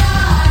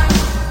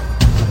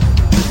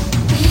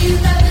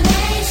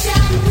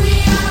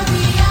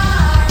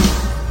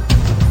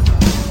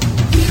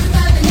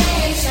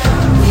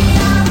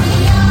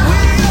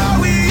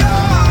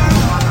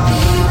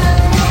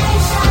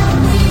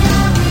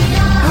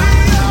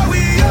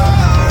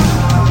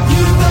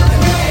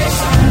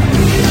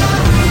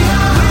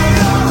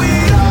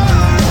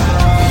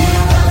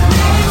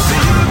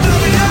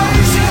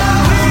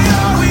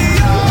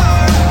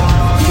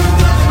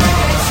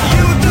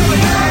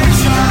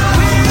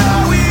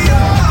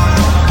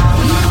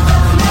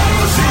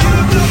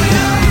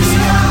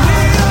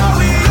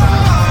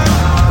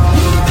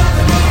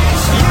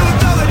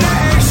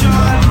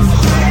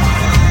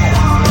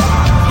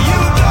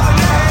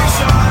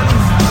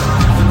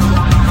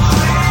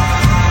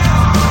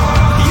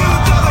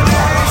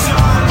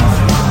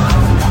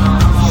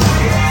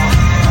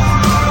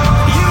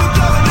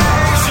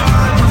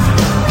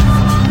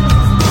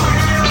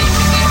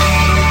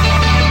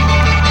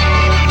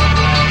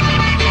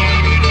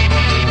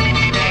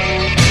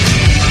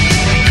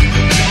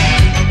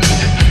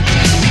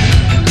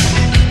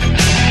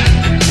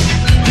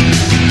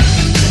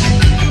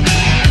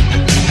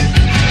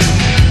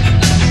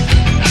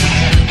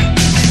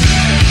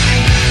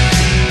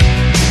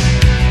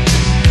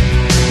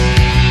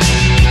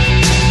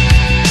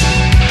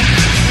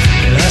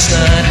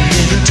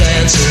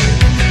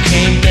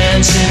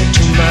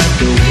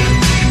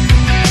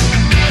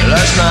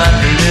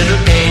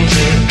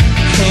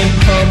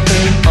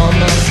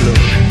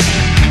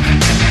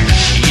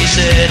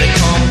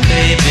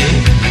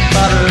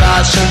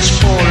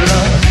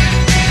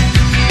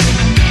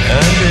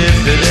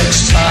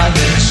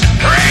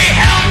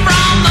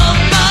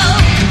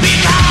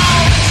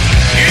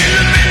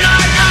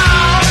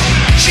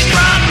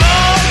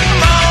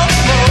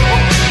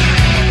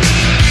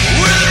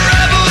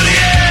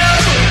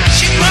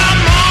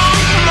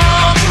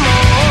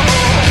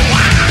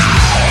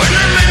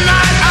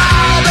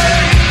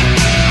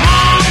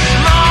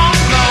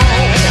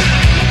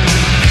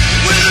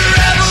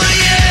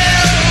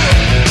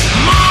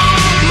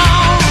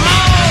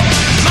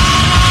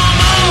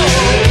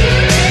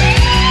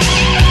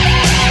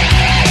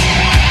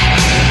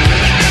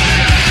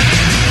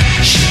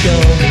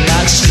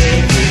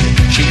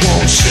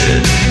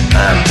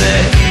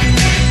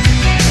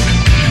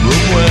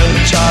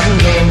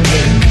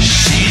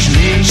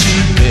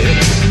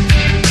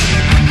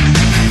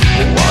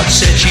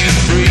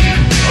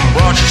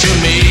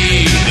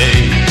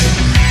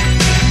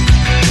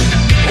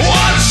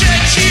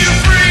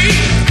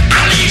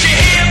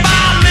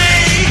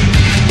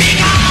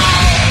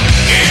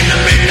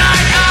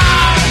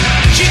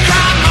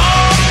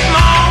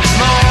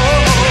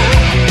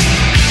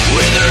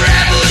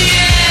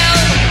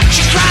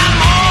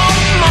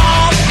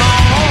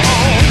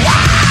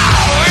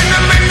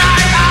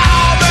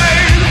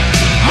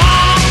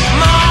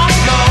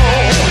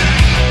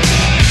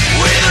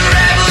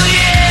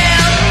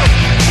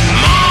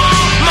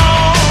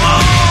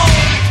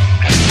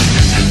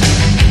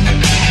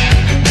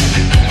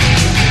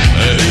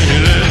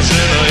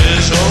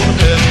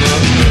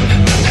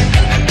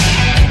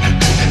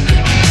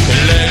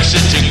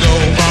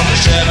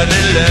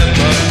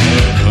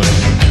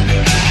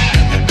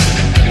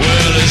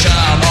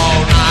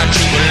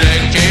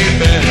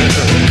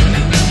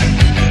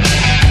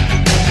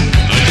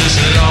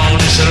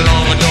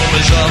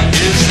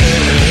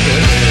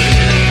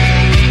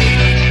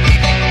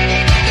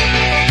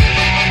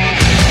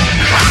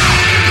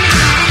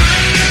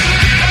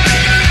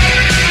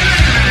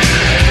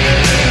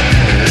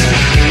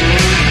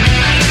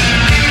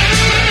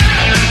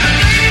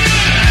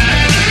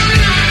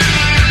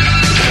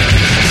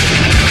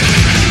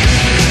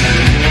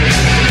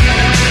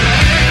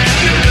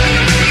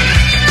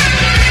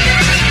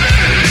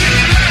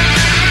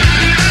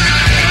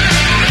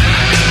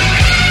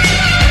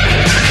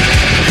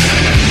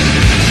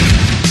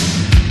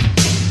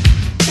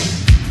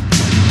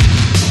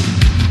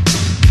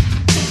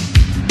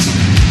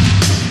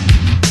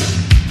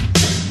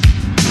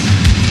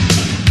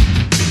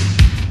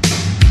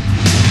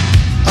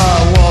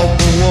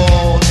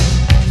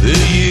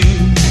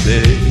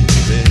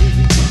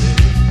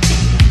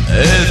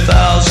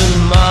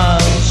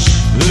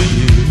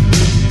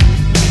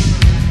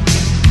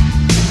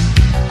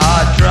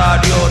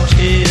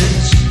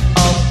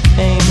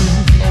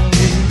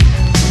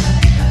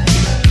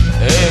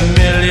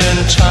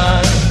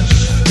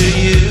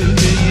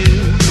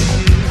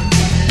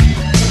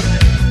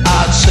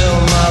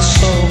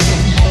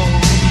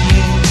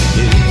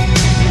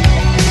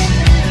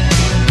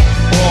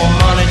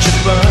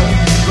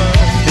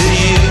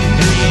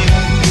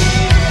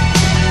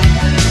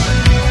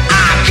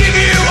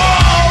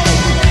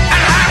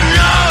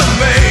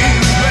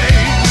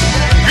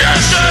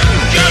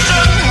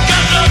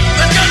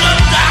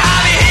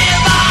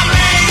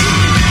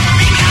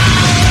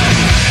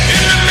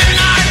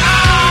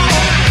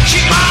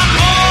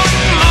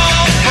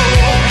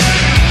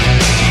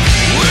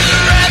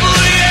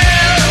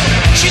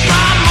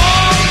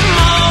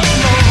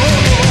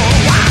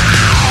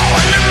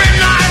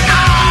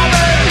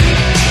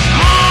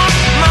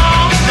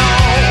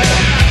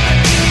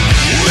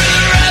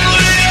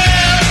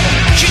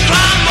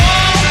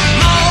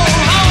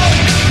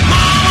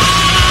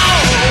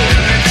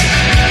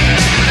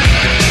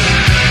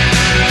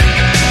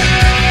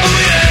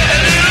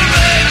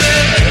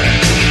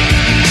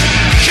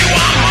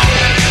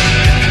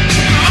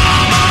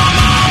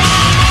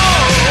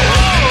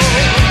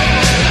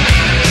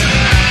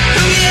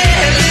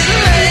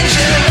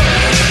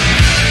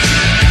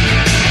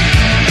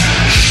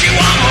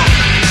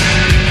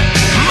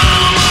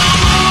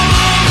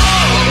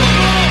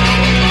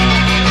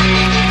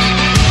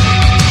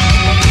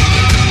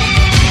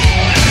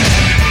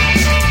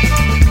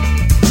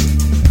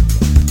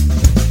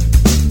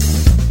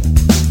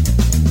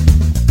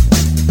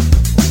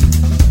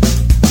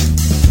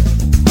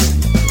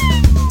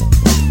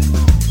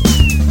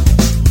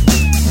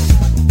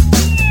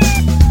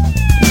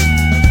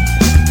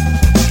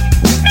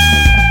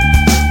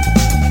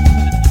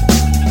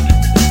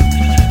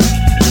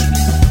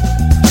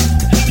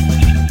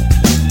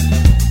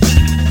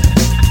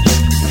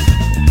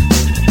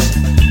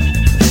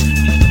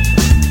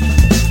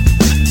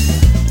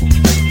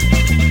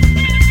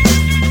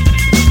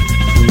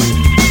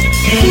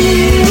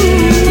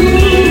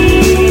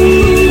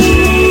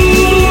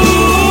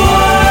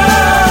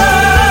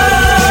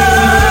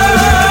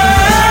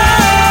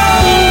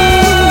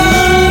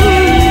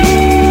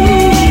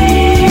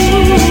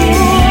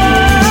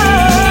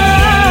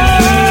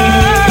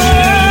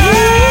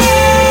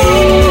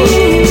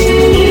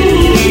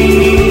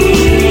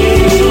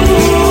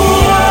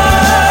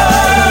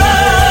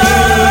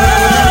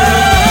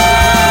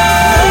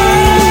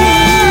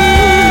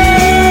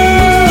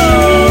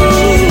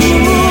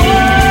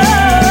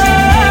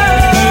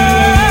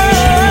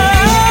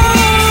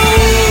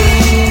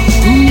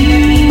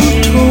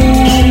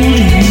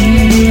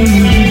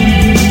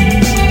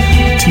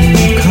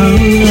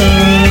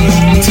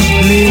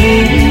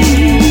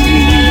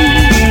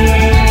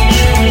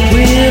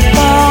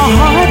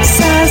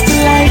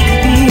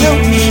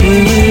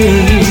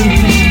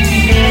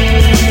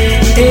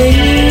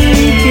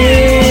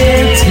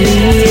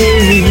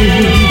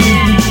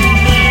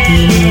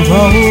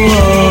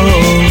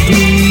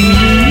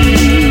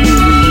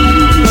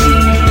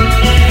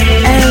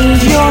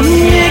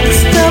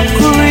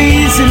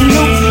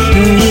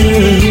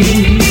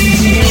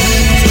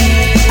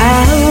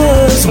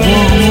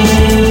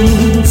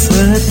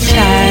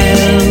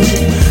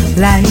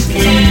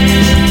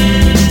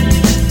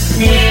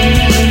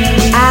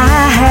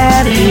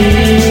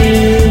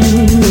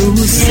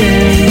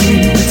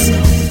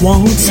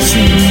wants to,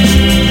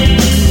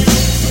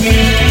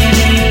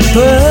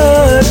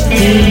 but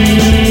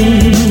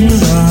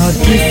things are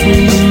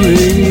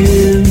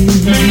different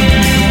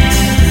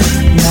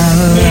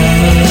now.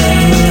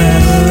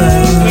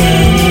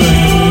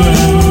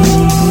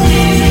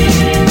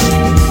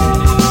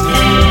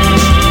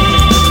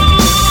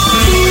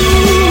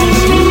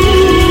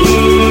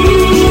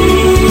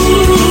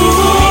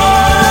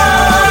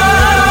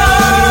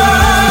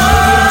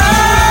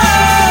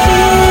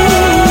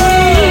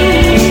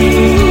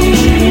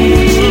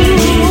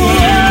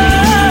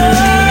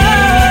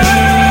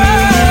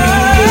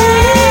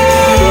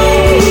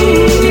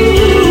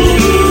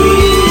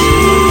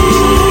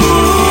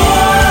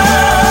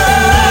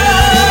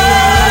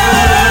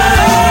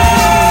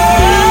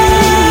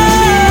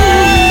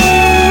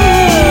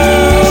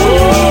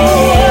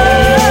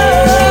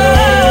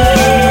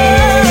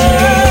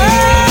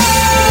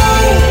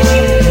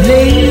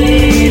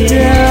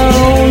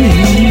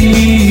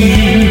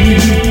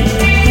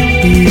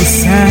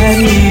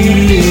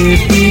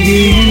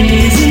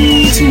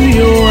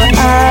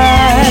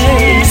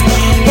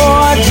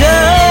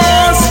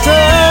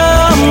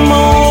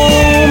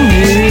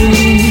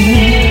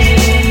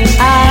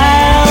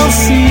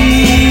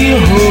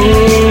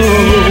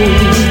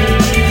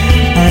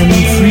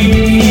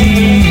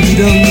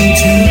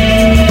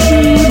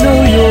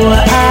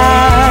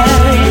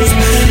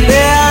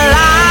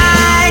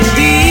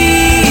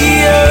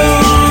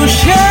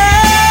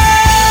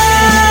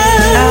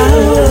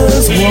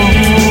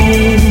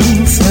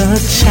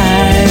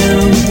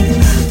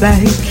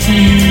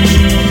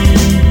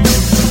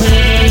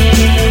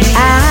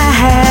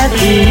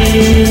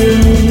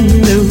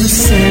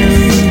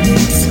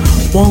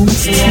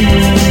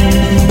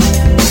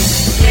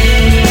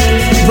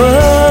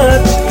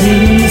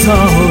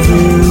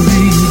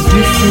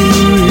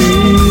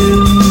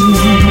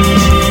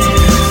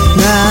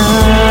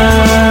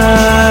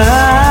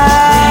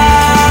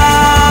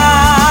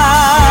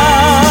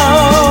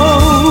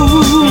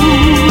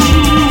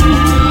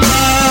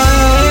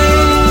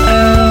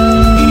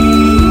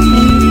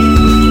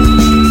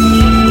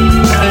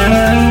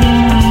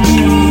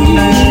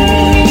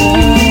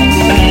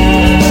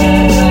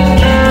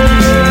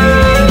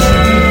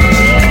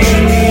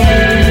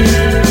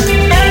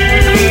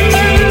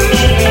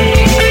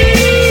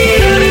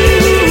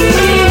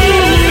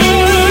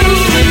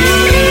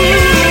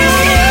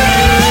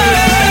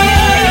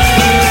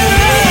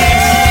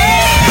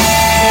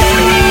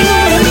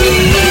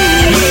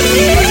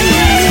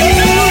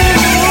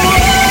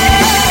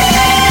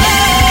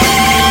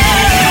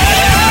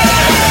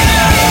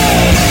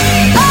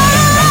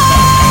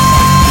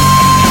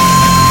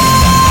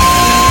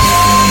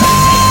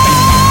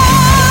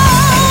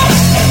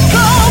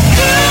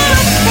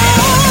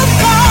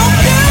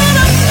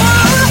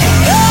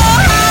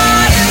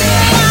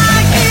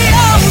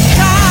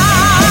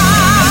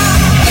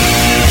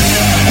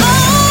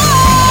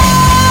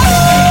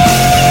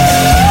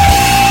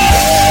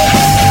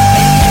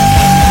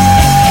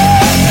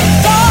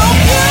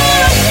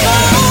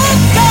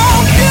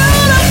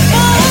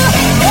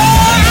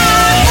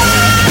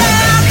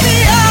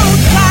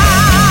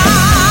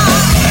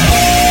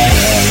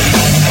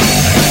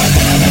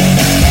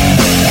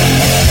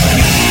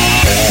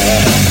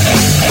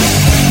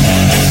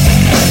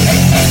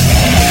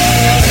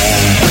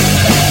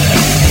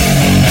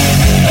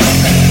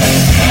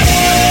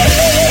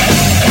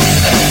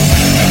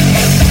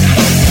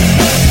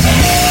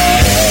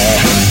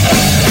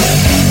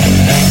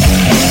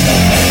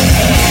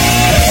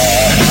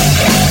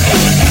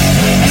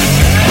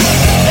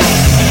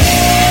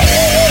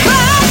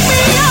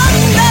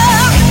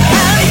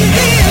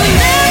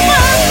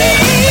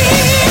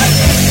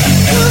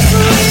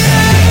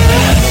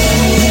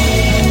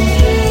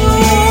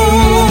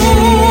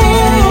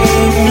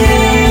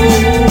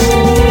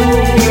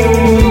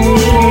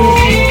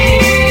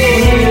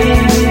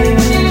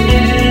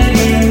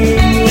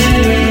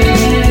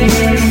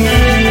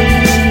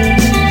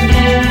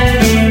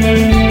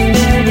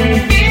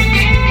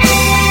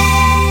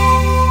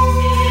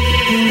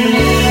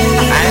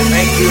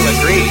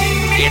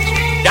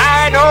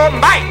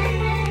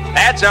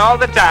 That's all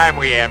the time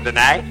we have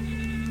tonight.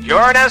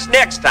 Join us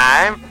next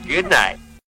time. Good night.